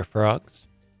cancer frogs.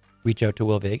 Reach out to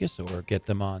Will Vegas or get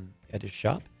them on at his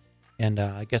shop. And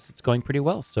I guess it's going pretty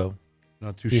well. So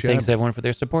Not too he shabby. thanks everyone for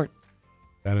their support.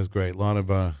 That is great. A lot of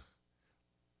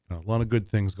good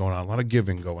things going on. A lot of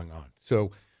giving going on. So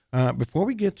before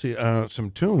we get to some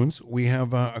tunes, we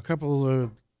have a couple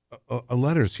of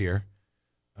letters here.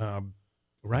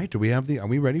 Right? Do we have Are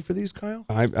we ready for these, Kyle?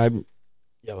 I'm.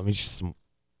 Yeah, let me just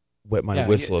wet my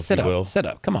whistle, if sit you up, will. Sit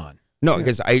up. Come on. No,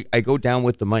 because I go down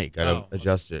with the mic. I don't Oh.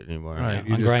 adjust it anymore. Right. Yeah,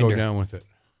 You on just go Grindr. down with it.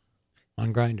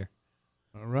 On Grinder.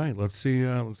 All right. Let's see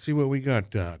what we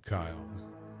got, Kyle.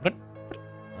 What?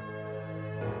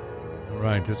 All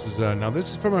right. This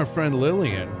is from our friend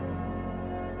Lillian.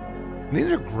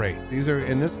 These are great. These are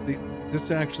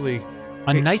this actually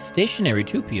A nice stationery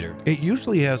too, Peter. it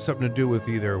usually has something to do with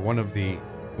either one of the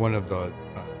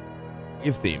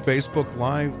Give themes. Facebook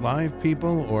live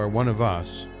people or one of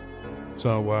us.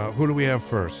 So who do we have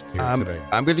first here today?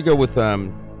 I'm going to go with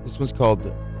this one's called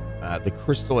The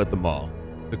Crystal at the Mall.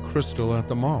 The Crystal at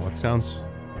the Mall. It sounds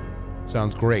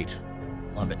great.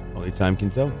 Love it. Only time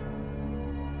can tell.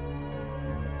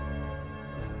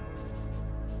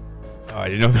 Oh, I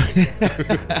didn't know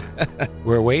that.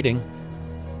 We're waiting.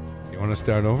 You want to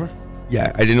start over?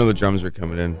 Yeah, I didn't know the drums were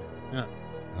coming in. Yeah,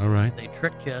 All right. they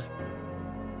tricked you.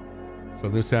 So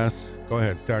this has. Go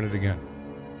ahead. Start it again.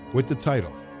 With the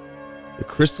title. The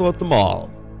Crystal at the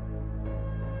Mall.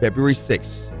 February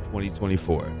 6,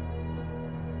 2024.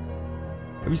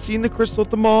 Have you seen the crystal at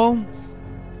the mall?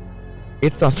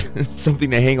 It's not something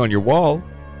to hang on your wall.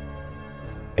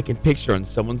 I can picture on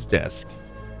someone's desk.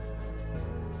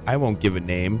 I won't give a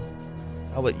name.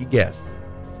 I'll let you guess.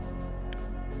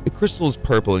 The crystal is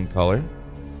purple in color.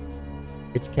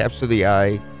 It's captured the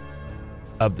eyes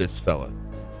of this fella.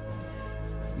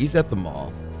 He's at the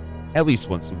mall at least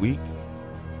once a week.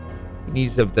 And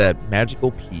he's of that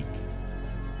magical peak.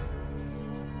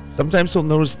 Sometimes he'll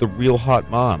notice the real hot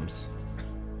moms.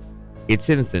 It's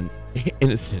innocent.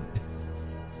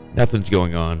 Nothing's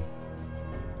going on.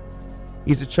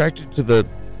 He's attracted to the...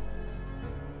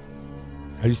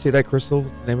 How do you say that, Crystal?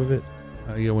 What's the name of it?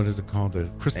 Yeah, what is it called?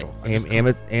 The crystal.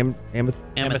 Amethyst.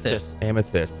 Amethyst.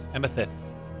 Amethyst.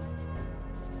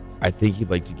 I think he'd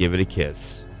like to give it a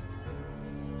kiss.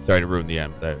 Sorry to ruin the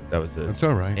end. That was it. That's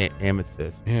all right.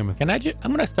 Amethyst. Amethyst. Can I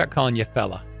I'm going to start calling you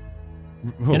fella.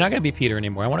 You're not going to be Peter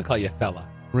anymore. I want to call you fella.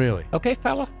 Really? Okay,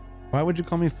 fella? Why would you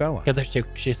call me fella? Because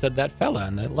she said that fella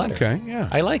in the letter. Okay, yeah.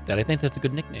 I like that. I think that's a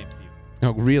good nickname for you.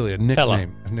 No, really, a nickname. Fella.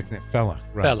 A nickname. Fella.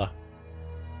 Right. Fella.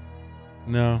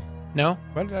 No. No?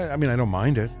 But I mean, I don't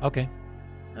mind it. Okay.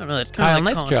 I don't know. It's Kyle, kind of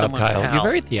like nice calling job, someone Kyle. pal. You're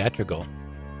very theatrical.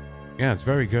 Yeah, it's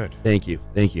very good. Thank you.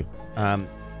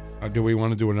 Do we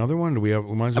want to do another one? We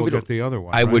might as well get the other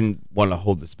one. I right? wouldn't want to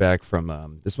hold this back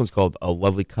from. This one's called "A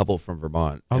Lovely Couple from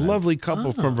Vermont." A lovely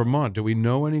couple from Vermont. Do we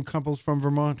know any couples from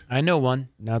Vermont? I know one.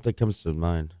 Not that comes to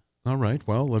mind. All right.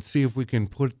 Well, let's see if we can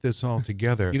put this all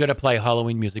together. You got to play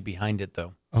Halloween music behind it,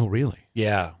 though. Oh, really?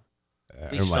 Yeah.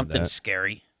 At least something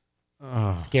scary.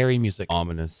 Scary music.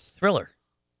 Ominous. Thriller.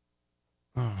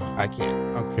 I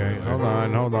can't. Okay, hold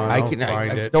on. I'll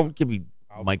find it. Don't give me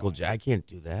Michael J. I can't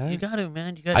do that. You got to,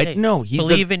 man. You got to. No, he's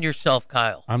believe in yourself,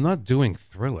 Kyle. I'm not doing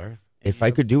Thriller. If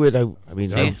I could do it, I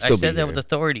mean, I'd still I be said that here. with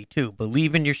authority too.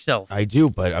 Believe in yourself. I do,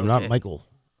 but I'm not Michael.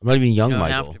 I'm not even young you don't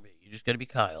Michael. have to be. You just got to be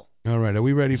Kyle. All right. Are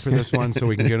we ready for this one so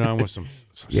we can get on with some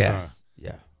Yes.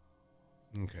 Yeah.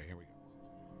 Okay, here we go.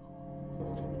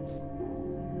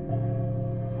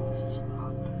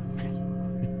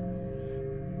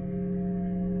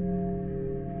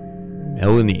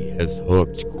 Melanie has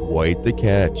hooked quite the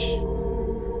catch.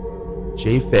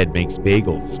 J-Fed makes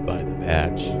bagels by the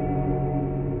batch.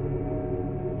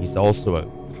 He's also a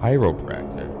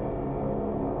chiropractor.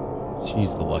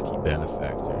 She's the lucky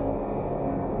benefactor.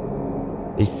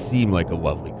 They seem like a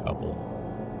lovely couple.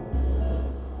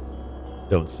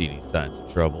 Don't see any signs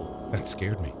of trouble. That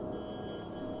scared me.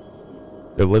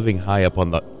 They're living high up on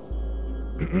the...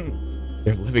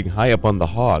 They're living high up on the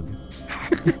hog.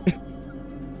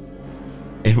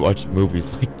 And watching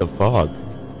movies like The Fog.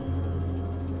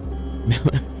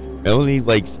 Melanie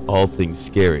likes all things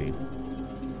scary,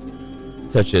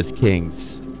 such as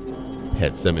King's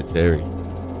Pet Cemetery.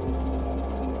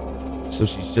 So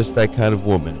she's just that kind of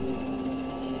woman.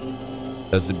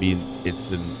 Doesn't mean it's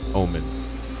an omen.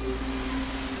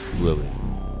 Lily.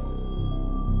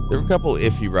 There were a couple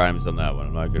iffy rhymes on that one.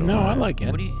 I'm not gonna No, lie. I like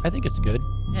it. I think it's good.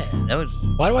 Yeah, that was.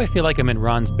 Why do I feel like I'm in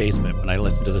Ron's basement when I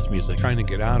listen to this music? Trying to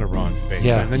get out of Ron's basement.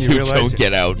 Yeah. And then you You realize don't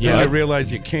get out. Then Yeah. you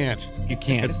realize you can't. You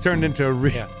can't. It's turned into a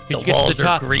real. Yeah. The You get walls to the are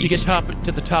top. greased. You get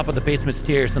to the top of the basement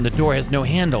stairs, and the door has no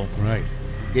handle. Right.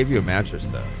 Gave you a mattress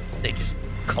though. They just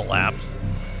collapsed.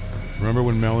 Remember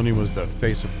when Melanie was the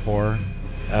face of horror?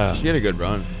 She had a good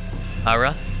run.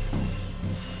 Ara?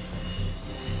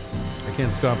 I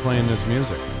can't stop playing this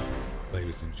music.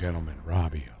 Ladies and gentlemen,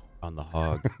 Robbio. On the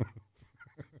hog.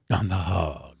 On the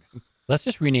Hog. Let's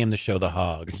just rename the show The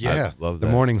Hog. Yeah. love The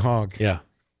that. Morning Hog. Yeah.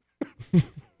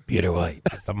 Peter White,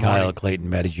 the Kyle morning. Clayton,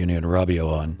 Matty Jr., and Robbio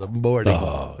on The morning. The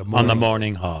Hog. The On the morning.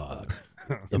 morning Hog.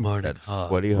 The morning That's hog.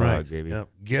 sweaty hog, Right. baby. Yep.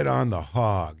 Get on the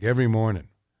hog every morning.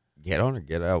 Get on or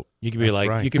get out. You could be That's like,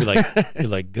 right. you could be like, you're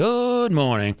like, good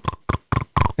morning,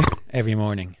 every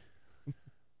morning.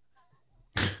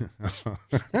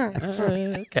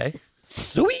 Okay.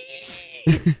 Sweet,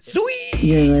 sweet.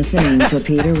 You're listening to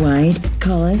Peter White.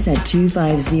 Call us at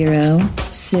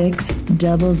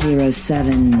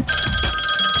 250-6007.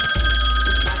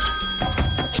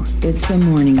 It's the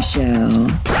morning show.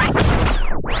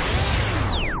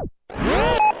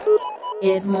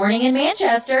 It's Morning in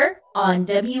Manchester on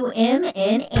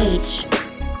WMNH.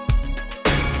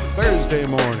 Thursday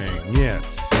morning.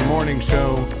 Yes. The morning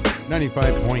show.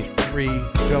 95.3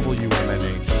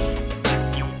 WMNH.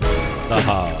 The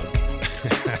Hog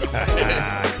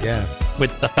Yes.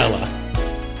 with the fella.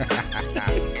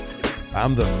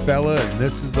 I'm the fella and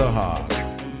this is the hog.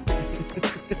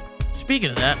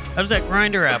 Speaking of that, how's that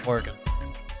Grinder app working?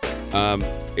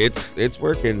 It's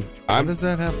working. How does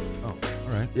that happen? Oh,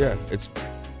 all right. Yeah,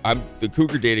 I'm the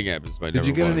Cougar dating app is my Did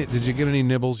you number get one. any? Did you get any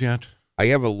nibbles yet? I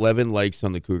have 11 likes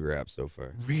on the Cougar app so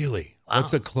far. Really? Wow.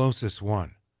 What's the closest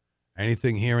one?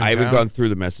 Anything here in I haven't town? gone through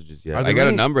the messages yet. Are I there got a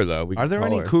any- number though. We Are can there call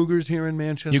any her. cougars here in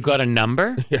Manchester? You got a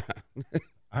number? Yeah,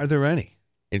 Are there any?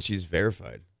 and she's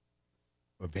verified.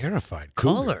 A verified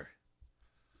Call cougar. her.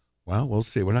 Well, we'll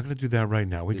see. We're not going to do that right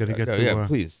now. We got to get to. Yeah,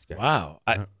 please. guys. Wow.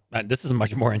 This is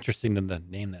much more interesting than the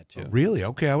name that tune. Really?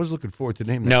 Okay, I was looking forward to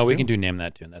name that. No, we too. can do name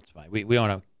that tune. That's fine. We don't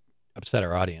want to upset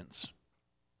our audience.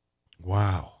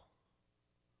 Wow.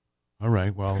 All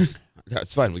right. Well,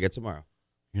 That's fine. We get tomorrow.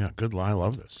 yeah. Good lie. I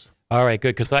love this. All right, good,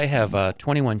 because I have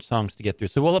 21 songs to get through.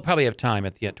 So we'll probably have time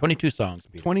at the end. 22 songs.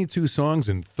 Peter. 22 songs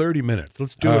in 30 minutes.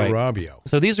 Let's do All it, right. Robbio.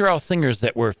 So these are all singers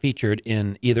that were featured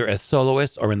in either as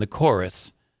soloists or in the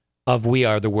chorus of We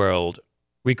Are the World.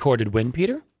 Recorded when,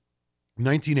 Peter?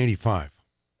 1985.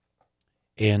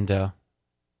 And here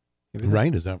we go.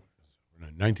 Right? Is that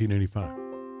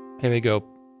 1985? Here we go.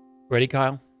 Ready,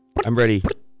 Kyle? I'm ready.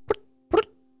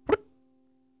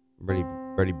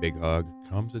 Ready, big hog.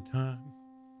 Comes a time.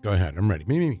 Go ahead. I'm ready.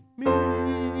 Me.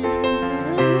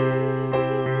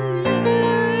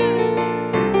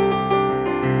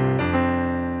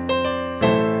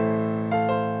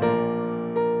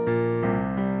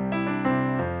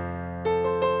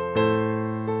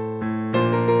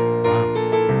 Wow.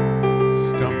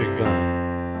 Stumping song.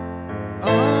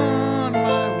 On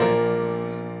my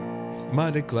way.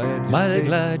 Mighty glad you Mighty stayed.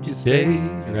 glad you stayed,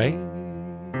 right?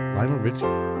 Lionel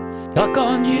Richie. Stuck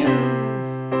on you.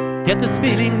 Get this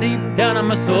feeling deep down in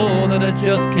my soul that I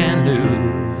just can't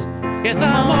lose. Yes,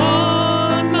 I'm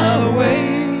on my way.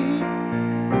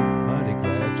 Mighty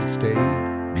glad you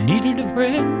stayed. Needed a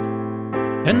friend.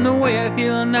 And the way I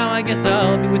feel now, I guess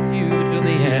I'll be with you till the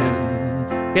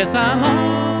end. Yes, I'm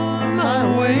on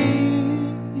my way.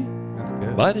 That's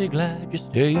good. Mighty glad you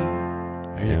stayed.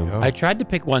 There you go. I tried to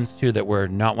pick ones too that were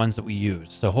not ones that we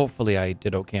used, so hopefully I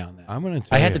did okay on that. I'm going to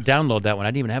tell I had you, to download that one. I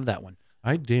didn't even have that one.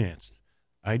 I danced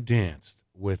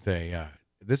with a,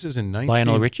 this is in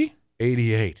Lionel Richie?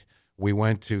 1988. We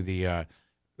went to the,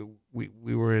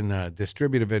 we were in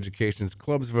Distributive Education's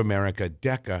Clubs of America,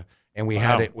 DECA, and we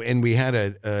had it, and we had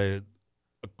a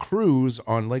cruise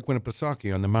on Lake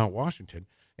Winnipesaukee on the Mount Washington,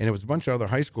 and it was a bunch of other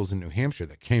high schools in New Hampshire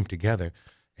that came together,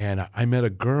 and I met a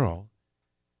girl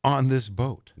on this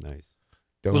boat. Nice.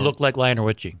 Who looked like Lionel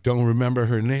Richie? Don't remember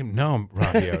her name. No,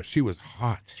 Robbio. She was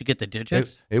hot. Did you get the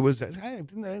digits? It was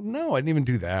no, I didn't even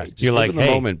do that. Just You're live like, in the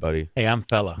hey, moment, buddy. Hey, I'm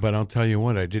fella. But I'll tell you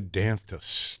what, I did dance to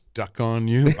 "Stuck on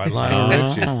You" by Lionel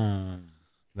Richie.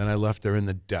 Then I left her in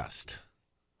the dust.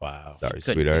 Wow. Sorry, Good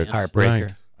sweetheart. dance.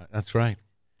 Heartbreaker. Right. That's right.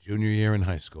 Junior year in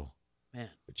high school. Man.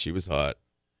 But she was hot.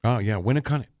 Oh yeah,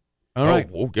 Winnicott. All right.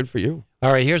 Oh, good for you.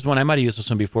 All right, here's one. I might have used this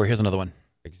one before. Here's another one.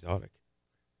 Exotic.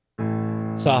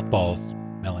 Softballs,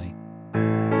 Melanie.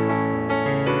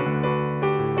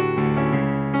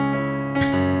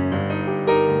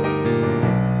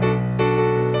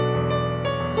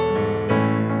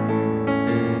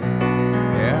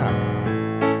 Yeah.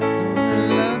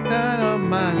 The love time of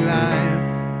my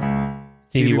life.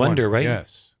 Stevie Wonder, right?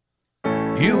 Yes.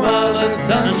 You are the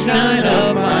sunshine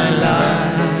of my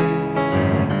life.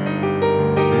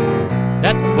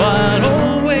 That's why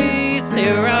I'll always stay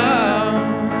around.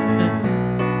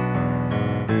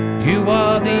 You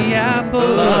are the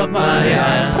apple of my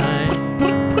eye.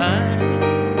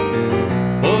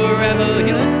 Forever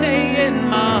you'll stay in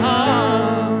my heart.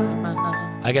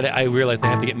 I realize I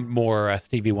have to get more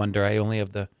Stevie Wonder. I only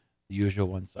have the usual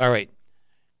ones. All right.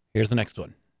 Here's the next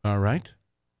one. All right.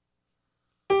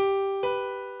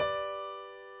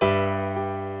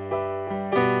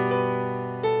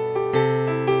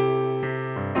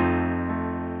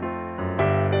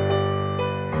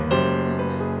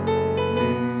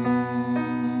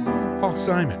 Paul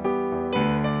Simon.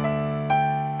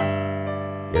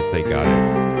 Yes, I got it.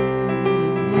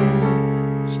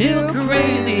 Still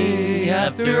crazy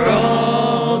after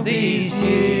all these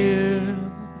years.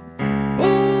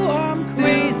 Oh, I'm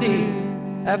crazy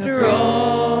after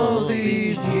all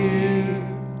these years.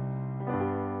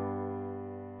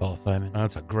 Paul Simon.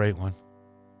 That's a great one.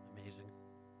 Amazing.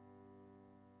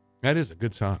 That is a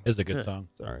good song. Is a good song.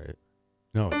 It's all right.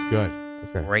 No, it's good.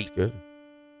 Okay. Great. It's good.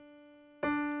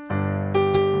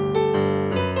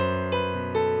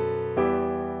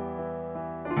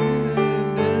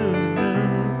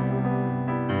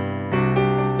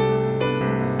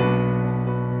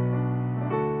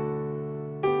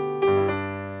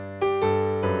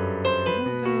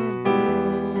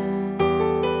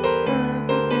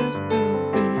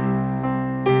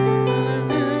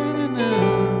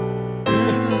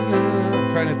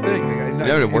 I'm trying to think.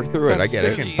 You have to work through it. I get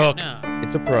it. sticking. Hook. No.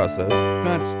 It's a process. It's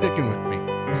not sticking with me.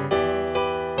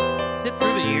 Is it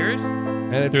through the years?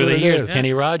 And it's Through what the it years, is.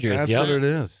 Kenny Rogers. That's Yep. what it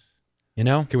is. You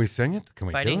know? Can we sing it? Can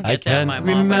we If I do didn't it? I get that, my can't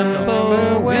mom would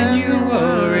remember when you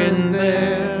were in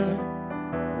there,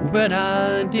 when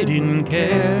I didn't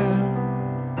care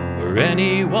for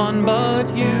anyone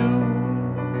but you.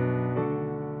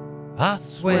 I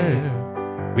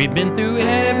swear we've been through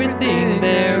everything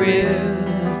there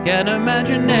is. Can't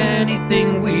imagine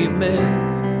anything we've missed.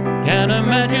 Can't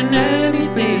imagine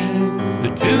anything the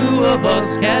two of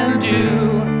us can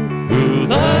do. Through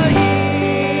the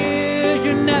years,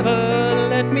 you never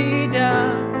let me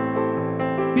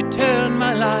down. You turned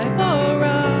my life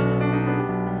around.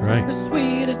 That's right. The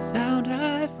sweetest sound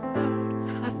I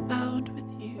found with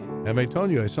you. Have I told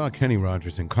you I saw Kenny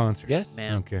Rogers in concert? Yes.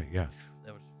 Man, Okay, yeah.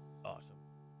 that was awesome.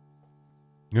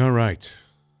 All right.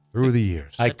 Through the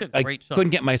years. I That's a great song.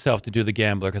 couldn't get myself to do the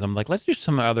Gambler because I'm like, let's do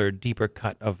some other deeper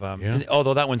cut of. Yeah.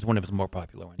 Although that one's one of his more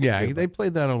popular ones. Yeah, too, they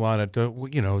played that a lot at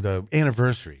the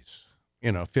anniversaries.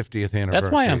 50th anniversary.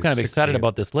 That's why I'm kind of excited 60th.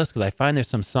 about this list because I find there's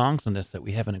some songs on this that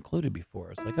we haven't included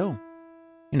before. It's like,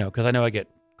 because I know I get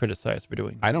criticized for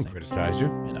doing. I don't things. criticize you.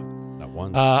 Not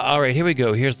once. All right, here we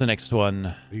go. Here's the next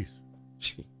one, Please.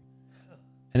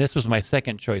 and this was my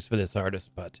second choice for this artist,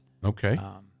 but Okay.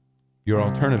 Your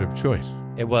alternative choice.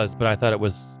 it was, but I thought it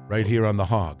was Right here on the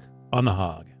Hog. on the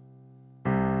hog.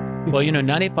 Well,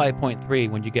 95.3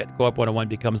 when you go up 101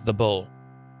 becomes the bull,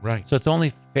 Right. so it's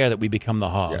only fair that we become the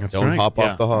hog. Yeah, That's don't right. hop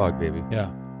Yeah. off the hog, baby. Yeah.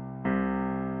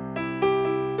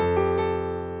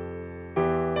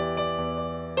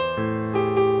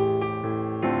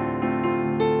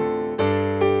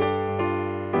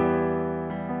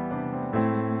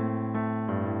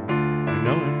 I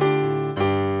know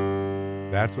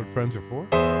it. That's what friends are for?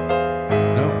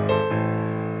 No.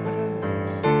 What is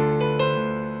this?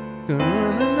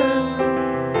 Da-na-na,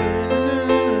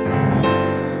 da-na-na.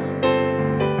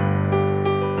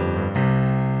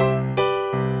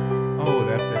 Oh,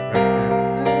 that's it right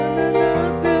there.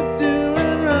 Na-na-na,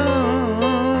 doing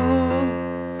wrong.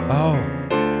 Oh.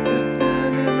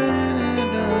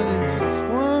 Just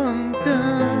one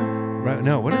time. Right.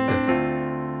 No, what is this?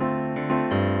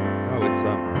 Oh, it's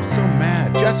I'm so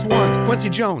mad. Just once. Quincy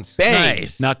Jones. bang.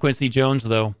 Nice. Not Quincy Jones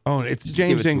though. Oh, it's Just give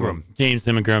James it to Ingram. him. James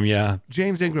Ingram, yeah.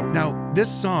 James Ingram. Now, this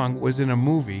song was in a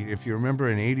movie, if you remember,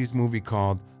 an 80s movie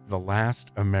called The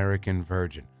Last American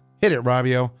Virgin. Hit it,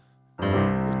 Robbio.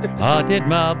 I did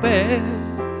my best,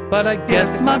 but I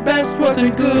guess my best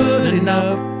wasn't good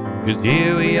enough. 'Cause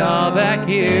here we are back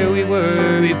here we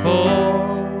were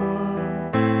before.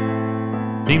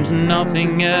 Seems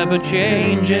nothing ever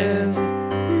changes.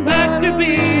 Back to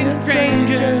being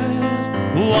strangers,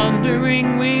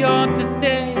 wondering we ought to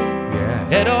stay. Yeah.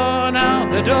 Head on out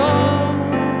the door.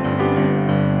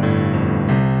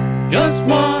 Just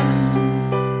once,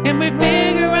 can we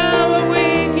figure out what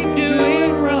we keep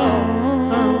doing wrong?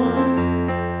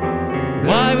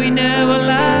 Why we never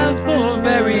last for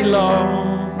very long?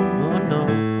 Oh no,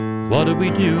 what are we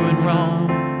doing wrong?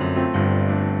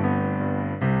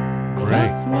 Great.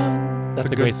 Just once. That's a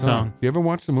good great song. You ever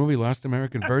watch the movie Last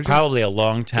American Virgin? Probably a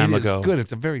long time It is ago. good.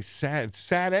 It's a very sad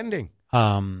ending.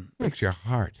 Breaks your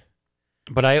heart.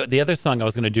 But the other song I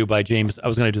was going to do by James, I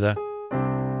was going to do the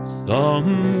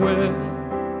Somewhere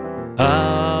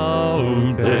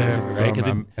Out There, right?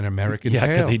 From An American Yeah,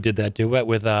 Tale. because he did that duet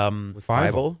with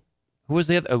Fievel. who was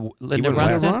the other? Linda Linda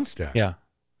Ronstadt? Ronstadt. Yeah,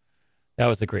 that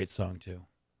was a great song too.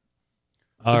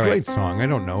 A All right, great song. I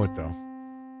don't know it, though.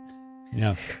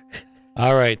 yeah.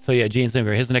 All right, so yeah, James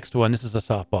Ingram. Here's the next one. This is the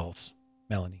softballs,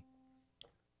 Melanie.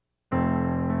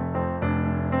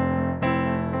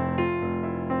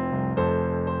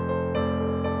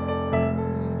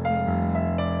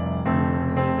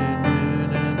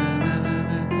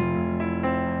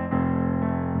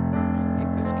 I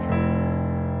hate this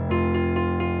game.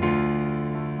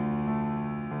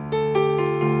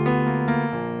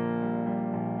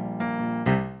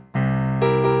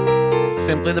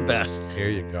 Simply the best. Here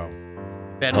you go.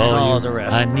 Better than all of the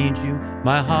rest. I need you.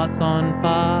 My heart's on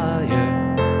fire.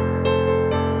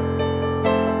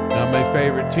 Not my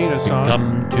favorite Tina song.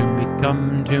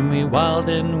 Come to me, wild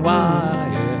and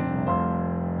wired.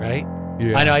 Right?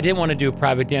 Yeah. I know. I didn't want to do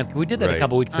Private Dance. We did that a Right.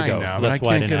 couple weeks I ago. know, So but that's I why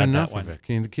I can't didn't get add enough that one. of it.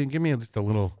 Can you give me just a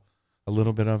little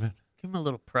bit of it? Give him a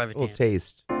little private A little dance.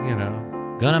 taste. You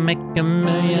know. Gonna make $1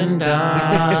 million.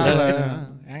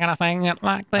 I gotta sing it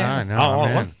like this. I know, Oh,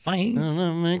 man. sing.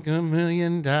 Gonna make $1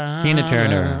 million. Tina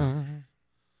Turner.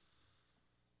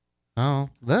 Oh,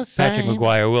 the same. Patrick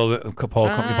McGuire, Will Paul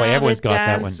play. Everyone's got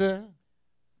that one. Dancer,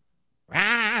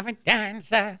 Private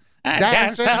dancer, a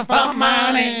dancer for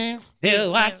money.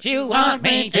 Do what you want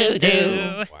me to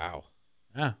do. Wow.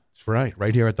 Ah, That's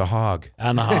right here at the Hog.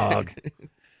 on the hog.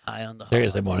 High on the hog.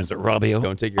 There's the mornings at Robbio.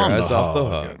 Don't take your On eyes the off the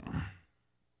hog. hog.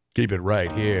 Keep it right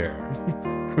here.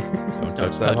 Don't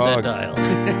touch that hog. dial.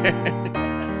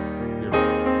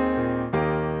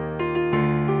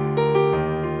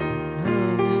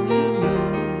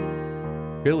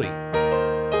 Billy.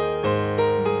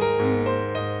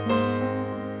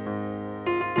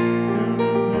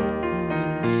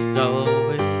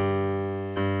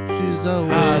 She's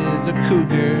always a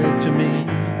cougar to me.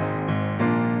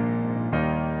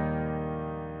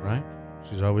 Right?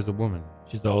 She's always a woman.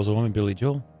 She's always a woman, Billy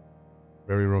Joel.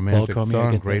 Very romantic Welcome,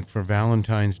 song. get Great this. for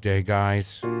Valentine's Day,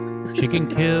 guys. She can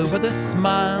kill with a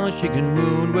smile, she can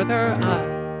ruin with her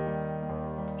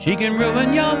eye. She can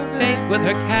ruin your faith with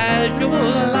her casual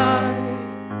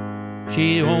lies.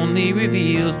 She only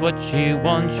reveals what she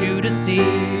wants you to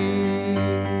see.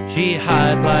 She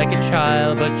hides like a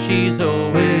child, but she's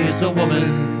always a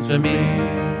woman to me.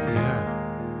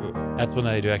 Yeah. That's one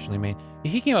that I do actually mean.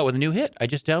 He came out with a new hit. I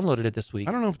just downloaded it this week.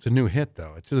 I don't know if it's a new hit,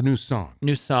 though. It's a new song.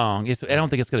 New song. I don't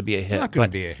think it's going to be a hit. It's not going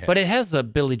to be a hit. But it has a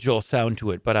Billy Joel sound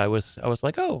to it. But I was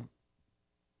like, oh,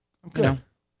 Okay. you know.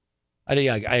 I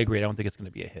agree. I don't think it's going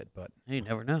to be a hit, but Hey, you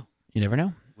never know. you never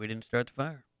know. We didn't start the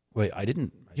fire. Wait, I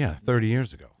didn't. Yeah, 30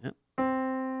 years ago.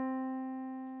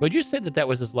 Would you say that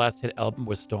was his last hit album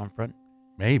was Stormfront?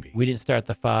 Maybe. We didn't start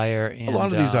the fire. And, A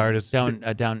lot of these artists-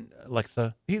 down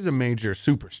Alexa. He's a major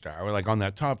superstar. We're like on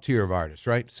that top tier of artists,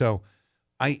 right? So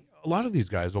a lot of these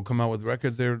guys will come out with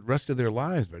records their rest of their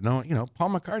lives, but no,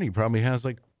 Paul McCartney probably has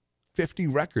like 50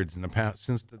 records in the past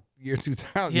since the year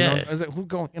 2000. Yeah. Is it, who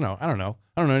going, I don't know.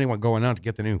 I don't know anyone going out to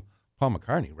get the new Paul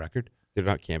McCartney record. They're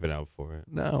not camping out for it.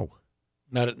 No.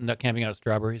 Not camping out at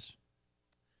Strawberries.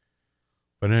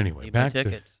 But anyway, Need my back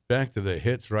tickets. to the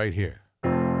hits right here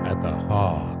at the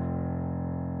Hog.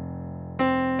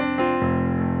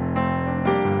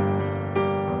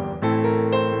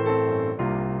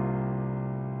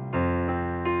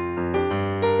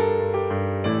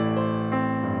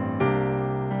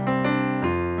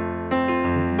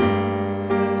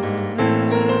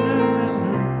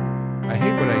 I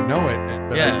hate when I know it,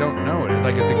 but I Yeah. don't know it.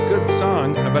 Like, it's a good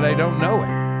song, but I don't know it.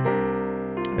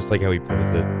 It's like how he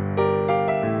plays it.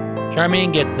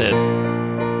 Charmaine gets it.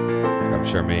 I'm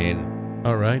Charmaine.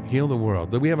 All right, heal the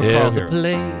world. We have a call There's here. a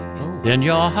place in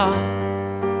your heart,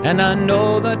 and I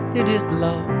know that it is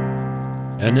love.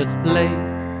 And this place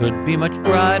could be much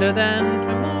brighter than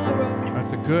tomorrow.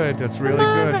 That's really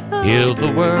good. Heal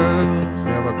the world,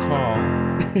 We have a call.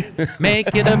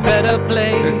 make it a better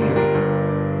place.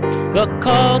 The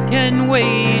call can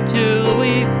wait till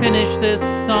we finish this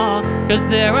song, 'cause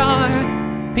there are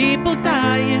people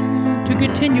dying to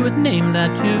continue with Name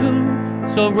That Tune.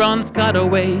 So Ron's gotta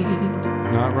wait. It's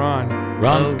not Ron.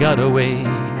 Ron's gotta wait.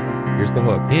 Here's the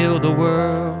hook. Heal the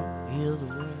world.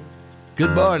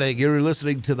 Good morning. You're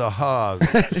listening to the Hog.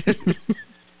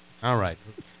 All right.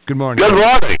 Good morning. Good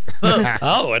morning.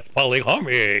 Oh, it's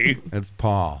polygomy. It's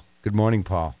Paul. Good morning,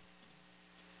 Paul.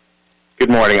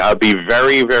 Good morning. I'll be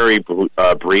very, very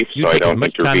brief, You so I take as don't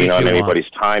much time intervene as on you want. anybody's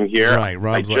time here. Right,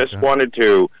 Rob's I like just that. wanted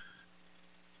to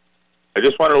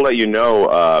let you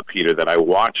know, Peter, that I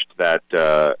watched that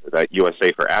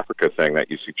USA for Africa thing that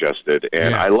you suggested,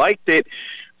 and Yes. I liked it.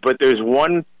 But there's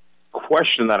one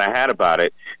question that I had about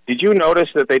it. Did you notice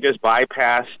that they just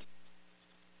bypassed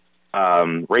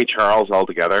Ray Charles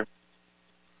altogether?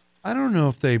 I don't know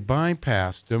if they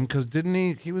bypassed him because didn't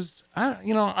he? He was.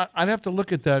 I'd have to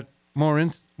look at that more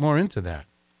into that.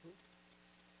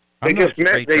 They just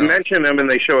they mention him and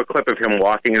they show a clip of him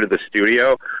walking into the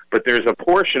studio, but there's a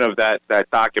portion of that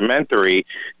documentary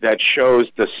that shows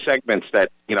the segments that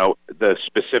the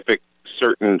specific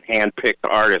certain hand-picked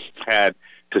artists had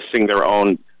to sing their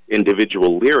own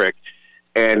individual lyric.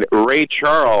 And Ray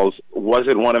Charles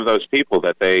wasn't one of those people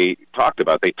that they talked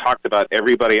about. They talked about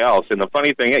everybody else. And the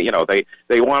funny thing is,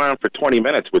 they went on for 20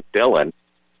 minutes with Dylan,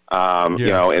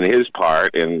 in his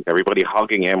part, and everybody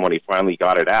hugging him when he finally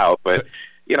got it out. But,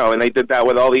 and they did that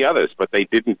with all the others. But they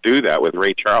didn't do that with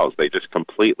Ray Charles. They just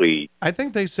completely. I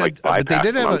think they said, bypassed but they him.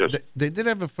 did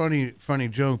have a funny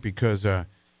joke because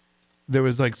there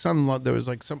was some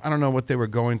I don't know what they were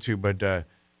going to, but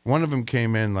one of them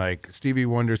came in like Stevie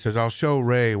Wonder says, "I'll show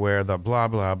Ray where the blah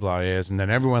blah blah is," and then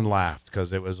everyone laughed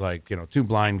because it was like two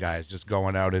blind guys just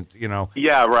going out and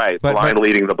Yeah, right. Blind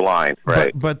leading the blind,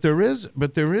 right? But there is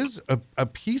a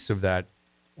piece of that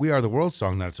 "We Are the World"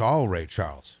 song that's all Ray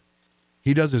Charles.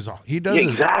 He does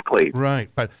exactly right.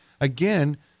 But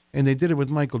again, and they did it with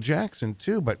Michael Jackson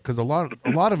too. But because a lot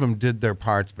of them did their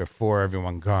parts before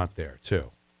everyone got there too.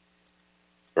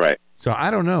 Right. So I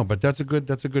don't know, but that's a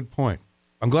good point.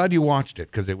 I'm glad you watched it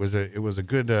because it was a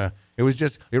good. It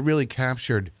really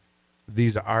captured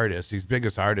these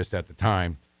biggest artists at the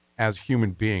time, as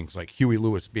human beings, like Huey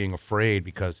Lewis being afraid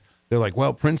because they're like,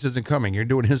 well, Prince isn't coming. You're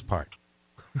doing his part.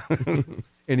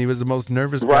 And he was the most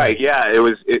nervous guy. Right, yeah.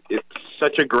 It's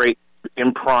such a great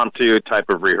impromptu type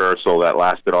of rehearsal that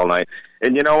lasted all night.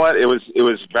 And you know what? It was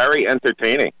very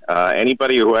entertaining.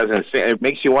 Anybody who hasn't seen it,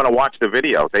 makes you want to watch the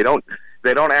video. They don't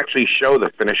actually show the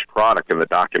finished product in the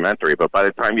documentary, but by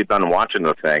the time you're done watching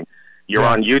the thing, you're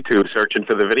on YouTube searching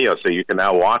for the video, so you can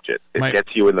now watch it. It gets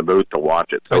you in the mood to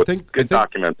watch it. So it's a good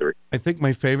documentary. I think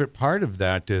my favorite part of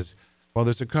that is, well,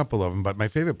 there's a couple of them, but my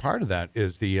favorite part of that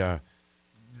is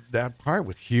that part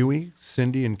with Huey,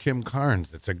 Cindy, and Kim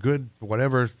Carnes. It's a good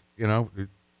whatever, I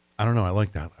don't know. I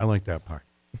like that. I like that part.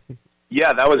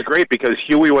 Yeah, that was great because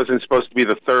Huey wasn't supposed to be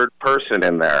the third person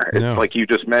in there. It's like you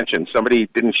just mentioned. Somebody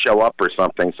didn't show up or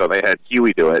something, so they had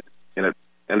Huey do it, and it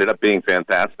ended up being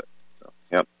fantastic. So,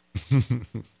 yep.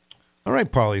 All right,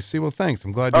 Paulie. See, well, thanks.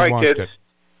 I'm glad you watched kids. it.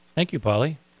 Thank you,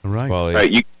 Paulie. All right. All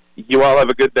right, you all have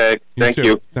a good day. Thank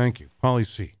you. Thank you. Paulie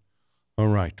C. All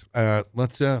right.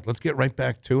 Let's get right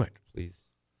back to it, please.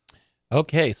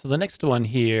 Okay, so the next one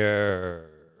here.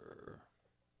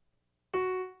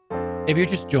 If you're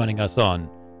just joining us on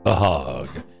The Hog,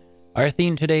 our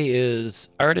theme today is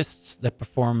artists that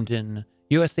performed in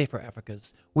USA for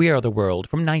Africa's We Are the World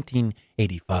from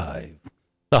 1985.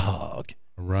 The Hog.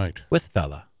 All right. With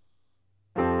Fella.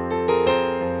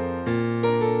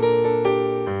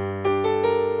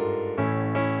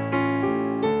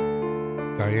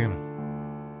 Diana.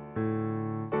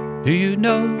 Do you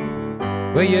know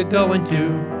where you're going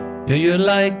to? Do you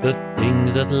like the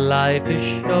things that life is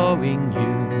showing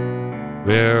you?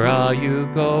 Where are you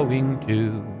going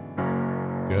to?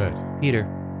 Good. Peter,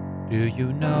 do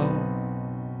you know?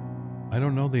 I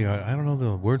don't know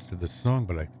the words to this song,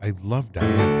 but I love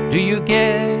Diana. Do you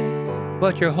get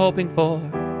what you're hoping for?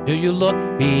 Do you look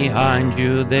behind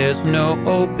you? There's no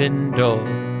open door.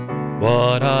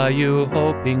 What are you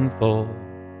hoping for?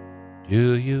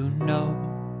 Do you know?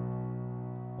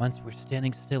 Once we're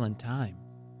standing still in time.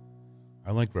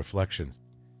 I like Reflections.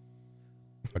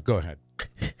 But go ahead.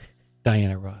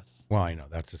 Diana Ross. Well, I know.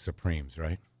 That's the Supremes,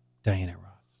 right? Diana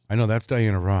Ross. I know. That's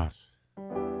Diana Ross.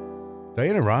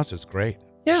 Diana Ross is great.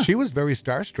 Yeah. She was very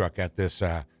starstruck at this.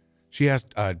 She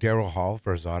asked Daryl Hall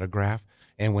for his autograph,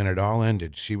 and when it all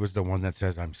ended, she was the one that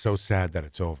says, I'm so sad that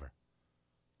it's over.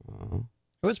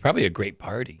 It was probably a great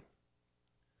party.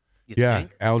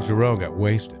 Think? Al Jarreau got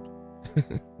wasted.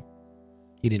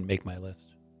 He didn't make my list.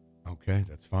 Okay,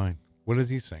 that's fine. What does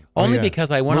he sing? Only because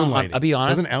I went on. I'll be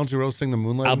honest. Doesn't Al Jarreau sing the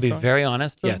Moonlighting I'll be song? very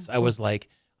honest. Yes, I was like,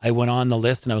 I went on the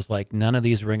list and I was like, none of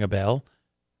these ring a bell.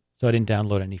 So I didn't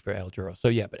download any for Al Jarreau. So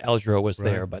yeah, but Al Jarreau was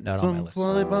there, but not on my list. Some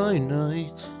fly by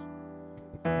night,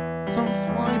 some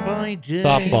fly by day.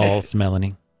 Softballs,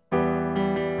 Melanie.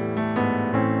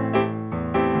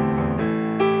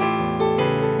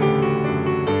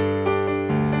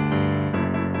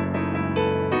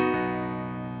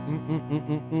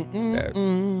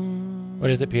 What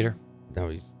is it, Peter? No,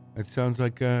 it sounds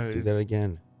like do that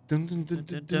again.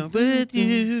 With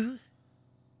you.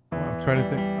 I'm trying to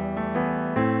think.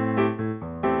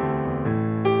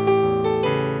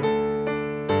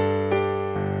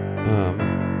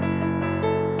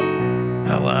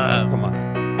 Come on.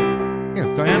 Yeah,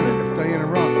 it's Diana. It's Diana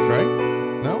Ross, right?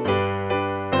 No.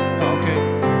 Oh, okay.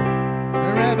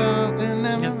 Forever and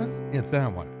ever. Yeah, it's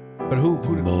that one. But who?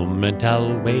 The moment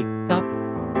I'll wake up,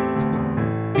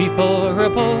 before I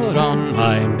put on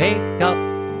my makeup,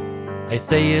 I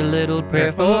say a little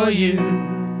prayer for you.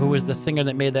 Who was the singer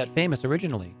that made that famous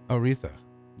originally? Aretha.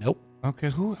 Nope. Okay,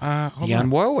 who? Dionne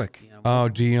Warwick. Oh,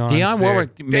 Dionne. Dionne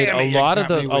Warwick made Damn a it, lot you of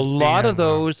got those, me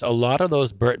with a lot of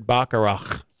those Burt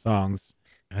Bacharach songs.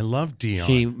 I love Dionne.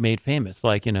 She made famous,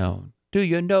 like, do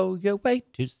you know your way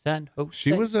to San Jose?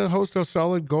 She was a host of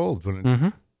Solid Gold, when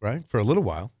it, right? For a little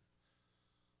while.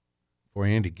 Before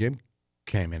Andy Gibb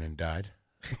came in and died.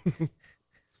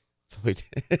 So he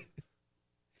did.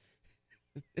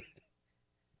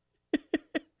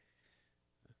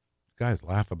 Guys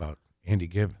laugh about Andy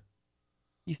Gibb.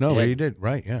 He's no, dead. but he did,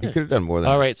 right? Yeah. He could have done more than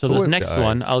All right, so this Who next died?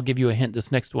 one, I'll give you a hint.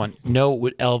 This next one, no,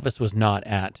 Elvis was not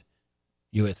at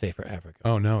USA for Africa.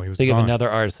 Oh, no, he was So you have gone. another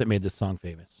artist that made this song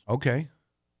famous. Okay.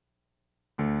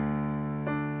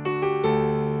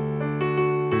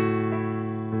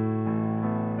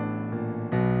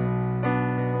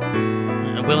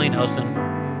 Willie Nelson.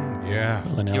 Yeah.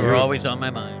 Willie You Nelson. were always on my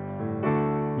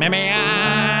mind. Maybe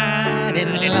I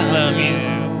didn't love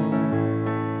you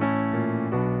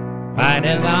quite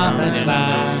as often as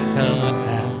I should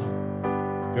have.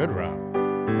 It's good, Rob.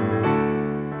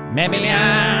 Maybe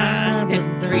I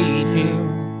didn't treat you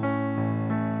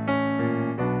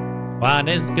Wine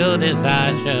as good as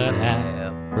I should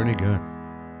have. Pretty good.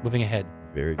 Moving ahead.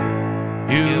 Very good.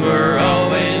 You were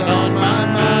always on my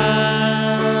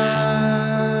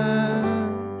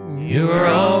mind. You were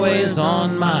always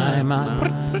on my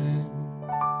mind.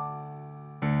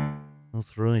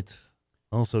 That's right.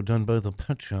 Also done by the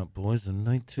Pet Shop Boys in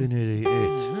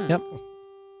 1988. Yep.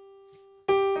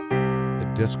 The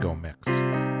disco mix.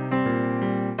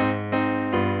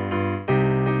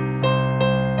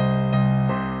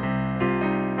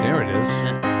 There it is.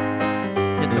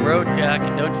 Hit the road, Jack,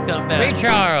 and don't you come back. Ray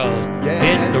Charles. Yeah.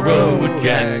 Hit the road,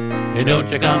 Jack. And don't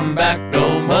you come back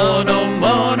no more, no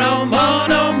more, no more,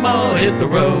 no more. Hit the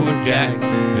road, Jack.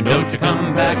 And don't you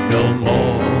come back no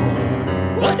more.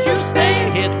 What you say?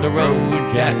 Hit the road,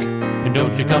 Jack. And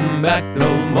don't you come back no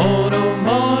more, no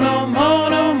more, no more,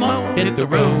 no more. Hit the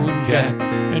road, Jack.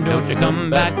 And don't you come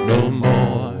back no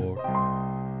more.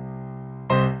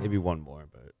 Maybe one more,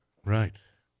 but Right.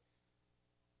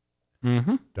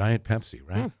 Mm-hmm. Diet Pepsi,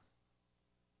 right?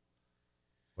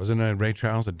 Wasn't Ray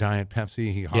Charles a Diet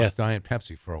Pepsi? He hawked Yes. Diet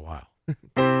Pepsi for a while.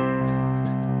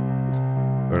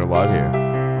 learn a lot here.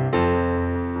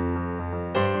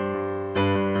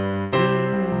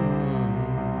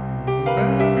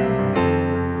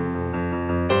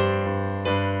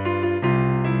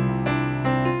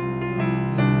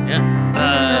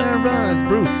 It's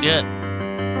Bruce. Yeah.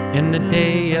 In the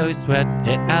day I sweat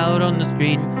it out on the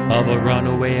streets of a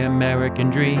runaway American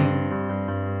dream.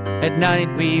 At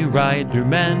night we ride through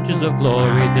mansions of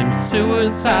glories in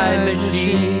suicide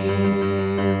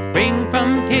machines. Spring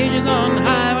from cages on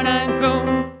high when I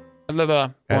grow. I love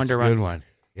a That's a good one.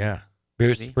 Yeah.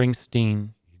 Bruce Springsteen.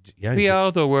 Yeah. We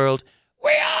are the world.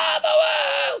 We are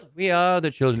the world. We are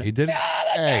the children. He did.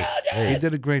 Hey, he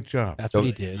did a great job. That's what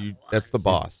he did. That's the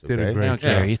boss. Did a okay? great I don't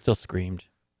job. care. He still screamed.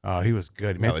 Oh, he was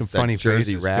good. He No, made some it's that funny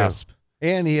Jersey faces rasp.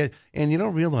 too. And you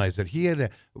don't realize that he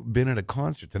had been at a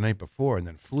concert the night before and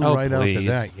then flew Oh, right out to please.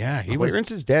 that. Yeah, he was.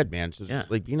 Clarence is dead, man. So just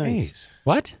like be nice. Jeez.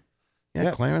 What? Yeah,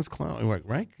 Yeah. Clarence Clown,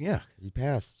 right? Yeah, He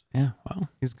passed. Yeah, well.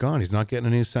 he's gone. He's not getting a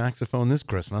new saxophone this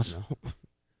Christmas. No.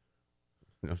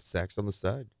 No sax on the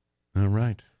side. All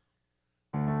right.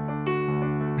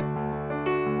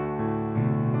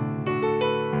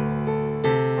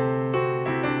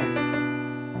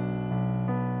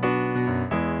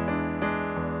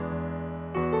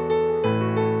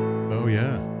 Oh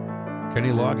yeah, Kenny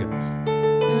Loggins.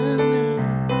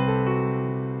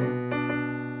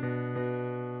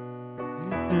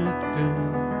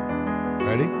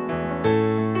 Ready?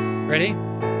 Ready?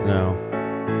 No.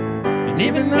 And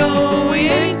even though we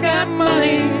ain't got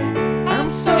money, I'm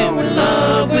so in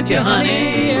love with you,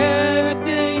 honey.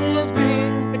 Everything looks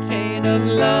green, a chain of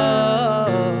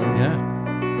love.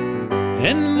 Yeah.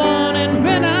 In the morning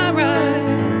when I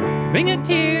rise, bring a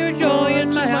tear of joy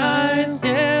in my eyes.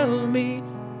 Tell me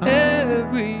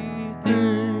everything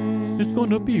is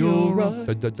gonna be alright.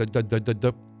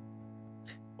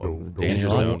 Danger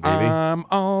Loggins. Zone, baby. I'm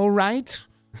all right.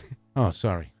 Oh,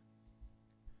 sorry.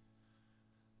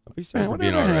 Don't be sorry Man, for what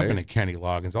being ever all happened to right. Kenny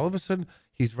Loggins? All of a sudden,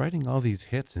 he's writing all these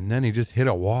hits, and then he just hit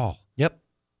a wall. Yep.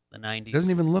 The 90s. He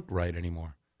doesn't even look right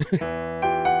anymore. I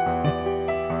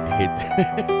hate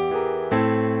that.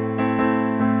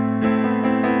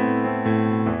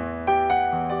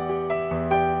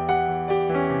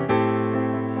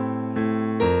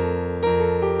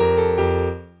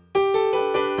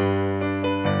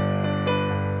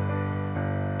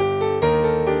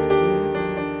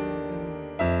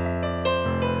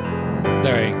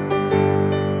 Sorry.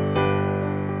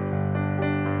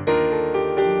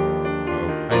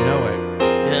 I know it.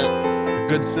 Yeah.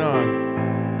 Good song.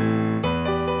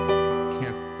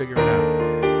 Can't figure it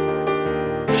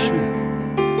out. Shoot.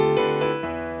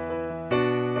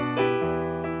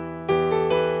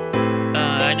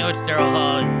 I know it's Daryl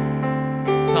Hall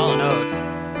and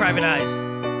Oates. Private Eyes.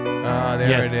 Ah, there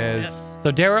Yes. it is.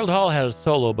 So Daryl Hall had a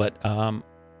solo, but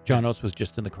John Oates was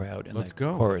just in the crowd in Let's the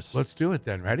go. chorus. Let's do it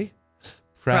then. Ready?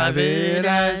 Private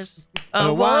eyes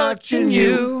are watching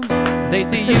you. They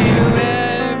see you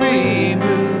every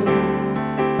move.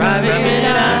 Private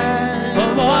eyes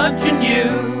are watching you.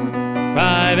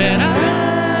 Private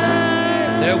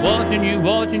eyes, they're watching you,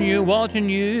 watching you, watching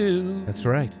you. That's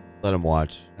right. Let him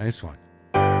watch. Nice one.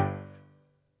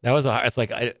 That was it's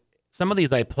like some of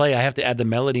these I play, I have to add the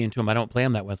melody into them. I don't play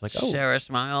them that way. It's like, oh, Sarah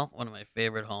Smile, one of my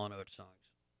favorite Hall and Oates songs.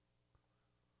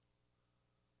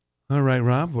 All right,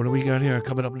 Rob, what do we got here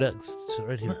coming up next?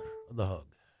 Right here on the hug.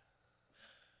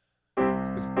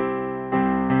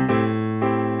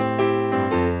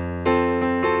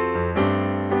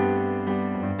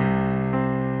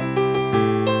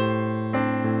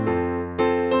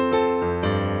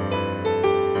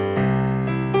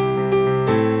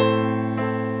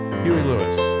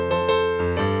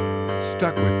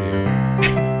 stuck with you.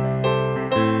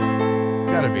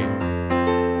 Gotta be.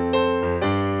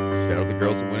 Shout out the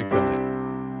girls in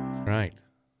Winnicott. Right.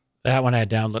 That one I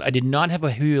downloaded. I did not have a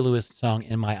Huey Lewis song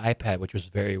in my iPad, which was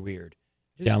very weird.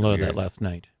 Downloaded that last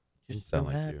night. Didn't sound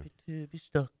like you. To be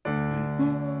stuck.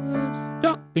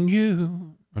 Stuck in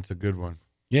you. That's a good one.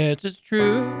 Yes, it's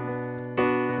true.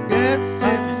 Yes,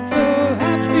 it's true.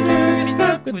 Happy to be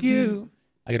stuck with you.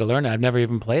 I got to learn it. I've never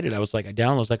even played it. I was like, I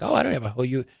downloaded. I was like, oh, I don't have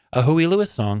a Huey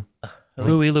Lewis song.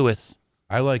 Huey Lewis.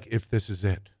 I like If This Is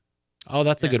It. Oh,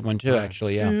 that's a good one too,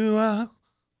 actually. Yeah. You are,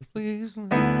 please let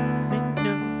me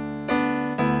know.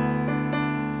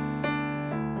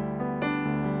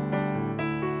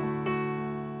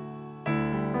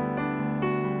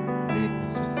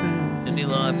 Cindy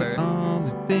Lauper.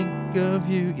 Always think of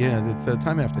you. Yeah, it's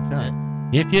time after time.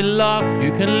 If you're lost,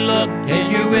 you can look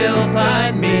and you will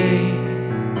find me.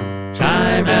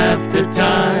 Time after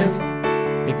time.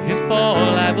 If you fall,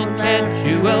 I will catch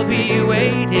you. I'll be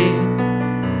waiting.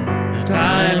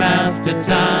 Time after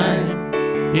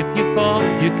time. If you fall,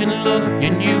 you can look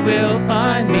and you will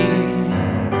find me.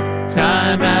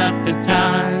 Time after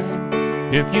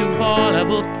time. If you fall, I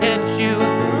will catch you.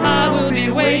 I will be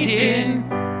waiting.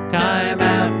 Time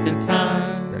after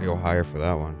time. Gotta go higher for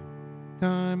that one.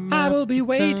 Time I will be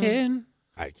waiting.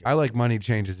 I like Money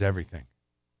Changes Everything.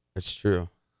 That's true.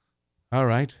 All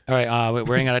right. All right, we're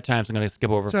running out of time, so I'm going to skip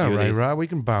over It's a few all of right, these. Rob. We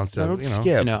can bounce up. Don't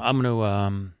skip. No, I'm going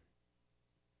to...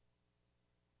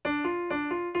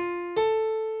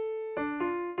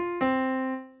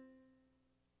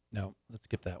 No, let's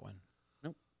skip that one.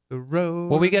 The road.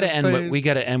 Well, we got to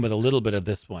end with a little bit of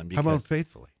this one. How Because, about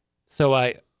Faithfully? So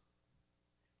I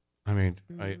mean,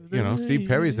 Steve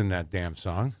Perry's in that damn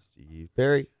song. Steve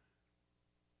Perry.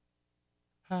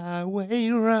 Highway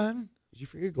Run. Did you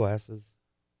forget glasses?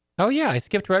 Oh yeah, I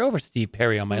skipped right over Steve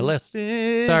Perry on my list.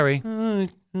 Sorry.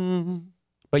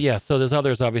 But yeah, so there's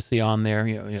others obviously on there.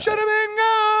 You know, Should have been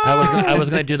gone. I was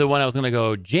going to do the one. I was going to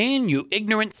go, Jane, you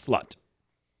ignorant slut.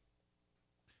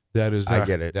 That is. I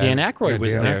get it. Dan Aykroyd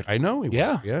was there. I know he was.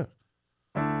 Yeah. Yeah.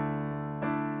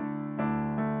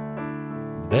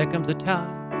 There comes a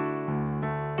time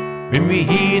when we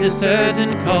heed a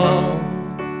certain call,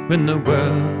 when the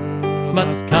world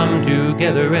must come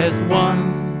together as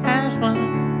one.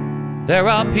 There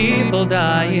are people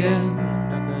dying,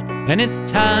 and it's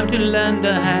time to lend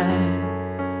a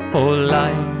hand for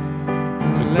life,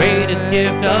 the greatest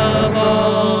gift of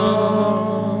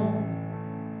all.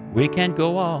 We can't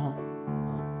go on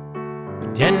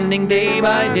pretending day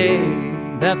by day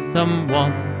that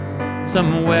someone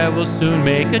somewhere will soon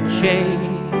make a change.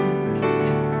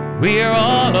 We are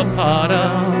all a part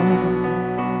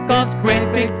of God's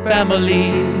great big family,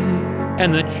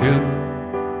 and the truth,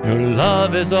 your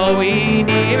love is all we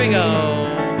need. Here we go.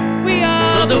 We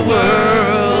are the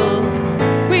world.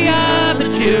 We are the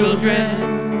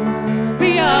children.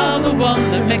 We are the one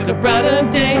that makes a brighter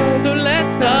day. So let's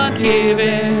start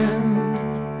giving.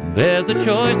 There's a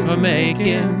choice we're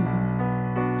making.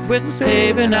 We're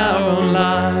saving our own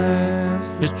lives.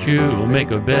 It's true, we'll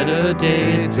make a better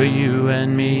day for you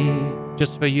and me.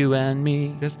 Just for you and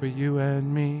me. Just for you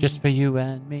and me. Just for you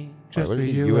and me. Just What for do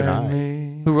you you and and I?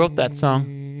 me. Who wrote that song?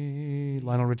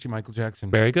 Lionel Richie, Michael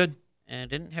Jackson. Very good. And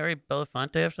didn't Harry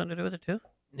Belafonte have something to do with it too?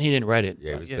 He didn't write it.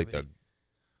 Yeah, it was Yeah, like right.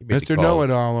 he made the Mr. calls.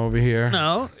 Know-It-All over here.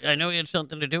 No, I know he had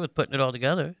something to do with putting it all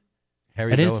together.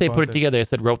 Harry I didn't say put it Belafonte. together. I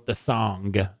said wrote the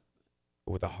song.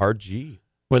 With a hard G.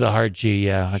 With a hard G,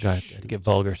 yeah. I got to get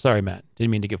vulgar. Sorry, Matt. Didn't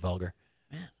mean to get vulgar.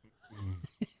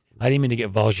 I didn't mean to get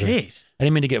vulgar. Jeez. I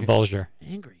didn't mean to get vulgar.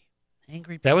 Angry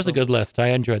people. That was a good list. I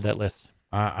enjoyed that list.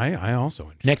 I also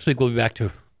enjoyed Next week we'll be back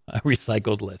to a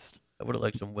recycled list. I would have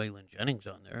liked some Waylon Jennings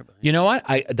on there. But You know what?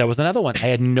 That was another one. I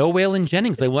had no Waylon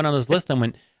Jennings. I went on his list and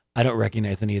went, I don't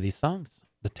recognize any of these songs.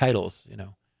 The titles, you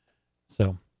know.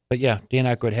 So, but yeah, Dan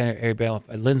Aykroyd, Harry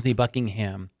Belafonte, Lindsey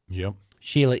Buckingham, Yep.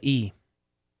 Sheila E.,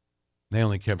 They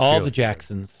only kept all Sheila. the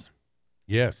Jacksons,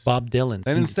 Yes. Bob Dylan.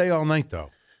 They didn't stay all night though.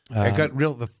 It got Um,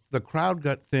 real. The crowd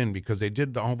got thin because they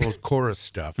did all those chorus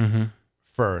stuff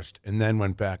first, and then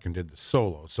went back and did the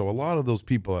solo. So a lot of those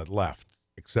people had left,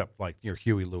 except like your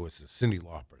Huey Lewis's, Cyndi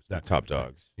Lauper's, that Top kind of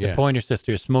dogs. The Yeah. Pointer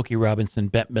Sisters, Smokey Robinson,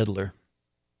 Bette Midler.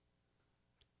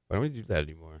 Why don't we do that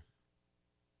anymore?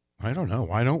 I don't know.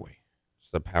 Why don't we?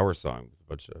 Just a power song with a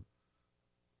bunch of,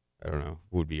 I don't know,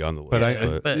 who would be on the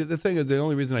list. But the thing is, the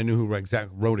only reason I knew who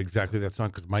wrote exactly that song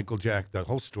because Michael Jackson, the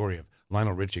whole story of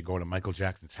Lionel Richie going to Michael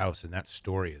Jackson's house, and that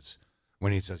story is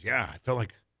when he says, "Yeah, I felt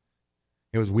like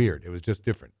it was weird. It was just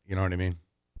different." You know what I mean?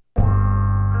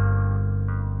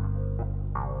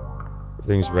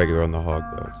 Everything's regular on the hog,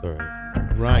 though. It's all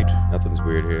right. Right. Nothing's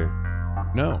weird here.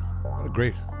 No. What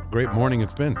a great morning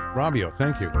it's been. Robbio,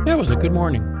 thank you. Yeah, it was a good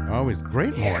morning. Always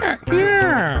great morning.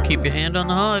 Yeah. Keep your hand on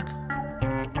the hog.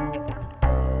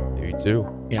 Maybe two.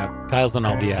 Yeah, Kyle's on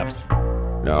all the apps.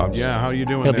 No, I'm Yeah, how you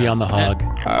doing He'll there? be on the hog.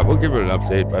 We'll give it an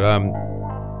update, but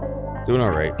doing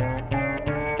all right.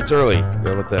 It's early.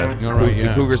 Gotta let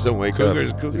the Cougars don't wake up.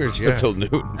 Cougars, yeah. Until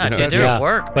noon. They're at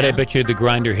work. But I bet you the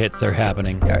grinder hits are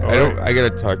happening. Yeah, I gotta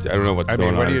talk to. I don't know what's going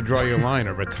on. Where do you draw your line?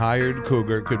 A retired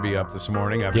Cougar could be up this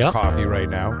morning having coffee right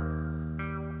now.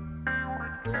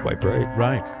 Swipe right.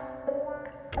 Right.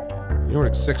 You know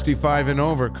what? 65 and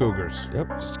over Cougars. Yep.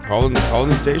 Just calling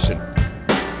the station.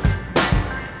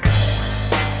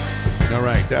 All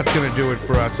right, that's going to do it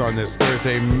for us on this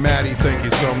Thursday. Maddie, thank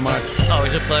you so much.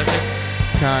 Always a pleasure.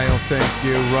 Kyle, thank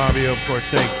you. Robbio, of course,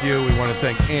 thank you. We want to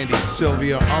thank Andy,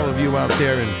 Sylvia, all of you out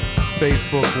there in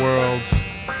Facebook world.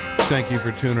 Thank you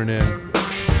for tuning in.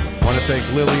 I want to thank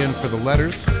Lillian for the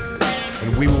letters.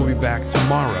 And we will be back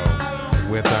tomorrow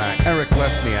with Eric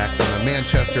Lesniak from the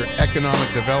Manchester Economic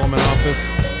Development Office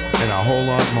and a whole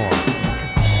lot more.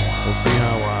 We'll see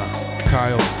how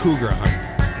Kyle's Cougar hunt.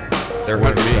 They're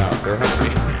hunting me. They're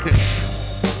hunting me.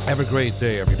 Have a great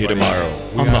day, everybody. See you tomorrow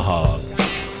on the hog.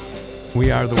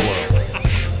 We are the world.